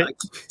 Okay.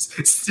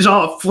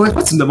 Genre, faudrait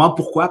pas que tu me demandes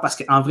pourquoi, parce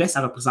qu'en vrai,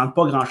 ça représente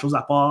pas grand-chose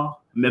à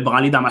part me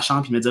branler dans ma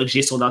chambre et me dire que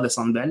j'ai soldats de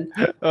Sandbell.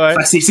 Ouais.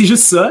 Enfin, c'est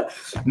juste ça.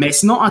 Mais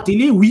sinon, en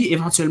télé, oui,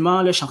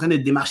 éventuellement, là, je suis en train de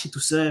démarcher tout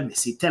ça, mais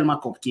c'est tellement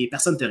compliqué.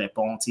 Personne te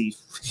répond,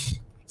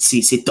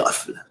 c'est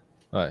tough, là.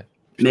 Ouais.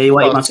 Mais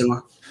ouais, éventuellement.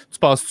 Tu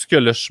penses-tu que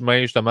le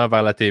chemin, justement,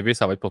 vers la TV,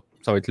 ça va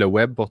être le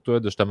web pour toi,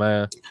 de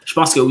justement... Je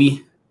pense que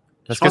oui.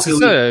 Parce que c'est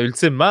ça,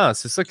 ultimement,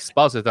 c'est ça qui se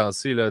passe ces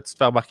temps-ci, là. Tu te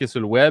fais remarquer sur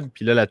le web,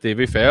 puis là, la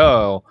TV fait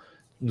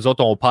nous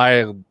autres, on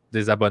perd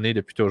des abonnés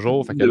depuis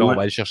toujours. Fait que là, on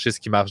va aller chercher ce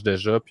qui marche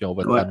déjà, puis on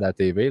va te ramener à la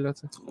TV, là, tu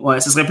sais. Ouais,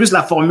 ce serait plus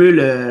la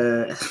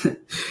formule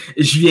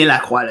Julien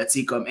Lacroix, là, tu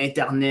sais, comme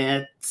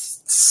Internet,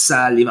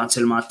 salle,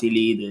 éventuellement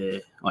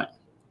télé, ouais.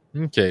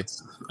 OK. Ouais.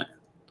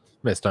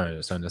 Mais c'est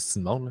un hostie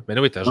de monde, là. Mais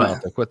oui, t'as genre,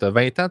 t'as quoi? T'as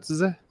 20 ans, tu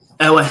disais?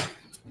 Ouais.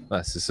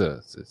 Ouais, c'est ça.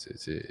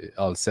 C'est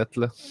all set,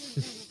 là.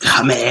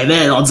 Ah,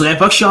 mais on dirait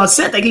pas que je suis all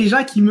set avec les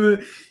gens qui me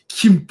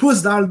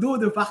poussent dans le dos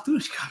de partout.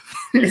 Je suis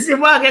comme,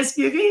 laissez-moi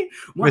respirer.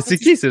 Moi, mais c'est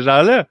qui, ces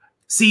gens-là?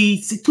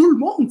 C'est tout le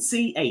monde, tu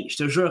sais. Hey, je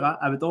te jure, hein,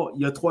 admettons,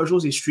 il y a 3 jours,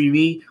 j'ai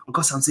streamé,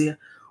 encore sans dire,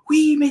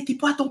 oui, mais t'es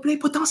pas à ton plein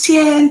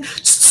potentiel,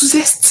 tu te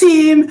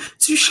sous-estimes,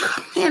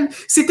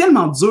 c'est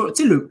tellement dur.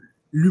 Tu sais,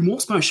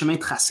 l'humour, c'est pas un chemin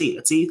tracé,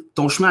 là, tu sais.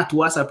 Ton chemin à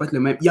toi, ça va pas être le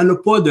même. Il y en a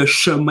pas de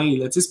chemin,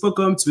 là. Tu sais, c'est pas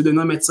comme tu veux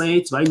devenir un médecin,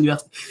 tu vas à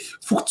l'université.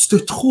 Faut que tu te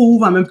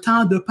trouves en même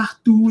temps de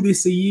partout,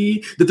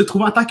 d'essayer de te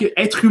trouver en tant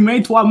qu'être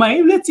humain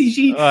toi-même, là, tu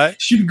sais.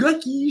 Je suis le gars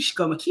je suis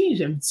comme, OK,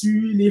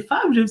 j'aime-tu les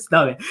femmes?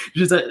 Non, mais,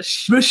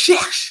 je me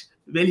cherche.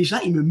 Mais les gens,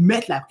 ils me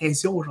mettent la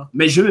pression, genre.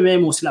 Mais je me mets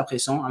aussi la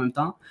pression en même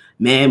temps.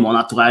 Mais mon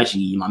entourage,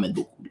 ils m'en mettent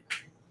beaucoup.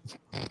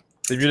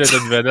 C'est mieux d'être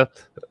une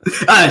vedette.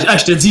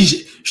 Je te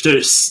dis,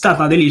 si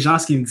t'entendais les gens,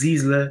 ce qu'ils me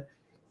disent, là,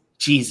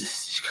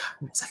 Jesus,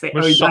 ça fait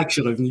un an que je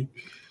suis revenu.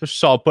 Je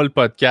sors pas le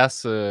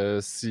podcast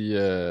si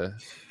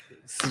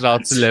genre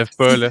tu lèves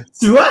pas, là.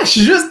 Tu vois,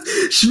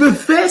 je me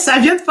fais, ça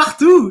vient de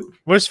partout.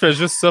 Moi, je fais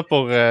juste ça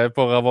pour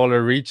avoir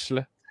le reach,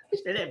 là.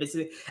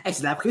 C'est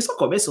de la pression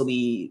qu'on met sur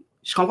des...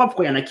 Je comprends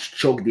pourquoi il y en a qui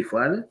choquent des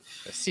fois, là.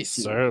 C'est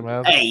sûr,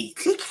 man. Hey,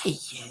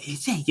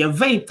 il y a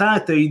 20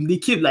 ans, t'as une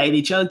équipe de la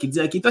NHL qui dit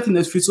 « OK, toi, t'es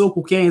notre futur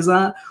pour 15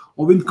 ans.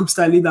 On veut une coupe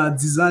Stanley dans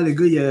 10 ans. » Le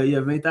gars, il y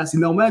a 20 ans. C'est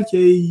normal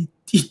qu'il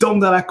tombe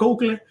dans la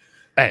coke, là.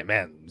 Hey,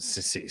 man,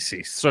 c'est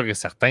sûr et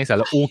certain. Ça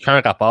n'a aucun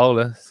rapport,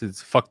 là. C'est du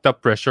fucked up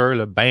pressure,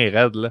 là, ben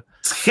raide, là.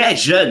 Très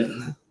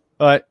jeune.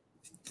 Ouais.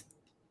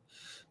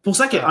 Pour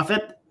ça qu'en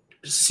fait,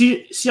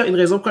 s'il y a une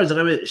raison pourquoi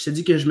je te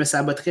dis que je me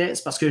saboterais,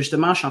 c'est parce que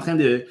justement, je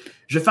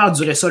vais faire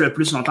durer ça le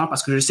plus longtemps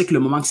parce que je sais que le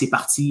moment que c'est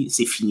parti,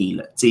 c'est fini,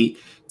 là. Tu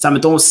sais,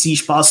 mettons, si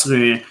je passe sur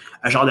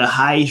un genre de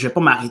high, je vais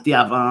pas m'arrêter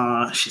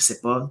avant, je sais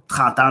pas,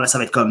 30 ans, là, ça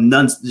va être comme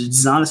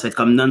 10 ans, là, ça va être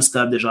comme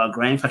non-stop de genre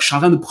grind. Fait que je suis en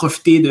train de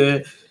profiter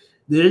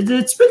tu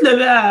peux te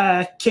lever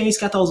à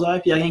 15-14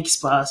 heures, puis il n'y a rien qui se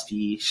passe,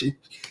 puis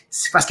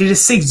c'est parce que je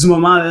sais que du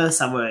moment, là,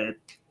 ça va être,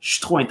 je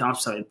suis trop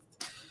intense,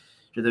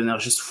 je vais devenir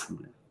juste fou,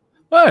 là.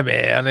 Ouais,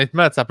 mais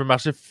honnêtement, ça peut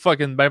marcher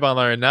fucking bien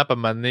pendant un an, à un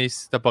moment donné,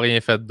 si t'as pas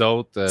rien fait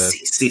d'autre.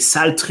 C'est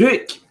ça le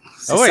truc.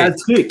 C'est ça le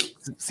truc.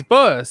 C'est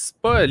pas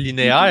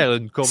linéaire,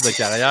 une courbe de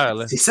carrière,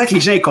 là. C'est ça que les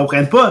gens ne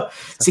comprennent pas.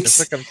 C'est que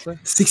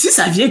si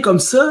ça vient comme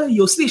ça, il y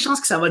a aussi des chances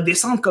que ça va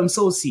descendre comme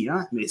ça aussi,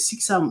 hein. Mais si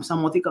ça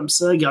monte comme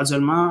ça,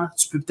 graduellement,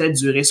 tu peux peut-être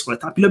durer sur le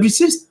temps. Puis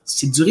l'objectif,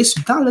 c'est de durer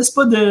sur le temps, là. C'est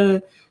pas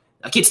de...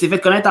 OK, tu t'es fait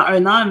connaître en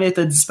 1 an, mais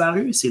t'as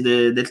disparu. C'est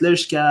d'être là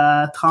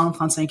jusqu'à 30,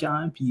 35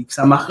 ans, puis que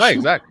ça marche. Ouais,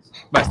 exact.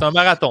 Ben, c'est un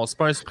marathon, c'est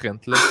pas un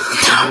sprint, là.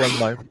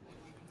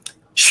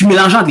 Je suis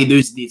mélangeant entre les deux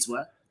idées, tu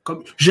vois.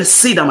 Comme, je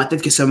sais dans ma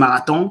tête que c'est un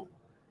marathon,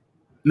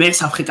 mais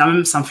ça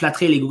me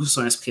flatterait l'ego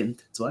sur un sprint,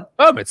 tu vois.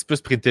 Ah, ben, tu peux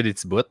sprinter des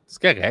petits bouts,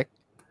 c'est correct.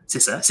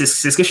 C'est ça, c'est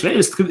ce que je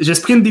fais. Je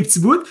sprint des petits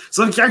bouts,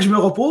 sauf que quand je me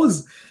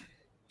repose,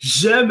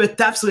 je me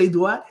tape sur les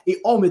doigts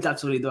et on me tape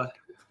sur les doigts.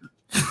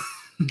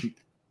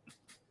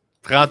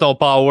 Prends ton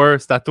power,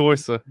 c'est à toi,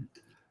 ça.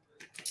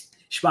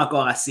 Je suis pas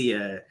encore assez...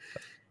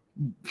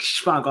 Je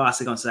suis pas encore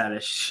assez comme ça, là.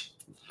 Je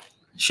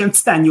suis un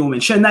petit agneau, man.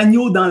 Je suis un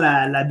agneau dans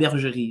la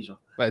bergerie, genre.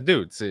 Ben,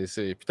 dude,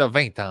 puis t'as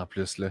 20 ans en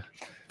plus, là.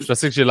 Je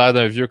sais que j'ai l'air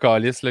d'un vieux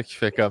calice, là, qui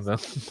fait comme...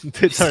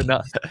 T'es un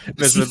an.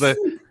 Mais je veux dire,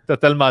 t'as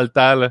tellement le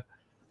temps, là.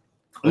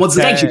 On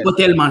dirait que j'ai pas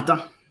tellement le temps.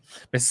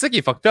 Mais c'est ça qui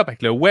est fucked up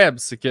avec le web,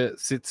 c'est que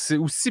c'est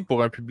aussi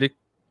pour un public,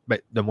 ben,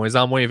 de moins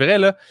en moins vrai,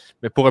 là,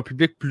 mais pour un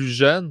public plus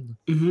jeune.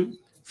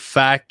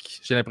 Fait que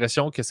j'ai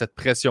l'impression que cette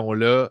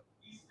pression-là,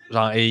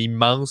 genre, est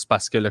immense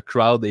parce que le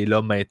crowd est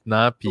là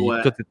maintenant, puis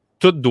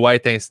tout doit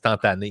être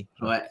instantané.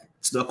 Genre. Ouais,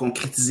 tu dois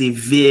concrétiser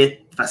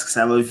vite, parce que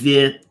ça va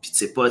vite, puis tu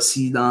sais pas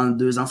si dans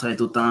 2 ans ça va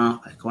être autant.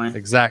 Ouais.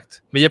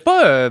 Exact. Mais il n'y a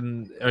pas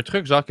un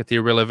truc genre que t'es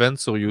relevant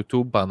sur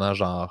YouTube pendant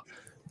genre...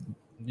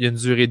 Il y a une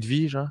durée de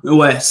vie, genre?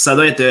 Ouais, ça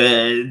doit être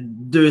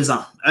 2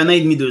 ans. 1 an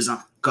et demi, 2 ans.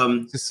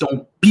 Comme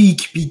ton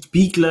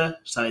pic, là,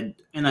 ça va être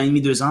 1 an et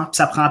demi, 2 ans. Puis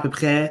ça prend à peu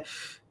près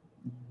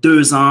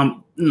 2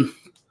 ans,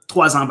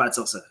 3 ans à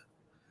bâtir ça.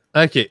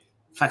 OK. Fait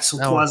que sur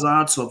 3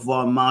 ans, tu vas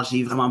pouvoir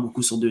manger vraiment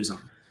beaucoup sur 2 ans.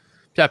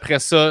 Puis après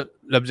ça,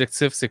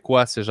 l'objectif, c'est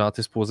quoi? C'est genre,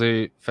 t'es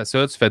supposé faire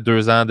ça, tu fais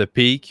 2 ans de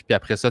pic, puis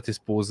après ça, t'es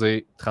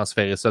supposé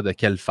transférer ça de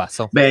quelle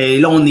façon?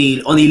 Ben là, on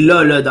est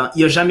là, dans.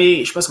 Il y a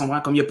jamais, je sais pas si on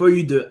comprend, comme il n'y a pas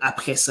eu de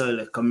après ça,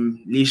 là, comme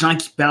les gens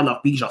qui perdent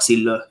leur pic, genre c'est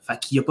là. Fait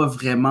qu'il n'y a pas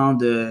vraiment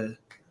de.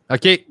 OK.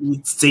 Tu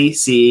sais,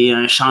 c'est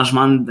un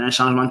changement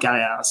de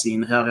carrière, c'est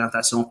une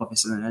réorientation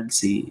professionnelle,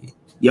 il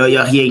y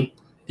a rien.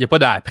 Il n'y a pas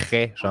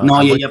d'après, genre.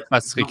 Non, il y a pas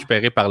se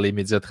récupérer par les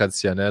médias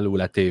traditionnels ou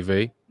la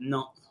TV.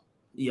 Non,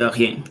 il n'y a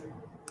rien.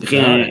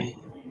 Rien.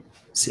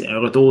 C'est un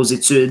retour aux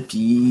études,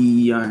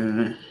 puis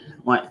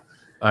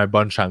Un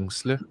bonne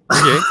chance, là. OK.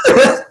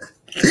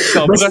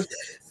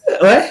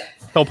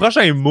 Ton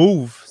prochain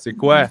move, c'est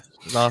quoi?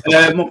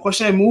 Mon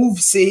prochain move,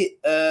 c'est...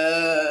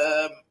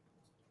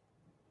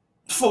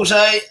 faut que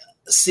j'aille...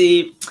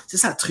 C'est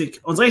ça le truc.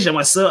 On dirait que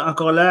j'aimerais ça,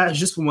 encore là,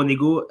 juste pour mon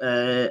ego,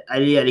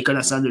 aller à l'École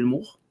nationale de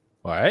l'humour.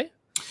 Ouais.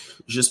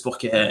 Juste pour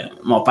que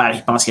mon père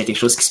il pense qu'il y a quelque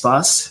chose qui se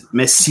passe.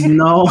 Mais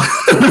sinon...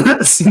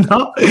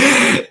 sinon,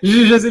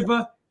 je sais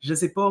pas. Je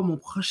sais pas, mon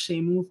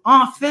prochain move.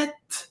 En fait,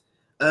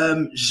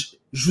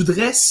 je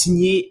voudrais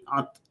signer...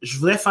 Je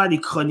voudrais faire des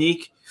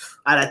chroniques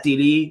à la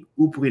télé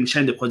ou pour une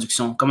chaîne de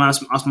production. Comme en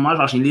ce moment,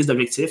 genre, j'ai une liste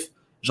d'objectifs.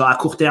 Genre, à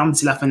court terme,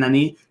 d'ici la fin de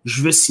l'année,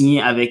 je veux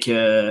signer avec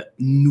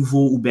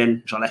Nouveau ou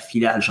Belle, genre la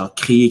filiale, genre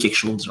créer quelque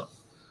chose, genre.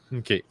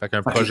 OK, fait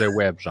qu'un projet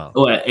web, genre.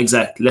 Ouais,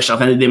 exact. Là, je suis en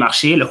train de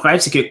démarcher. Le problème,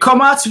 c'est que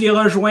comment tu les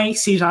rejoins,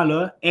 ces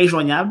gens-là,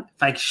 injoignables?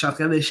 Fait que je suis en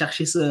train de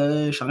chercher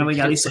ça, je suis en train de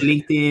regarder sur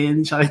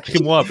LinkedIn.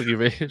 Écris-moi en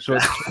privé, je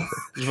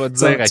vais te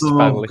dire à qui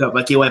parler.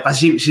 OK, ouais,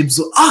 parce que j'ai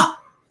besoin... Ah!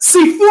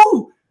 C'est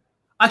fou!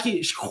 OK,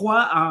 je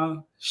crois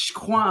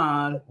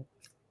en...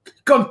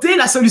 Comme t'es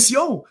la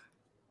solution!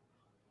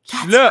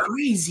 That's là,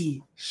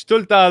 crazy! Je suis tout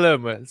le temps là,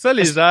 moi. Ça,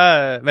 les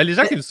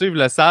gens qui me suivent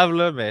le savent,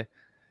 là, mais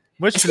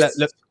moi, je suis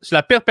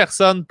la pire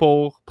personne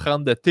pour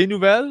prendre de tes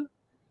nouvelles,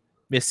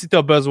 mais si tu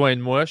as besoin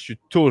de moi, je suis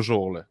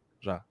toujours là.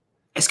 Genre.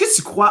 Est-ce que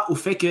tu crois au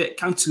fait que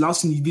quand tu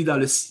lances une idée dans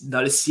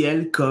le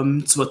ciel,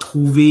 comme tu vas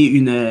trouver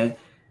une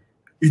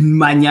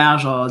manière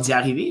genre d'y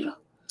arriver, genre?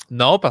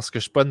 Non, parce que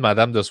je suis pas une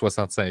madame de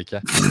 65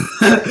 ans.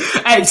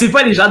 Hey, c'est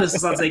pas les gens de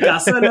 65 ans,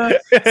 ça, là.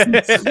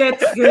 C'est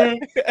très...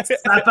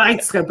 Ça paraît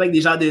que tu serais pas avec des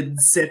gens de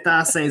 17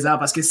 ans, 16 ans,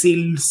 parce que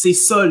c'est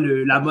ça,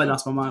 la mode en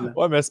ce moment, là.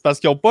 Ouais, mais c'est parce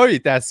qu'ils n'ont pas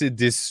été assez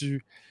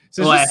déçus.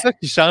 C'est juste ça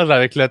qui change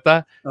avec le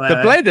temps.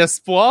 T'as plein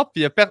d'espoir,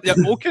 puis il n'y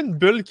a aucune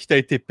bulle qui t'a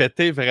été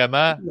pétée,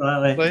 vraiment.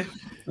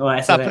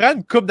 Ouais, ça prend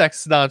une coupe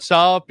d'accident de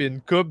char, puis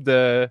une coupe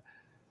de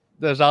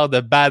genre de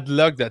bad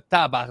luck, de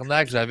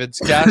tabarnak, j'avais du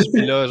cash,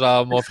 puis là,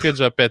 genre, mon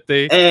fridge a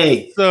pété.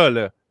 Hey! Ça,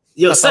 là.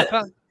 Yo,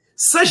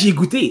 ça, j'ai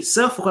goûté.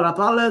 Ça, faut qu'on en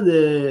parle, là,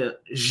 le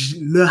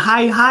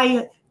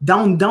high,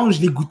 down,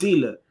 je l'ai goûté,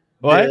 là.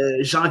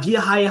 Ouais. Janvier,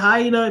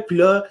 high, là, puis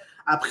là,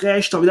 après,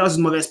 je suis tombé dans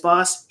une mauvaise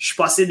passe, je suis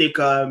passé des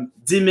comme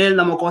 10 000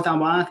 dans mon compte en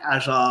banque à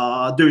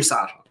genre 200,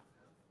 genre.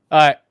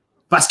 Ouais.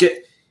 Parce que,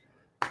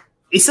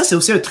 et ça, c'est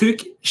aussi un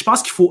truc, je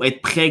pense qu'il faut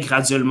être prêt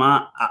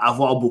graduellement à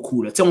avoir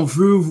beaucoup, là. Tu sais, on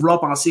veut vouloir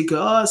penser que,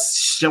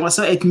 j'aimerais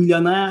ça être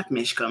millionnaire,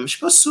 mais je suis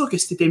pas sûr que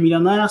si t'étais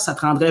millionnaire, ça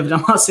te rendrait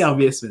vraiment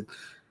service, man.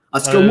 En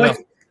tout cas, moi,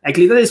 avec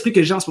l'état d'esprit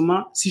que j'ai en ce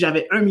moment, si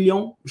j'avais 1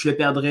 million, je le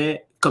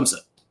perdrais comme ça.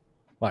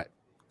 Ouais.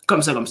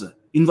 Comme ça.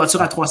 Une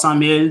voiture à 300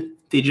 000,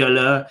 t'es déjà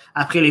là.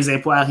 Après, les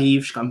impôts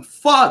arrivent, je suis comme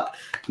fuck!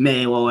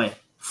 Mais ouais.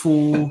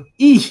 Faut.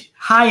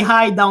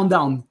 High,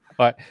 down.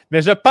 Ouais.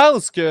 Mais je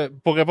pense que,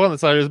 pour répondre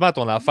sérieusement à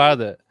ton affaire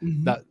de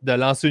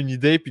lancer une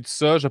idée puis tout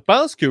ça, je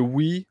pense que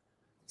oui,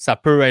 ça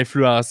peut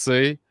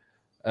influencer.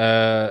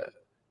 Parce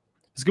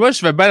que moi, je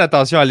fais bien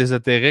attention à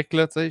l'ésotérique,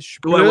 là, tu sais. Je suis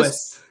plus. Ouais.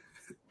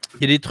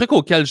 Il y a des trucs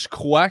auxquels je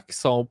crois qui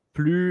sont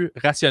plus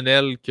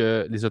rationnels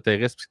que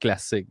l'ésotérisme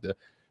classique. Je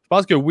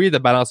pense que oui, de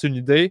balancer une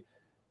idée,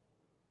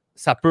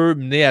 ça peut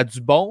mener à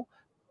du bon.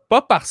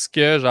 Pas parce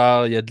que,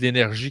 genre, il y a de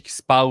l'énergie qui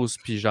se passe,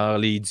 puis genre,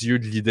 les dieux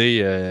de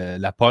l'idée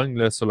la pognent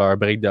là, sur leur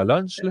break de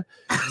lunch. Là.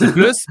 C'est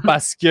plus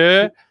parce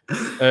que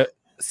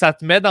ça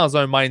te met dans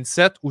un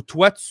mindset où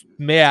toi, tu te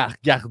mets à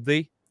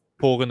regarder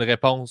pour une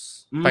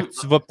réponse. Fait que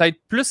tu vas peut-être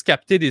plus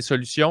capter des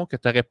solutions que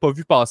tu n'aurais pas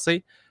vu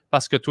passer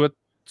parce que toi,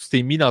 tu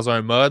t'es mis dans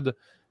un mode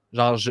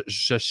genre,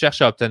 je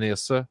cherche à obtenir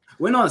ça.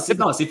 Oui, non,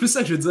 c'est plus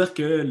ça que je veux dire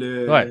que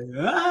le... Ouais.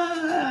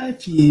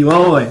 Puis,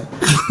 ouais.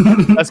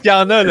 Parce qu'il y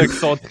en a là, qui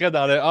sont très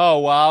dans le «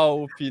 oh,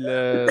 wow », puis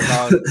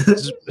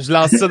je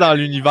lance ça dans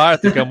l'univers,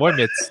 t'es comme « ouais,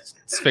 mais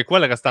tu fais quoi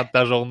le restant de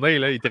ta journée? »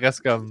 là? Il te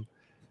reste comme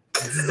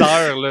 10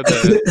 heures là,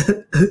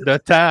 de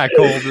temps à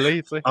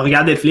combler. Tu sais. On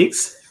regarde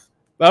Netflix.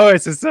 Ah ouais,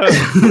 c'est ça.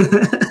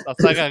 Ça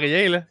sert à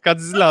rien. Là. Quand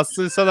tu dis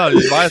lancer ça dans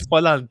l'univers, c'est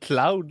pas dans le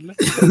cloud. Là.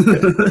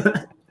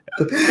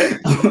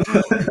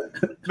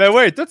 Mais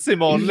ouais, tous ces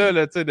mondes-là,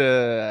 là,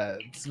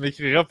 tu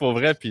m'écriras pour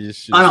vrai, puis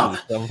ça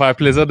va me faire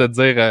plaisir de te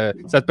dire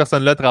cette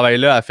personne-là travaille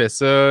là, a fait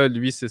ça,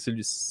 lui,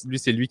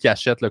 c'est lui qui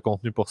achète le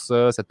contenu pour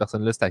ça, cette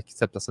personne-là, c'est à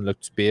cette personne-là que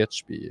tu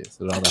pitches, puis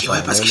ce genre d'affaires. Ouais,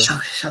 parce que je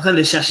suis en train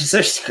de chercher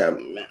ça, je suis comme...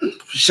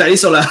 Je suis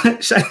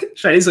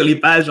allé sur les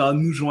pages, genre,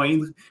 nous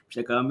joindre, puis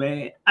j'étais comme,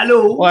 mais,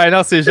 allô? Ouais,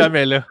 non, c'est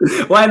jamais là.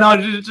 Ouais, non,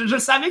 je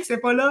savais que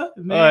c'était pas là,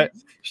 mais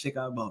j'étais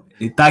comme, bon,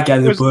 les tacs,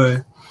 elle n'est pas...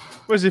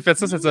 Moi, j'ai fait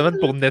ça cette semaine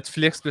pour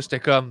Netflix, puis j'étais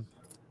comme...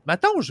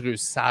 Mettons, je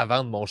réussis à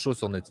vendre mon show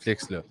sur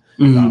Netflix. Là.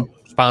 Alors,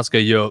 je pense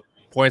qu'il y a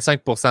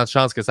 0,5% de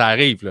chance que ça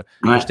arrive. Là.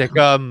 Ouais. J'étais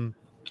comme,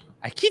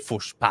 à qui il faut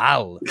que je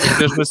parle?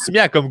 Là, je me suis mis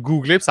à comme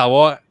googler pour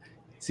savoir,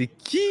 c'est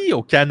qui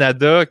au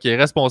Canada qui est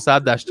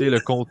responsable d'acheter le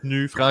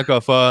contenu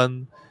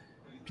francophone?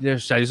 Puis là,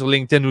 je suis allé sur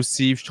LinkedIn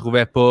aussi, puis je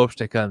trouvais pas. Puis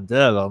j'étais comme,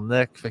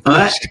 l'arnaque. Fait que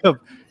là, je suis comme,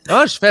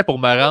 comment je fais pour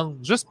me rendre?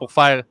 Juste pour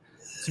faire,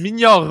 tu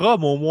m'ignoreras,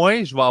 mais au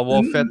moins, je vais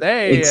avoir fait,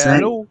 hey,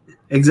 allô?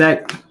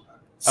 Exact.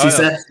 C'est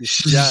ça. Je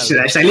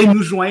suis allé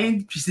nous joindre,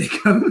 puis c'est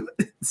comme...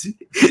 Je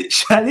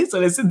suis allé sur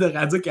le site de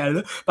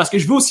Radio-Canada, parce que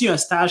je veux aussi un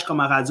stage comme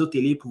à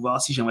Radio-Télé pour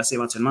voir si j'aimerais ça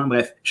éventuellement.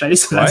 Bref, je suis allé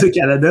sur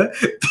Radio-Canada,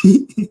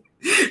 puis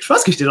je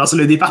pense que j'étais genre sur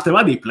le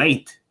département des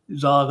plaintes.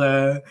 Genre,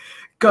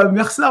 comme,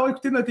 merci d'avoir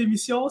écouté notre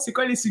émission, c'est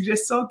quoi les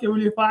suggestions que vous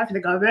voulez faire?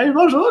 Puis comme, hey,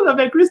 bonjour, je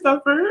m'appelle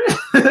Christopher.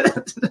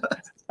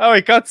 Ah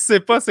ouais, quand tu sais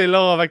pas, c'est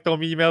long avec ton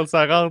email,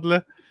 ça rentre,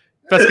 là.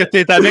 Parce que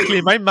t'es avec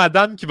les mêmes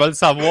madames qui veulent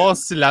savoir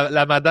si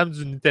la madame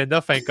du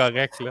Nintendo fait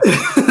incorrect. Là.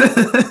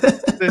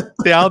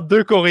 T'es entre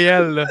deux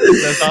courriels. Là,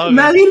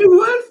 Marie-Lou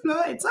Wolfe,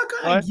 là, es-tu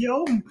encore à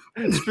Guillaume?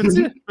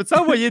 Peux-tu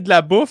envoyer de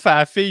la bouffe à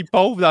la fille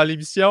pauvre dans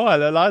l'émission?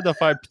 Elle a l'air de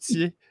faire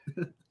pitié.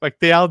 Fait que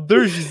t'es entre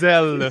deux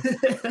Gisèle. Là,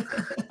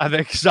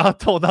 avec genre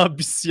ton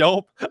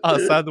ambition en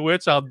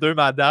sandwich entre deux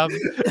madames.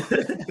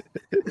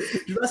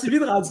 Je m'en suis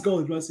vite rendu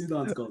compte.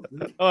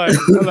 Ouais,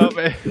 non,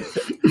 mais...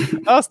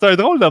 c'est un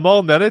drôle de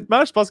monde, mais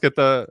honnêtement, je pense que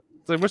t'as...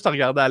 T'sais, moi, je t'ai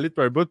regardé aller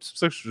depuis un bout, puis c'est pour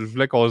ça que je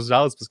voulais qu'on se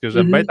jase, parce que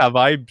j'aime bien ta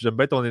vibe, puis j'aime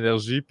bien ton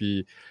énergie,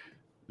 puis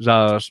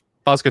genre, je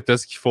pense que t'as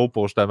ce qu'il faut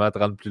pour justement te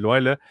rendre plus loin,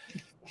 là.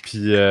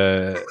 Puis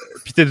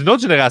t'es d'une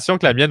autre génération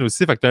que la mienne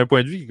aussi, fait que t'as un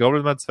point de vue qui est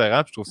complètement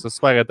différent, puis je trouve ça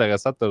super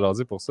intéressant de te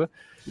jaser pour ça.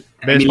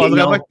 Mais je pense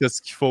vraiment que t'as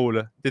ce qu'il faut,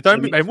 là.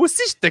 Ben, moi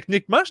aussi,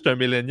 techniquement, je suis un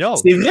millénial.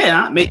 C'est vrai,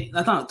 hein? Mais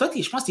attends, toi,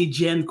 je pense que t'es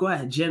Gen quoi?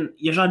 Il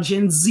y a genre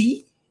Gen Z,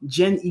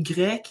 Gen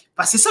Y.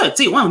 Parce que c'est ça,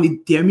 tu sais,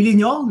 ouais, t'es un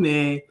millénial,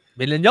 mais...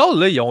 Millénial,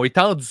 là, ils ont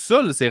étendu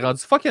ça, là, c'est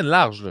rendu fucking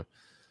large, là.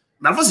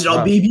 Dans le fond, c'est genre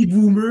baby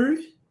boomer,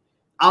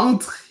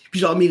 entre, puis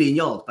genre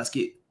millénial, parce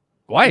que...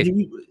 Ouais.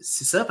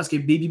 C'est ça, parce que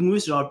baby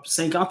boomer, c'est genre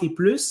 50 et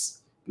plus,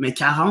 mais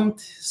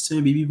 40, c'est un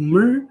baby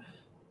boomer.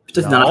 Puis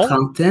toi, t'es dans la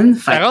trentaine.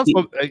 40,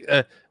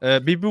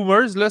 baby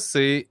boomers, là,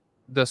 c'est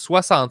de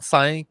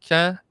 65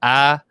 ans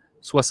à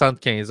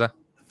 75 ans.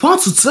 Pas en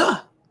dessous de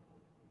ça?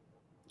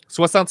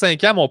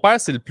 65 ans, mon père,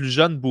 c'est le plus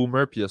jeune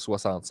boomer, puis il a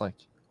 65.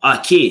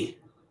 OK.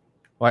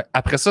 Ouais,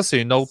 après ça,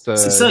 c'est une autre,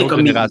 autre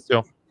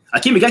génération.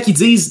 OK, mais quand ils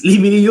disent les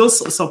millennials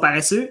sont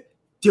paresseux,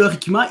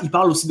 théoriquement, ils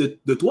parlent aussi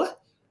de toi?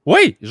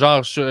 Oui,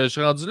 genre, je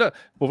suis rendu là.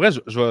 Pour vrai,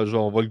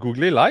 on va le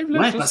googler live. Là,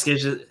 ouais, parce que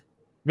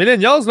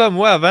Millennials, là,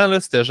 moi, avant, là,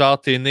 c'était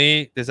genre, t'es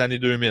né des années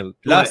 2000.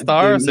 Puis là,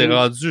 Star, c'est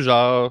rendu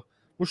genre...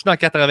 Moi, je suis dans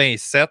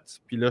 87,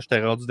 puis là, j'étais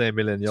rendu dans les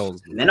Millennials.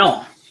 Mais non,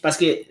 parce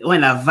que, ouais,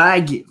 la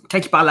vague... Quand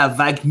ils parlent de la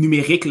vague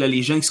numérique, là,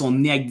 les gens qui sont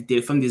nés avec des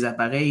téléphones, des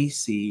appareils,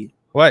 c'est...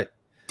 Ouais.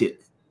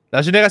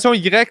 La génération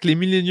Y, les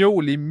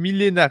milléniaux, les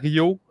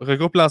millénarios,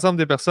 regroupent l'ensemble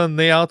des personnes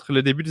nées entre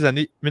le début des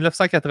années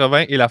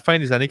 1980 et la fin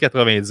des années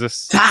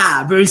 90.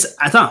 Ah,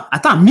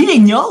 attends,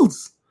 millennials?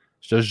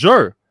 Je te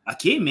jure.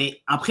 OK, mais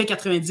après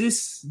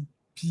 90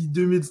 puis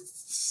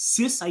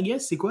 2006, I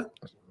guess, c'est quoi?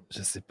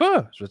 Je sais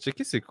pas. Je vais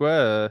checker c'est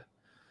quoi.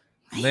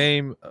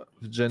 Name...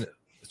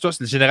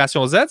 c'est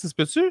Génération Z, ça se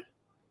peut-tu?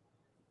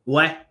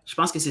 Ouais, je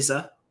pense que c'est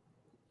ça.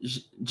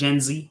 Gen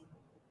Z.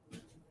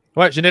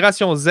 Ouais,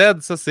 Génération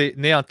Z, ça, c'est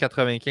né entre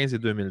 95 et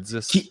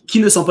 2010. Qui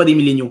ne sont pas des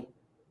milléniaux?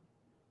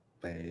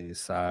 Ben,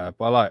 ça n'a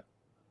pas l'air.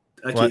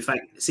 OK,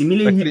 ouais. C'est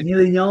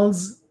millennials.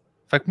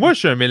 Fait que moi, je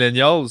suis un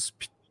millennials,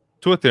 puis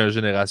toi, t'es une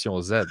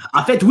Génération Z.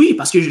 En fait, oui,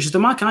 parce que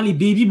justement, quand les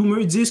baby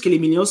boomers disent que les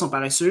millennials sont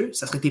paresseux,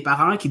 ça serait tes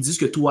parents qui disent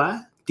que toi,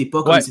 t'es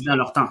pas comme c'était dans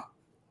leur temps.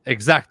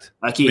 Exact.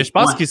 Okay, mais je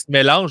pense qu'ils se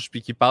mélangent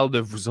puis qu'ils parlent de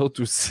vous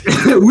autres aussi.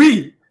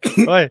 Oui!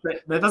 Ouais.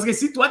 Mais parce que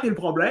si toi, t'es le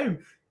problème,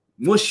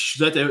 moi, je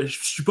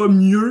suis pas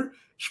mieux,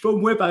 je suis pas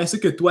moins paresseux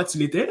que toi, tu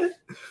l'étais.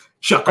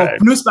 Je suis encore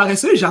plus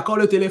paresseux, j'ai encore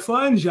le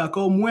téléphone, j'ai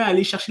encore moins à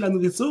aller chercher la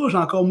nourriture, j'ai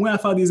encore moins à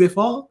faire des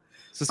efforts.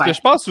 C'est ce que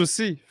je pense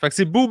aussi. Fait que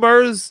c'est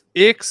boomers,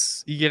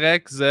 X,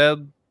 Y, Z,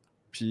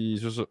 puis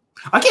c'est ça.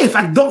 OK,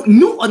 fait donc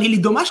nous, on est les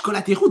dommages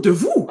collatéraux de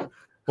vous.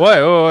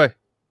 Ouais.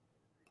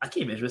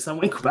 OK, mais je me sens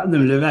moins coupable de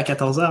me lever à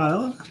 14h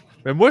alors.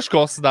 Mais moi, je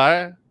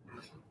considère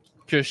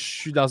que je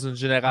suis dans une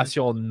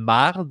génération de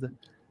marde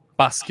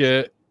parce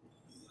que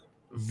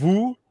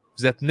vous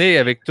êtes nés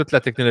avec toute la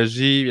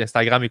technologie,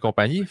 Instagram et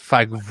compagnie.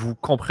 Fait que vous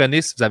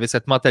comprenez si vous avez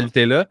cette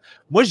mentalité-là.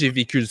 Moi, j'ai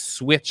vécu le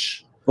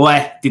switch.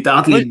 Ouais, t'étais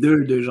entre les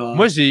deux, de genre.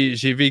 Moi,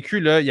 j'ai vécu,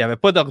 là, il n'y avait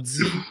pas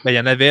d'ordi. Ben, il y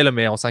en avait, là,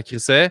 mais on s'en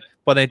crissait.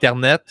 Pas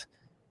d'Internet.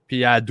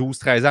 Puis à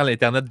 12-13 ans,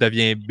 l'Internet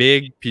devient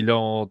big. Puis là,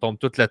 on tombe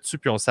tout là-dessus,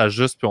 puis on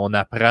s'ajuste, puis on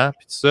apprend,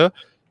 puis tout ça.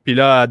 Puis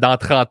là, dans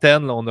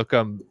trentaine, là, on a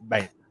comme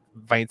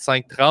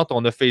 25-30,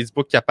 on a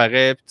Facebook qui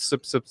apparaît, puis tout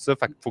ça.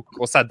 Fait qu'il faut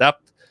qu'on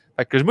s'adapte.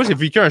 Fait que moi, j'ai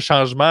vécu un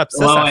changement, puis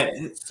ça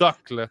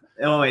soque, là.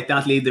 Ouais, t'es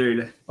entre les deux,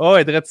 là. Oh,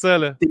 ouais, de ça,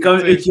 là. T'es comme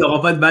eux qui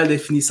n'auront pas de balle de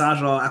finissant,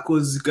 genre, à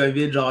cause du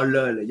COVID, genre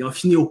là. Ils ont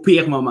fini au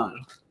pire moment,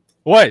 genre.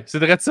 Ouais, c'est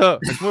de ça.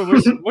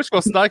 Moi, je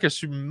considère que je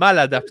suis mal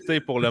adapté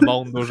pour le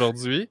monde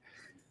d'aujourd'hui,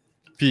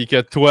 puis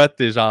que toi,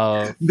 t'es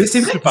genre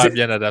super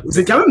bien adapté.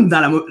 C'est quand même dans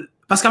la...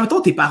 Parce qu'en même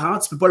temps, tes parents,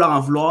 tu peux pas leur en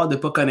vouloir de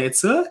pas connaître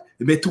ça,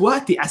 mais toi,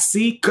 t'es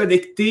assez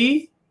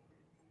connecté,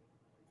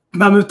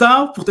 mais en même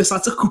temps, pour te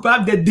sentir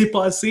coupable d'être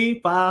dépassé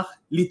par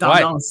les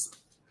tendances. Ouais.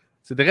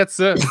 C'est de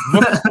ça.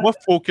 Moi, il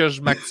faut que je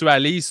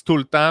m'actualise tout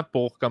le temps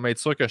pour comme être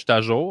sûr que je suis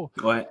à jour.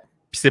 Ouais.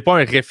 Puis c'est pas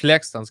un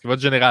réflexe, tandis que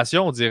votre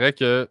génération, on dirait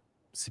que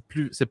c'est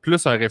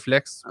plus un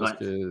réflexe. Parce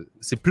que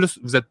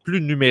vous êtes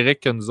plus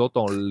numérique que nous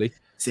autres, on l'est.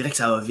 C'est vrai que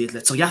ça va vite.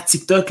 Là. Tu regardes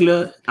TikTok,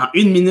 là, en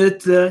 1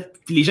 minute, là,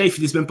 puis les gens, ils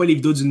finissent même pas les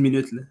vidéos d'1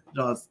 minute. Là.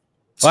 Genre,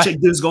 tu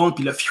checkes 2 secondes,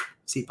 puis là,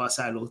 c'est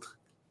passé à l'autre.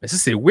 Mais ça,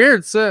 c'est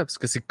weird, ça, parce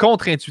que c'est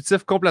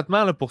contre-intuitif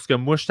complètement là, pour ce que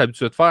moi, je suis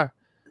habitué de faire.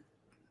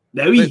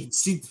 Ben oui,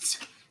 si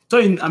toi,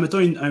 admettons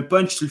un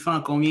punch, tu le fais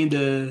en combien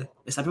de...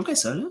 C'est à peu près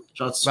ça, là?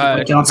 Genre, tu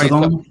fais 40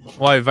 secondes?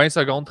 Ouais, 20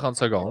 secondes, 30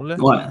 secondes. Là.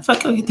 Ouais, fait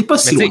que t'es pas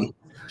si loin.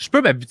 Je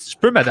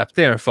peux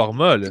m'adapter à un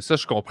format, là. Ça,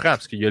 je comprends,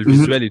 parce qu'il y a le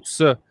visuel et tout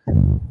ça.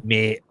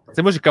 Mais, tu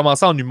sais, moi, j'ai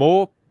commencé en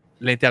humour,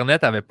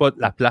 l'Internet n'avait pas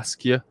la place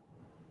qu'il y a.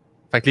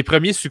 Fait que les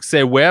premiers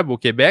succès web au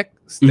Québec,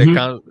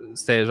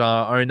 c'était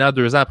genre 1 an,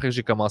 2 ans après que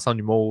j'ai commencé en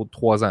humour,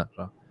 3 ans.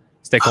 Genre.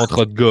 C'était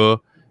contrat de gars,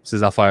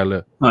 ces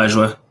affaires-là. Ouais, je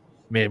vois.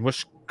 Mais moi,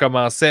 je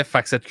commençais,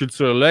 fait que cette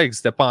culture-là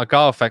n'existait pas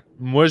encore. Fait que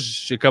moi,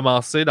 j'ai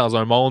commencé dans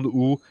un monde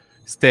où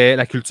c'était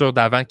la culture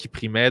d'avant qui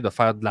primait, de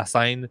faire de la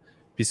scène.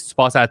 Puis si tu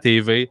passes à la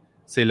TV,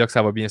 c'est là que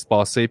ça va bien se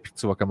passer puis que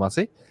tu vas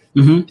commencer.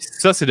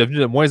 Ça, c'est devenu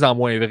de moins en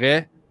moins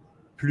vrai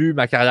plus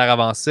ma carrière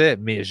avançait,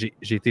 mais j'ai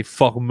été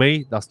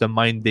formé dans ce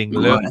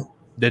minding-là.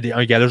 Ouais.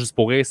 Un gala juste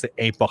pour rire, c'est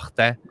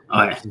important.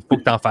 Ouais. Il faut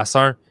que tu en fasses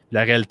un.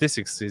 La réalité,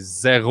 c'est que c'est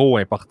zéro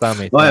important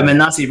maintenant. Ouais,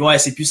 maintenant,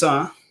 c'est plus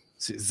ça. Hein?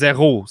 C'est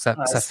zéro. Ça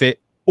fait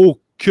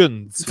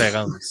aucune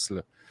différence.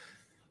 Là.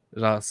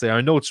 Genre, c'est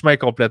un autre chemin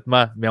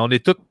complètement. Mais on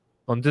est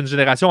une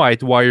génération à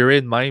être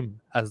wired même,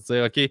 à se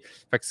dire, OK, fait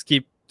que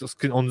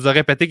ce qu'on nous a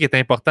répété qui est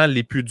important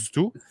l'est plus du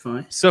tout.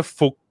 Ouais. Ça,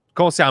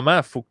 consciemment,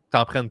 il faut que tu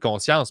en prennes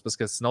conscience parce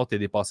que sinon, tu es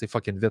dépassé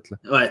fucking vite. Là.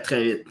 Ouais,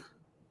 très vite.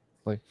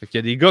 Ouais. Fait qu'il y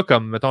a des gars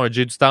comme, mettons, un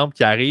Jay du Temple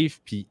qui arrivent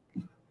puis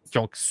qui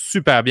ont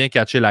super bien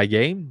catché la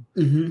game.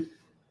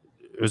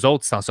 Eux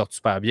autres, ils s'en sortent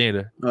super bien.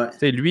 Là.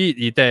 Ouais. Lui,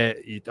 il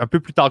est un peu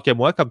plus tard que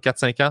moi, comme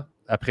 4-5 ans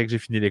après que j'ai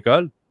fini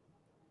l'école.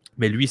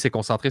 Mais lui, il s'est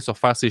concentré sur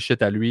faire ses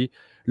shit à lui,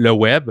 le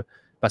web,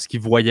 parce qu'il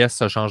voyait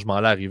ce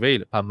changement-là arriver.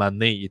 Là. À un moment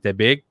donné, il était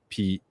big,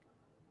 puis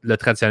le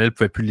traditionnel ne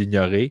pouvait plus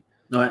l'ignorer.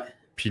 Ouais.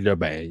 Puis là,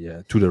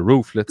 ben, to the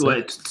roof. Là,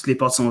 ouais, toutes les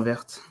portes sont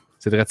vertes.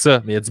 C'est vrai de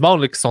ça. Mais il y a du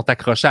monde là, qui sont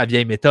accrochés à la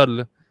vieille méthode,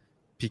 là,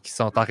 puis qui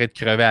sont en train de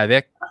crever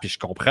avec. Puis je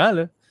comprends,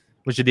 là.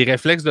 Moi, j'ai des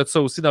réflexes de ça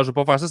aussi. Donc, je veux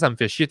pas faire ça, ça me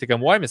fait chier. T'es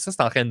comme, ouais, mais ça,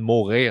 c'est en train de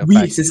mourir.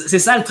 Oui, c'est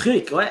ça le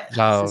truc, ouais.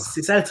 Genre...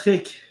 C'est ça le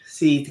truc.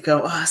 T'es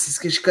comme, c'est ce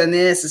que je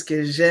connais, c'est ce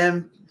que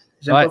j'aime.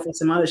 J'aime pas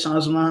forcément le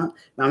changement.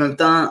 Mais en même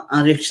temps,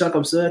 en réfléchissant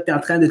comme ça, t'es en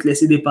train de te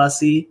laisser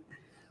dépasser.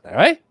 Ben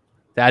ouais.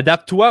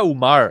 Adapte-toi ou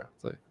meurs.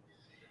 T'sais.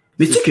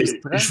 Mais tu sais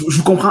que je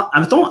vous comprends. En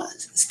même temps,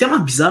 c'est tellement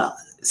bizarre.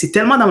 C'est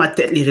tellement dans ma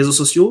tête, les réseaux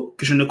sociaux,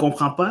 que je ne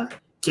comprends pas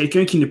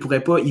quelqu'un qui ne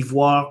pourrait pas y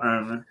voir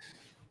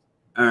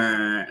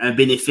un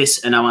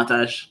bénéfice, un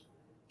avantage.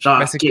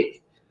 Genre,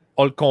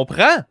 on le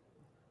comprend.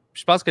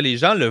 Je pense que les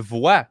gens le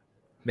voient,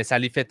 mais ça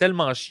les fait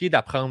tellement chier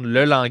d'apprendre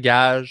le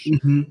langage,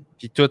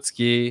 puis tout ce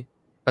qui est...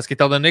 Parce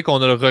qu'étant donné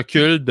qu'on a le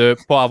recul de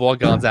ne pas avoir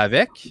grandi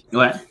avec,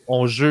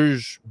 on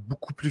juge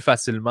beaucoup plus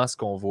facilement ce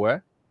qu'on voit,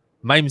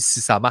 même si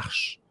ça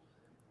marche.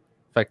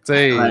 Fait que, tu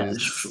sais...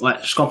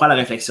 je comprends la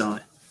réflexion,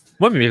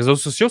 Moi, mes réseaux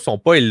sociaux sont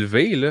pas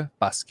élevés, là,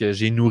 parce que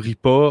je les nourris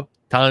pas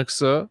tant que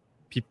ça,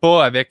 puis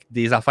pas avec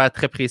des affaires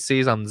très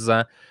précises en me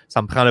disant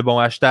ça me prend le bon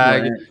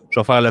hashtag, je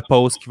vais faire le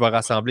post qui va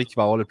rassembler, qui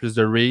va avoir le plus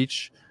de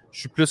reach.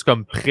 Je suis plus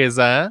comme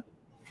présent,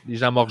 les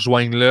gens me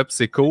rejoignent là, puis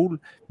c'est cool,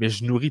 mais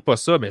je nourris pas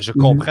ça, mais je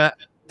comprends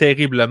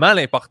terriblement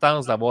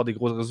l'importance d'avoir des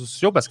gros réseaux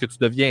sociaux parce que tu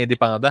deviens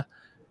indépendant.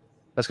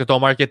 Parce que ton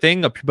marketing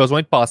n'a plus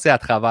besoin de passer à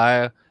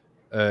travers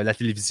la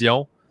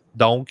télévision,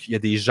 Donc, il y a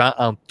des gens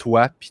entre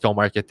toi et ton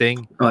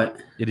marketing. Ouais.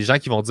 Il y a des gens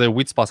qui vont dire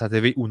oui, tu passes à la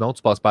TV ou non,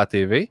 tu passes pas à la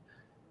TV.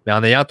 Mais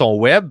en ayant ton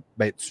web,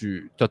 ben,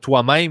 tu as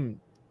toi-même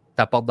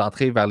ta porte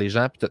d'entrée vers les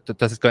gens, puis tu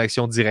as cette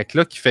connexion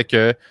directe-là qui fait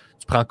que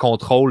tu prends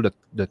contrôle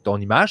de ton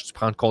image, tu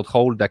prends le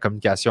contrôle de la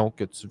communication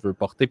que tu veux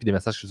porter puis des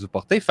messages que tu veux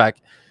porter. Fait que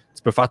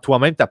tu peux faire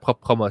toi-même ta propre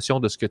promotion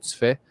de ce que tu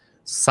fais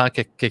sans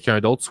que quelqu'un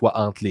d'autre soit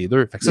entre les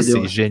deux. Fait que ça,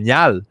 c'est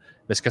génial.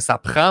 Mais ce que ça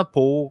prend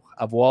pour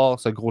avoir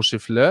ce gros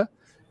chiffre-là,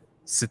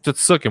 c'est tout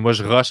ça que moi,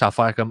 je rush à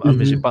faire comme « Ah,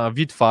 mais j'ai pas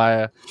envie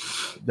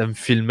de me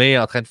filmer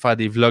en train de faire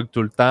des vlogs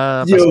tout le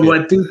temps. »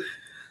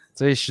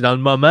 Tu sais, je suis dans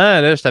le moment,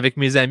 là, je suis avec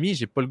mes amis,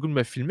 j'ai pas le goût de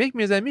me filmer avec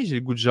mes amis, j'ai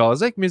le goût de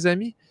jaser avec mes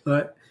amis.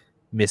 Ouais.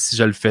 Mais si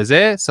je le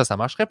faisais, ça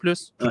marcherait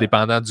plus. Tout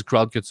dépendant du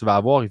crowd que tu vas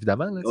avoir,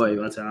 évidemment. Oui,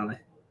 éventuellement.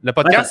 Le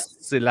podcast,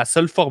 c'est la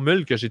seule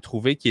formule que j'ai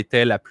trouvée qui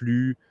était la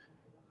plus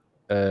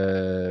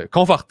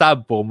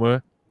confortable pour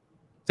moi.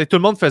 Tu sais, tout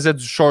le monde faisait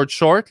du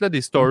short, là,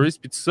 des stories,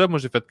 puis tout ça. Moi,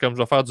 j'ai fait comme je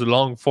vais faire du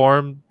long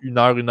form, 1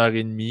 heure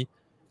et demie,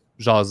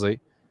 jaser.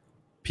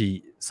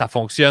 Puis ça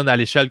fonctionne à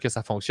l'échelle que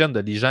ça fonctionne,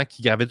 de des gens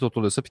qui gravitent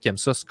autour de ça puis qui aiment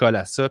ça, se collent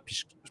à ça,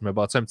 puis je me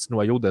bâtis un petit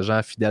noyau de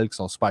gens fidèles qui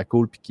sont super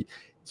cool puis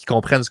qui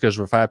comprennent ce que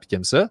je veux faire puis qui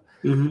aiment ça.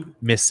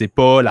 Mais c'est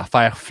pas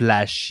l'affaire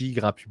flashy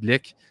grand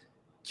public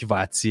qui va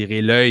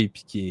attirer l'œil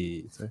puis qui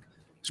est...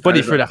 Je suis pas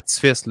des feux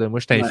d'artifice, là. Moi,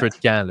 je suis un feu de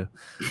camp, là.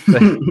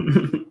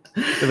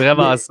 C'est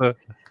vraiment ça.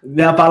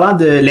 Mais en parlant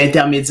de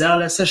l'intermédiaire,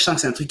 là, ça, je sens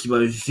que c'est un truc qui va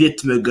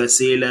vite me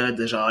gosser, là,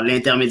 de genre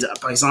l'intermédiaire.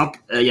 Par exemple,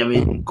 il y avait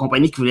une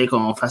compagnie qui voulait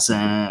qu'on fasse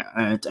un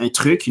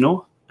truc, you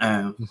know,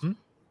 un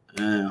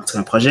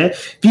projet.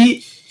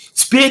 Puis,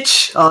 tu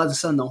pitch,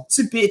 ça non.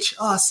 Tu pitch,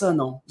 ça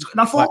non.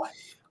 Dans le fond,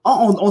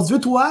 on se veut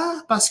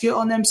toi parce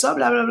qu'on aime ça,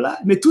 blablabla.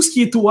 Mais tout ce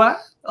qui est toi,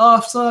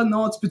 ça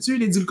non, tu peux-tu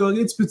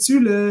l'édulcorer, tu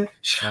peux-tu le...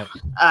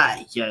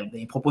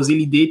 proposer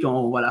l'idée puis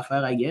on va la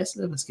faire, I guess,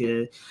 là, parce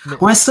que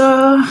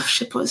ça, je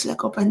sais pas si la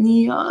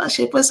compagnie, je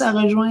sais pas si ça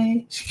rejoint.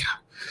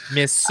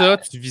 Mais ça,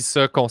 tu vis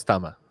ça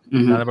constamment.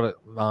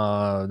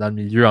 Dans le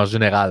milieu en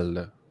général,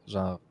 là.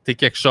 Genre, t'es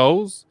quelque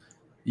chose,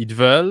 ils te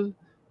veulent,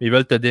 mais ils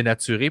veulent te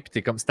dénaturer, puis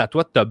t'es comme, c'est à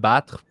toi de te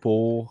battre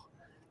pour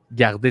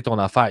garder ton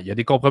affaire. Il y a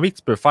des compromis que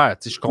tu peux faire.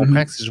 Tu sais, je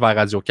comprends que si je vais à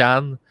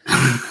Radio-Can,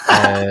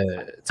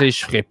 je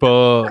ferai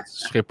pas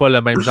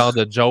le même genre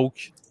de joke.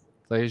 Tu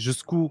sais,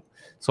 jusqu'où.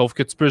 Sauf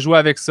que tu peux jouer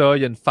avec ça,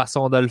 il y a une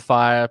façon de le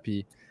faire,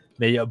 puis...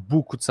 mais il y a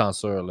beaucoup de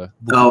censure, là.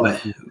 Beaucoup.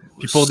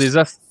 Puis pour des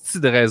hosties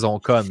de raisons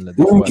connes, là.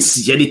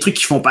 Il y a des trucs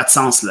qui font pas de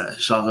sens, là.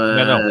 Genre,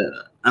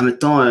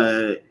 admettons,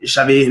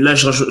 j'avais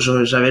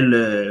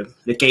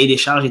le cahier des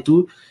charges et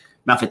tout,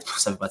 mais en fait,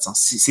 ça fait pas de sens.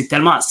 C'est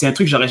un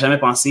truc que j'aurais jamais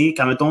pensé.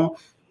 Quand, mettons,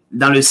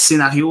 dans le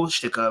scénario,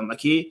 j'étais comme,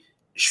 OK, je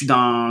suis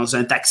dans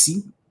un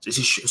taxi, je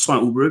suis sur un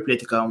Uber, puis là,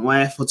 t'es comme,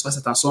 faut que tu fasses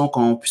attention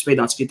qu'on puisse pas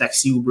identifier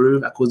taxi Uber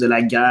à cause de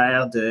la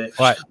guerre,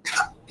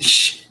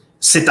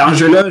 cet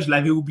enjeu-là, je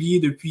l'avais oublié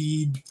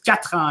depuis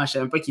 4 ans, je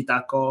savais même pas qu'il était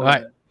encore...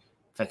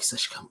 Fait que ça,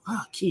 je suis comme,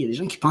 OK, il y a des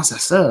gens qui pensent à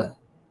ça.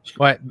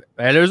 Ouais,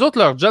 ben, eux autres,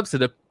 leur job, c'est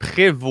de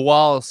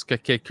prévoir ce que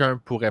quelqu'un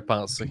pourrait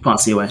penser.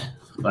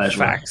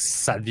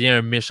 Ça devient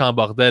un méchant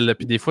bordel, là.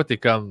 Puis des fois, t'es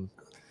comme...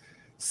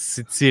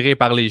 c'est tiré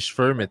par les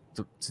cheveux, mais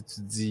tu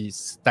te dis,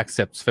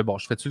 t'acceptes. Tu fais, bon,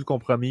 je fais-tu le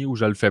compromis ou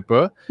je le fais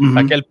pas?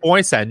 À quel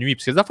point ça nuit?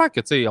 Puis c'est des affaires que,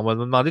 tu sais, on m'a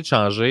demandé de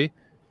changer,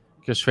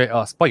 que je fais,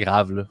 c'est pas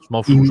grave, là. Je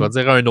m'en fous. Je vais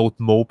dire un autre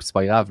mot, puis c'est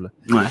pas grave, là.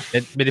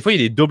 Mais des fois,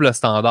 il y a des doubles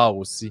standards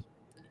aussi. Tu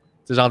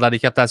sais, genre dans des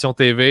captations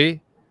TV,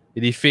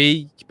 il y a des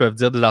filles qui peuvent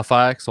dire des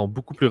affaires qui sont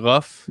beaucoup plus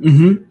rough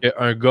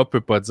qu'un gars peut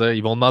pas dire.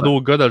 Ils vont demander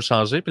au gars de le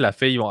changer, puis la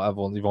fille, ils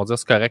vont dire,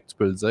 c'est correct, tu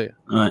peux le dire.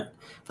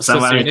 Ça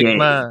c'est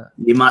uniquement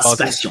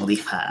l'émancipation des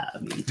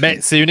femmes. Ben,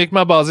 c'est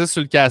uniquement basé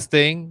sur le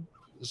casting,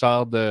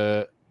 genre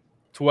de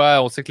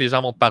toi, on sait que les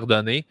gens vont te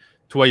pardonner,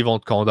 toi, ils vont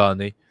te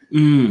condamner.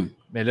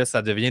 Mais là,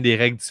 ça devient des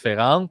règles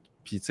différentes.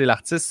 Puis, tu sais,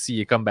 l'artiste, s'il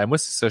est comme, ben moi,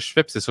 c'est ça que je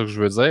fais, puis c'est ça que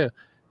je veux dire,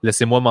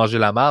 laissez-moi manger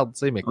la marde, tu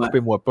sais, mais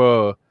coupez-moi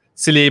pas.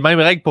 C'est les mêmes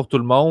règles pour tout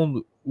le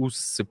monde ou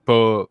c'est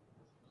pas.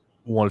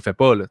 Ou on le fait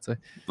pas, là, tu sais.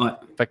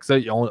 Fait que ça,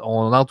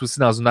 on entre aussi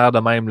dans une ère de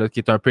même, là, qui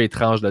est un peu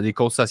étrange, là. Les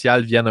causes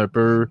sociales viennent un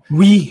peu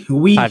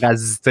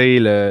parasiter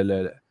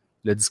le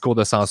discours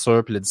de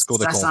censure puis le discours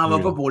de contenu. Ça s'en va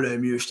pas pour le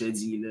mieux, je te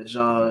dis, là.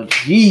 Genre,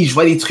 je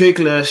vois des trucs,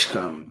 là, je suis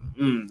comme,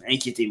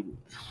 inquiétez-vous.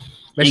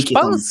 Mais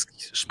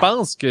je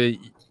pense que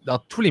dans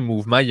tous les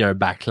mouvements, il y a un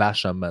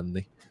backlash à un moment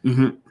donné.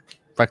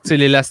 Fait que, tu sais,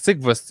 l'élastique,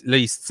 là,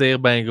 il se tire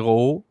bien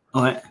gros.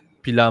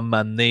 Puis là, à un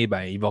moment donné,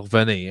 ben, il va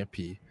revenir,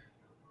 puis...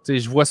 T'sais,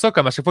 je vois ça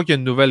comme à chaque fois qu'il y a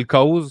une nouvelle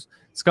cause,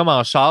 c'est comme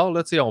en char,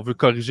 là, on veut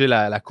corriger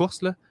la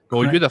course. Là.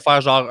 Au lieu de faire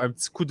genre un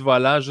petit coup de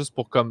volant juste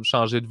pour comme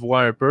changer de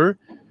voie un peu,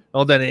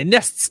 on donne un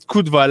petit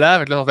coup de volant,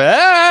 avec là on fait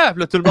puis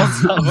là tout le monde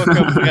s'en va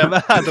comme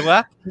vraiment à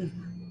droite.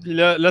 Puis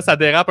là, ça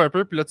dérape un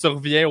peu, puis là tu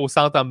reviens au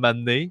centre à un moment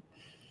donné.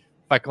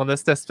 Fait qu'on a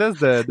cette espèce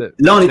de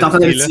là, on est en train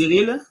de le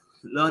tirer, là.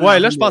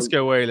 Là, je pense que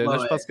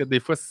je pense que des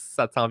fois,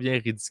 ça t'en vient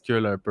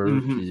ridicule un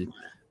peu. Puis,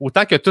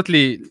 autant que toutes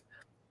les.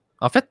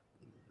 En fait,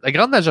 la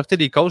grande majorité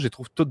des causes, je les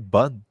trouve toutes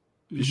bonnes.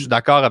 Puis je suis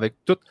d'accord avec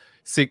toutes.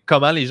 C'est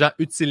comment les gens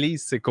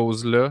utilisent ces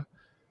causes-là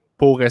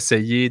pour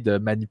essayer de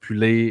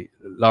manipuler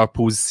leur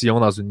position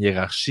dans une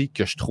hiérarchie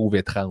que je trouve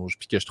étrange,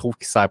 puis que je trouve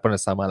qu'ils ne servent pas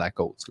nécessairement à la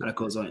cause. À la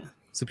cause, oui.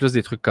 C'est plus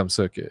des trucs comme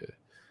ça que...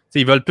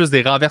 Ils veulent plus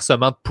des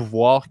renversements de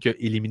pouvoir que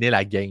éliminer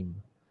la game.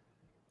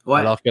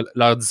 Ouais. Alors que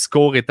leur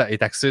discours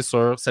est axé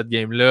sur cette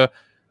game-là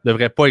ne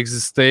devrait pas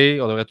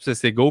exister, on devrait tous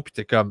être égaux, puis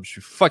t'es comme, je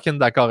suis fucking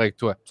d'accord avec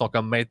toi. Ils sont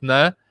comme,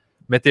 maintenant,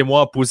 mettez-moi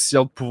en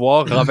position de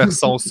pouvoir,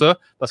 renversons ça,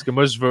 parce que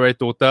moi, je veux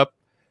être au top.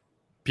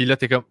 Puis là,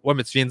 t'es comme, ouais,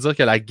 mais tu viens de dire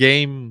que la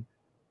game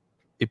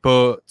est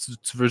pas...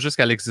 Tu veux juste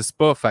qu'elle n'existe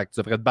pas, fait que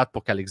tu devrais te battre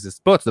pour qu'elle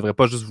n'existe pas. Tu devrais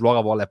pas juste vouloir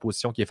avoir la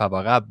position qui est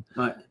favorable.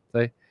 Ouais.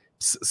 T'sais?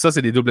 Ça,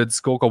 c'est des doubles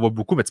discours qu'on voit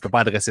beaucoup, mais tu peux pas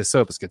adresser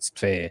ça parce que tu te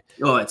fais...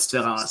 Ouais, tu te fais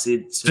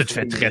ramasser. Tu te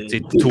fais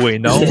traiter de tout et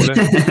non, là.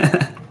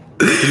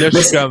 Puis là, je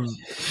suis comme...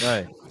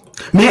 Ouais.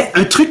 Mais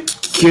un truc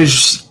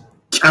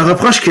un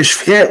reproche que je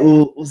ferais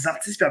aux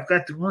artistes, puis après à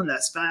tout le monde, la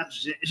sphère,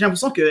 j'ai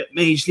l'impression que...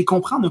 Mais je les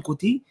comprends d'un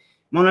côté,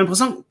 mais on a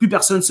l'impression que plus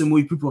personne se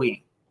mouille plus pour rien.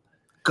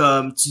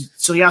 Comme,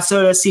 tu regardes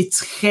ça, là, c'est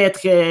très,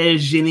 très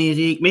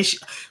générique. Mais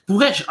pour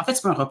vrai, en fait,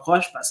 c'est pas un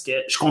reproche parce que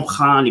je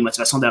comprends les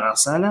motivations derrière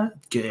ça, là.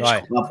 Je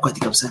comprends pourquoi t'es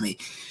comme ça, mais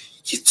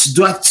tu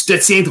te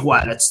tiens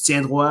droit, là. Tu te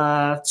tiens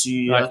droit,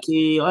 OK,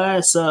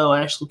 ouais, ça,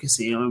 ouais, je trouve que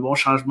c'est un bon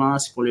changement,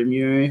 c'est pour le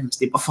mieux.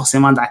 C'était pas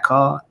forcément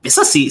d'accord. Mais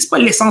ça, c'est pas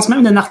l'essence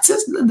même d'un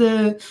artiste,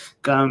 là,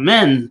 comme,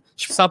 man.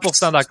 Je suis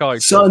 100% d'accord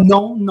avec ça.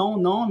 Non,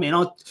 mais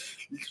non.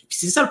 Puis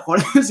c'est ça le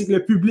problème, c'est que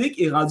le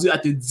public est rendu à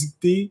te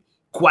dicter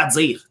quoi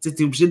dire. Tu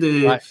es obligé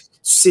de... Ouais.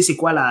 Tu sais c'est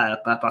quoi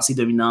la pensée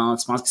dominante.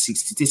 Tu penses que c'est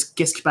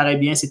qu'est-ce qui paraît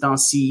bien ces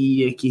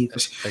temps-ci.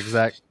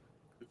 Exact.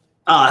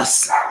 Ah,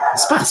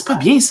 c'est pas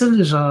bien ça,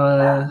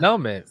 genre... Non,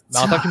 mais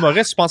en tant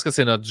qu'humoriste, je pense que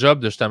c'est notre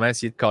job de justement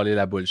essayer de caler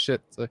la bullshit.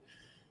 Tu sais.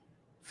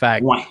 Fait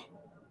que, ouais.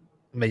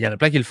 Mais il y en a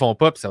plein qui le font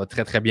pas, puis ça va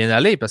très très bien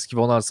aller parce qu'ils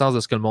vont dans le sens de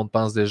ce que le monde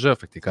pense déjà.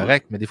 Fait que t'es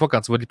correct. Mais des fois,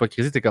 quand tu vois de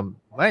l'hypocrisie, t'es comme,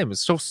 ouais, mais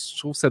je trouve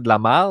que c'est de la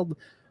merde.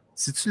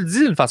 Si tu le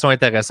dis d'une façon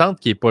intéressante,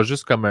 qui est pas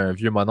juste comme un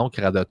vieux mononcle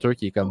radoteux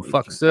qui est comme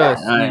fuck ça.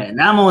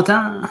 Dans mon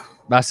temps.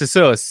 Ben c'est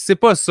ça. Si c'est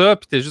pas ça,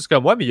 puis t'es juste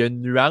comme moi, mais il y a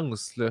une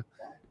nuance là, tu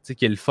sais,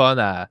 qui est le fun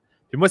à.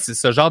 Puis moi, c'est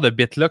ce genre de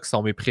bits-là qui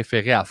sont mes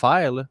préférés à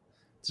faire. Là.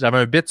 J'avais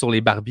un bit sur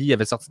les Barbies. Il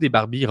avait sorti des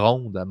Barbies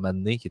rondes à un moment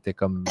donné qui étaient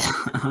comme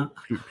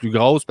plus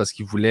grosses parce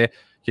qu'ils voulaient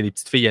que les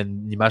petites filles aient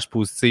une image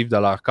positive de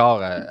leur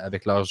corps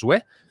avec leurs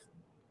jouets.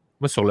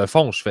 Moi, sur le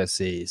fond, je fais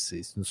c'est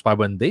une super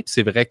bonne idée. Puis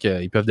c'est vrai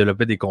qu'ils peuvent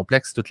développer des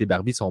complexes si toutes les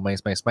Barbies sont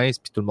minces,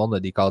 puis tout le monde a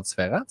des corps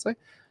différents, tu sais.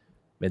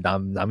 Mais dans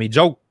mes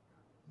jokes,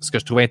 ce que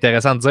je trouvais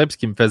intéressant de dire, puis ce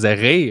qui me faisait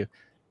rire,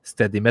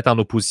 c'était de les mettre en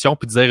opposition,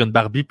 puis de dire une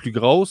Barbie plus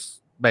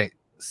grosse, ben,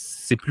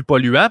 c'est plus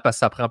polluant parce que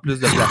ça prend plus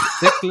de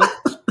plastique, là.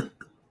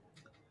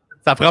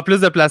 Ça prend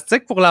plus de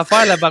plastique pour la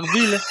faire, la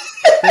Barbie, là.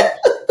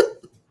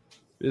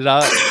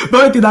 Genre...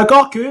 Bon, t'es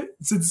d'accord que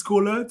ce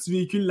discours-là, tu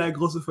véhicules la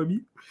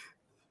grossophobie?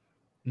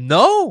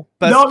 Non!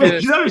 Mais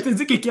je te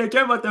dis que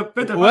quelqu'un va te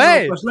faire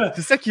ouais,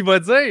 c'est ça qu'il va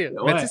dire.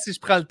 Ouais. Mais tu sais, si je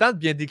prends le temps de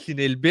bien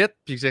décliner le bit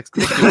puis que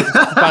j'explique que je suis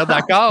super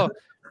d'accord,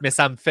 mais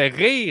ça me fait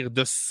rire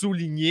de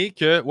souligner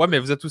que, ouais, mais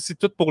vous êtes aussi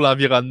toutes pour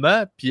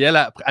l'environnement, puis elle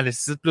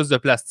nécessite plus de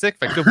plastique,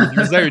 fait que là, vous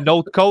nuisez à une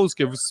autre cause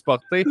que vous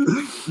supportez.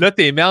 Là,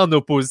 t'es mis en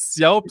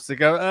opposition, puis c'est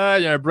comme, ah,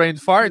 il y a un brain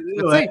fart.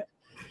 Tu sais,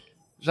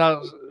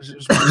 genre, je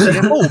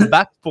n'irais pas au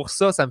bat pour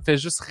ça, ça me fait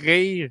juste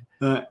rire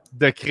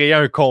de créer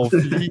un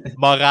conflit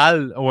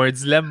moral ou un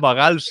dilemme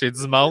moral chez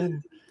du monde.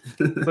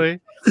 Tu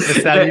sais,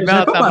 ça les met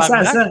en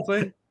tabarnak, tu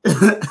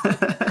sais.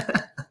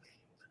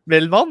 Mais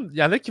le monde, il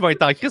y en a qui vont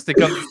être en crise, c'est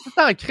comme, si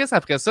t'es en crise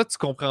après ça, tu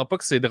comprends pas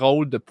que c'est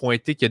drôle de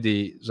pointer qu'il y a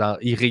des genre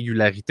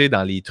irrégularités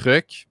dans les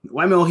trucs.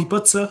 Ouais, mais on rit pas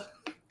de ça.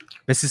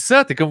 Mais c'est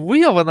ça, t'es comme,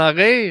 oui, on va en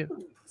rire.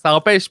 Ça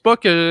n'empêche pas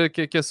que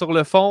sur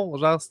le fond,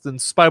 genre, c'est une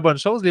super bonne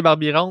chose, les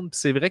Barbie rondes, puis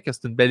c'est vrai que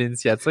c'est une belle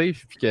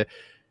initiative,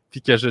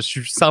 puis que je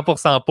suis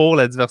 100% pour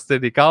la diversité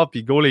des corps,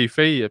 puis go les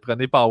filles,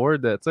 prenez power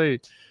de, tu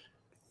sais.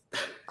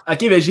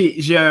 OK, ben j'ai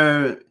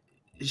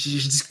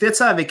discuté de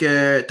ça avec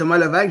Thomas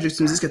Levac, juste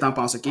tu me dis ce que t'en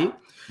penses, OK?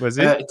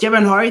 Vas-y.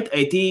 Kevin Hart a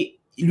été,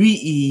 lui,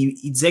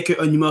 il disait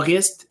qu'un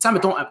humoriste, tu sais,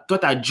 mettons, toi,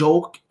 t'as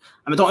joke,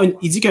 mettons,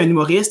 il dit qu'un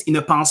humoriste, il ne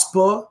pense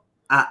pas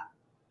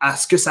à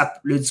ce que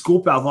le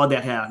discours peut avoir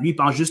derrière. Lui, il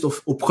pense juste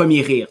au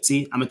premier rire,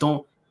 tu sais.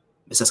 Admettons,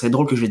 mais ça serait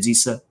drôle que je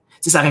dise ça. Tu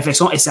sais, sa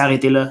réflexion, elle s'est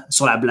arrêtée là,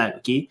 sur la blague,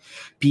 OK?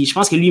 Puis je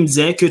pense que lui, il me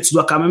disait que tu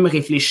dois quand même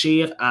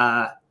réfléchir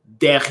à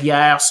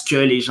derrière ce que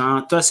les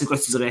gens... Toi, c'est quoi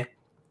tu dirais?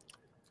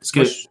 Parce que...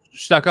 Moi, je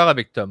suis d'accord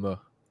avec Thomas.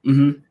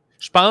 Mm-hmm.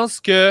 Je pense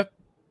que...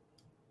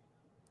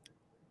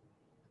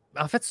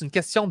 En fait, c'est une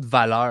question de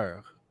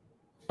valeur.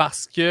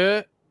 Parce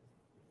que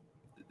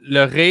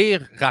le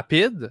rire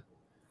rapide...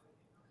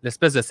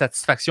 l'espèce de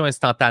satisfaction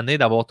instantanée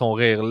d'avoir ton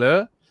rire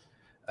là,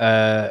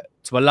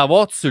 tu vas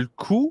l'avoir sur le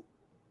coup,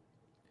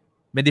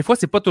 mais des fois,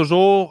 c'est pas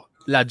toujours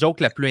la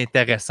joke la plus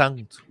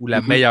intéressante ou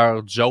la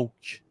meilleure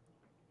joke.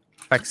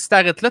 Fait que si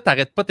t'arrêtes là,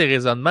 t'arrêtes pas tes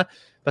raisonnements.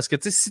 Parce que,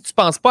 tu sais, si tu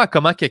penses pas à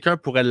comment quelqu'un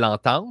pourrait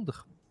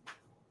l'entendre,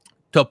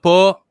 t'as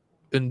pas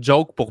une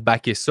joke pour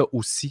backer ça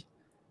aussi.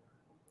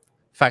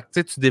 Fait que, tu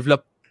sais, tu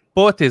développes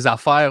pas tes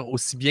affaires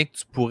aussi bien que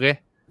tu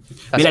pourrais.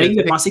 Mais la ligne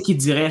de pensée qui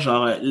dirait,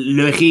 genre,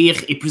 le rire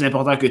est plus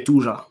important que tout,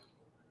 genre.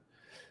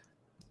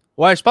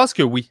 Ouais, je pense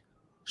que oui.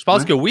 Je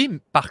pense que oui,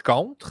 par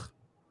contre,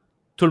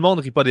 tout le monde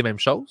ne rit pas des mêmes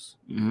choses.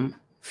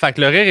 Fait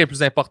que le rire est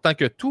plus important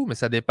que tout, mais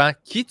ça dépend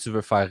qui tu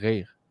veux faire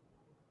rire.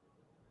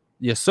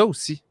 Il y a ça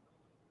aussi.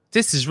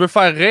 Tu sais, si je veux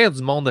faire rire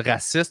du monde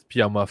raciste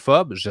puis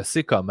homophobe, je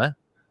sais comment.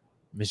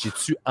 Mais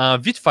j'ai-tu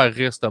envie de faire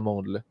rire ce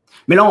monde-là?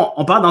 Mais là,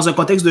 on parle dans un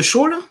contexte de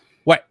show, là?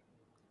 Ouais.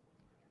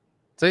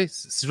 Tu sais,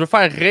 si je veux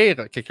faire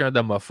rire quelqu'un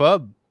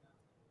d'homophobe,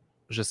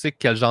 je sais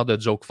quel genre de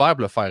joke faire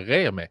pour le faire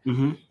rire, mais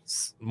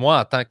moi,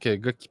 en tant que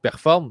gars qui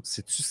performe,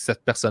 c'est-tu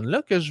cette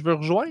personne-là que je veux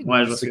rejoindre?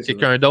 Ouais, c'est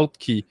quelqu'un d'autre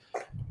qui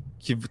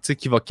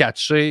va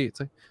catcher.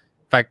 T'sais.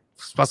 Fait que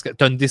je pense que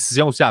tu as une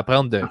décision aussi à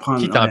prendre de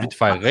qui tu as envie de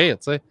faire rire.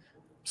 T'sais.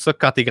 C'est ça,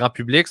 quand tu es grand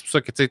public, c'est pour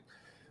ça que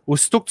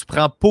aussitôt que tu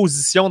prends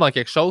position dans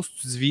quelque chose,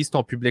 tu divises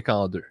ton public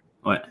en deux.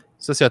 Ouais.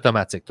 Ça, c'est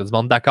automatique. Tu as du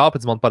monde d'accord et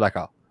du monde pas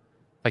d'accord.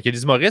 Fait qu'il y a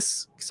des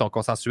humoristes qui sont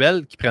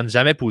consensuels, qui prennent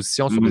jamais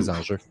position sur les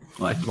enjeux.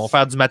 Ouais. Ils vont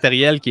faire du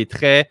matériel qui est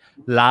très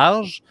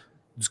large,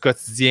 du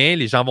quotidien,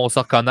 les gens vont se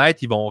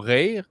reconnaître, ils vont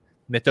rire,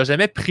 mais tu n'as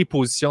jamais pris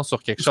position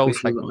sur quelque chose.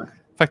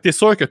 Fait que tu es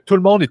sûr que tout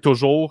le monde est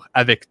toujours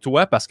avec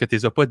toi parce que tu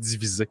les as pas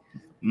divisés.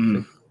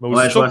 Mais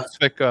aussitôt que tu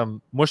fais comme,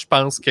 moi je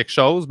pense quelque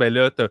chose, ben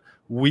là, tu as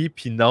oui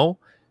puis non.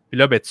 Puis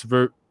là, ben, tu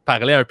veux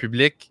parler à un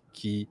public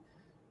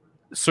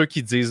ceux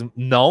qui disent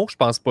non, je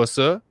pense pas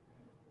ça,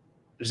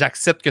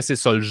 j'accepte que c'est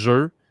ça le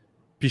jeu,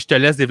 puis je te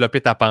laisse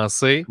développer ta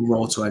pensée. Où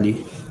vas-tu aller?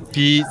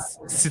 Puis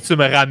si tu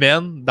me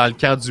ramènes dans le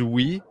camp du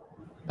oui,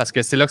 parce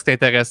que c'est là que c'est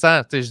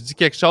intéressant. Tu sais, je dis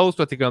quelque chose,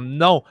 toi, t'es comme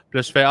non. Puis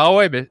là, je fais ah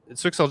ouais, ben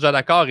ceux qui sont déjà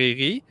d'accord, ils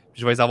rient,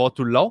 puis je vais les avoir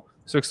tout le long.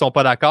 Ceux qui sont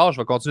pas d'accord, je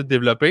vais continuer de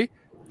développer,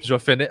 puis je vais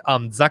finir en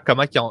me disant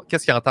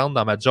qu'est-ce qu'ils entendent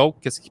dans ma joke,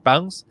 qu'est-ce qu'ils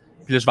pensent.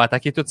 Puis là, je vais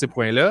attaquer tous ces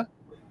points-là.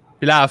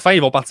 Puis là, à la fin, ils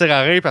vont partir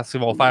à rire parce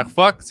qu'ils vont faire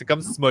fuck. C'est comme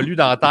si tu m'as lu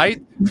dans la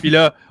tête. Puis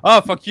là,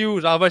 fuck you,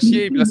 j'en vais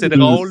chier. Puis là, c'est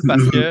drôle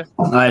parce que.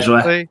 Ouais, je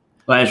vois.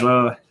 Ouais, je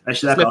vois. Ouais, je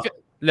suis d'accord.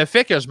 Le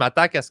fait que je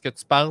m'attaque à ce que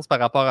tu penses par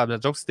rapport à ma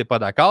joke si t'es pas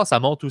d'accord, ça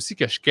montre aussi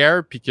que je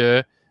care puis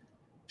que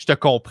je te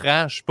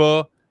comprends. Je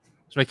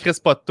me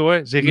crisse pas de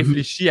toi. J'ai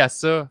réfléchi à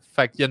ça.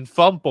 Fait qu'il y a une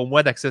forme pour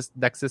moi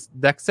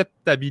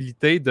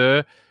d'acceptabilité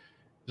de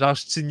genre,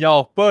 je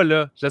t'ignore pas,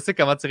 là. Je sais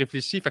comment tu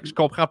réfléchis. Fait que je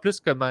comprends plus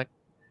comment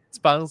tu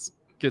penses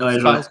que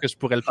tu penses que je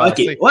pourrais le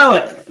penser. OK.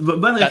 Ouais.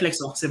 Bonne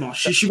réflexion. C'est bon.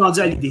 Je suis vendu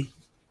à l'idée.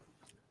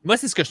 Moi,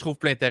 c'est ce que je trouve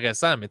plus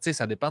intéressant, mais tu sais,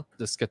 ça dépend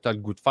de ce que tu as le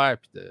goût de faire.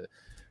 Puis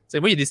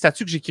moi, il y a des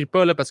statuts que j'écris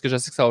pas là, parce que je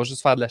sais que ça va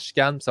juste faire de la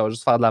chicane, puis ça va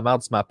juste faire de la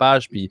merde sur ma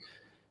page. Puis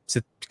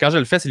quand je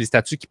le fais, c'est les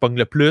statuts qui pognent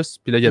le plus.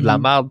 Puis là, il y a de la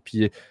merde,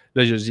 puis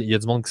là, il y a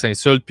du monde qui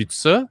s'insulte, puis tout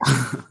ça.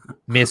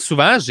 Mais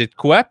souvent, j'ai de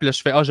quoi, puis là,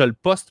 je fais je le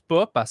poste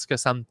pas parce que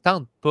ça me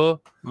tente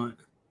pas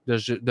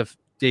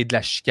de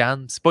la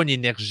chicane. C'est pas une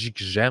énergie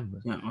que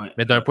j'aime.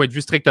 Mais d'un point de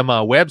vue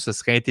strictement web, ce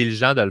serait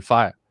intelligent de le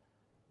faire.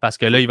 Parce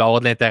que là, il va y avoir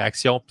de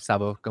l'interaction, puis ça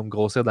va comme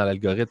grossir dans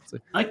l'algorithme. T'sais.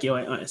 OK,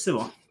 ouais, c'est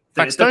bon.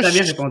 T'as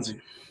bien répondu.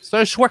 C'est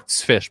un choix que tu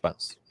fais, je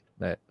pense.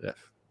 Mais, bref.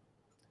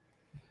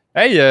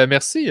 Hey,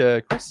 merci,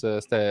 Chris.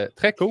 C'était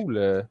très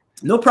cool.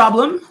 No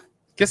problem.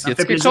 Y a-t-il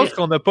quelque chose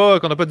qu'on n'a pas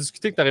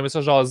discuté, que tu aurais aimé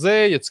ça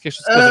jaser? Y a-t-il quelque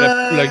chose que tu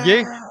devrais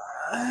plugger?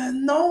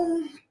 Non,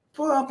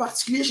 pas en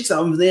particulier. Je sais que ça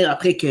va me venir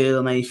après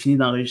qu'on ait fini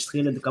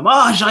d'enregistrer. Là, comme,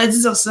 j'aurais dû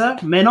dire ça.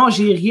 Mais non,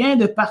 j'ai rien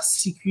de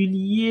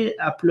particulier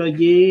à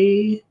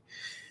plugger.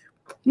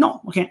 Non,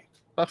 OK.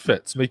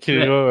 Parfait. Tu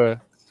m'écriras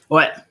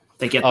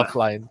t'inquiète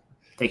offline.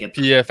 T'inquiète.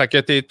 Puis, fait que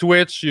t'es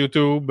Twitch,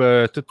 YouTube,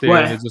 tous tes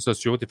réseaux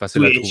sociaux, t'es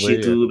facile à trouver.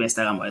 YouTube,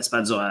 Instagram, c'est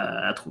pas dur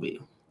à trouver.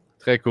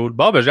 Très cool.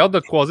 Bon, ben j'ai hâte de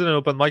te croiser dans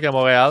l'open mic à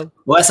Montréal.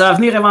 Ouais, ça va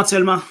venir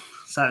éventuellement.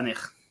 Ça va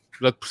venir.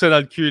 Je vais te pousser dans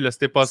le cul, là. Si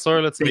t'es pas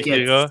sûr, là, tu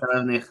m'écriras. Ça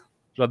va venir.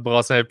 Je vais te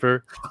brasser un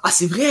peu. Ah,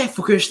 c'est vrai,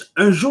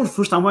 un jour, il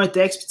faut que je t'envoie un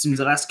texte puis tu me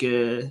diras ce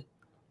que.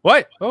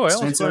 Ouais, on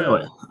se fait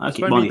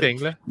un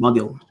meeting, là. Bon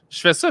deal. Je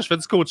fais ça, je fais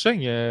du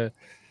coaching.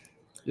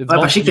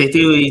 Parce que je sais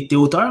que t'es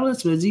auteur, là,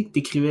 tu m'as dit que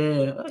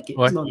t'écrivais.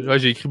 Ouais,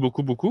 j'ai écrit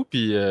beaucoup,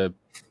 puis tu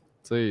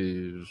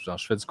sais, genre,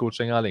 je fais du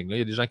coaching en ligne. Là. Il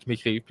y a des gens qui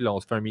m'écrivent, puis là,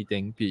 on se fait un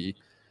meeting, puis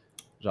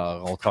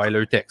genre, on travaille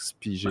leur texte,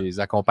 puis je les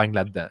accompagne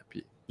là-dedans.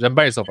 Puis j'aime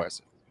bien ça faire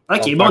ça.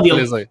 OK, bon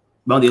deal.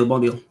 Bon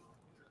deal.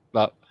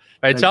 Bon.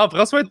 Ben, ciao,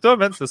 prends soin de toi,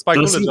 man. C'est super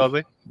cool de te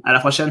jaser. À la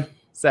prochaine.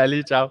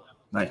 Salut, ciao.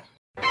 Bye.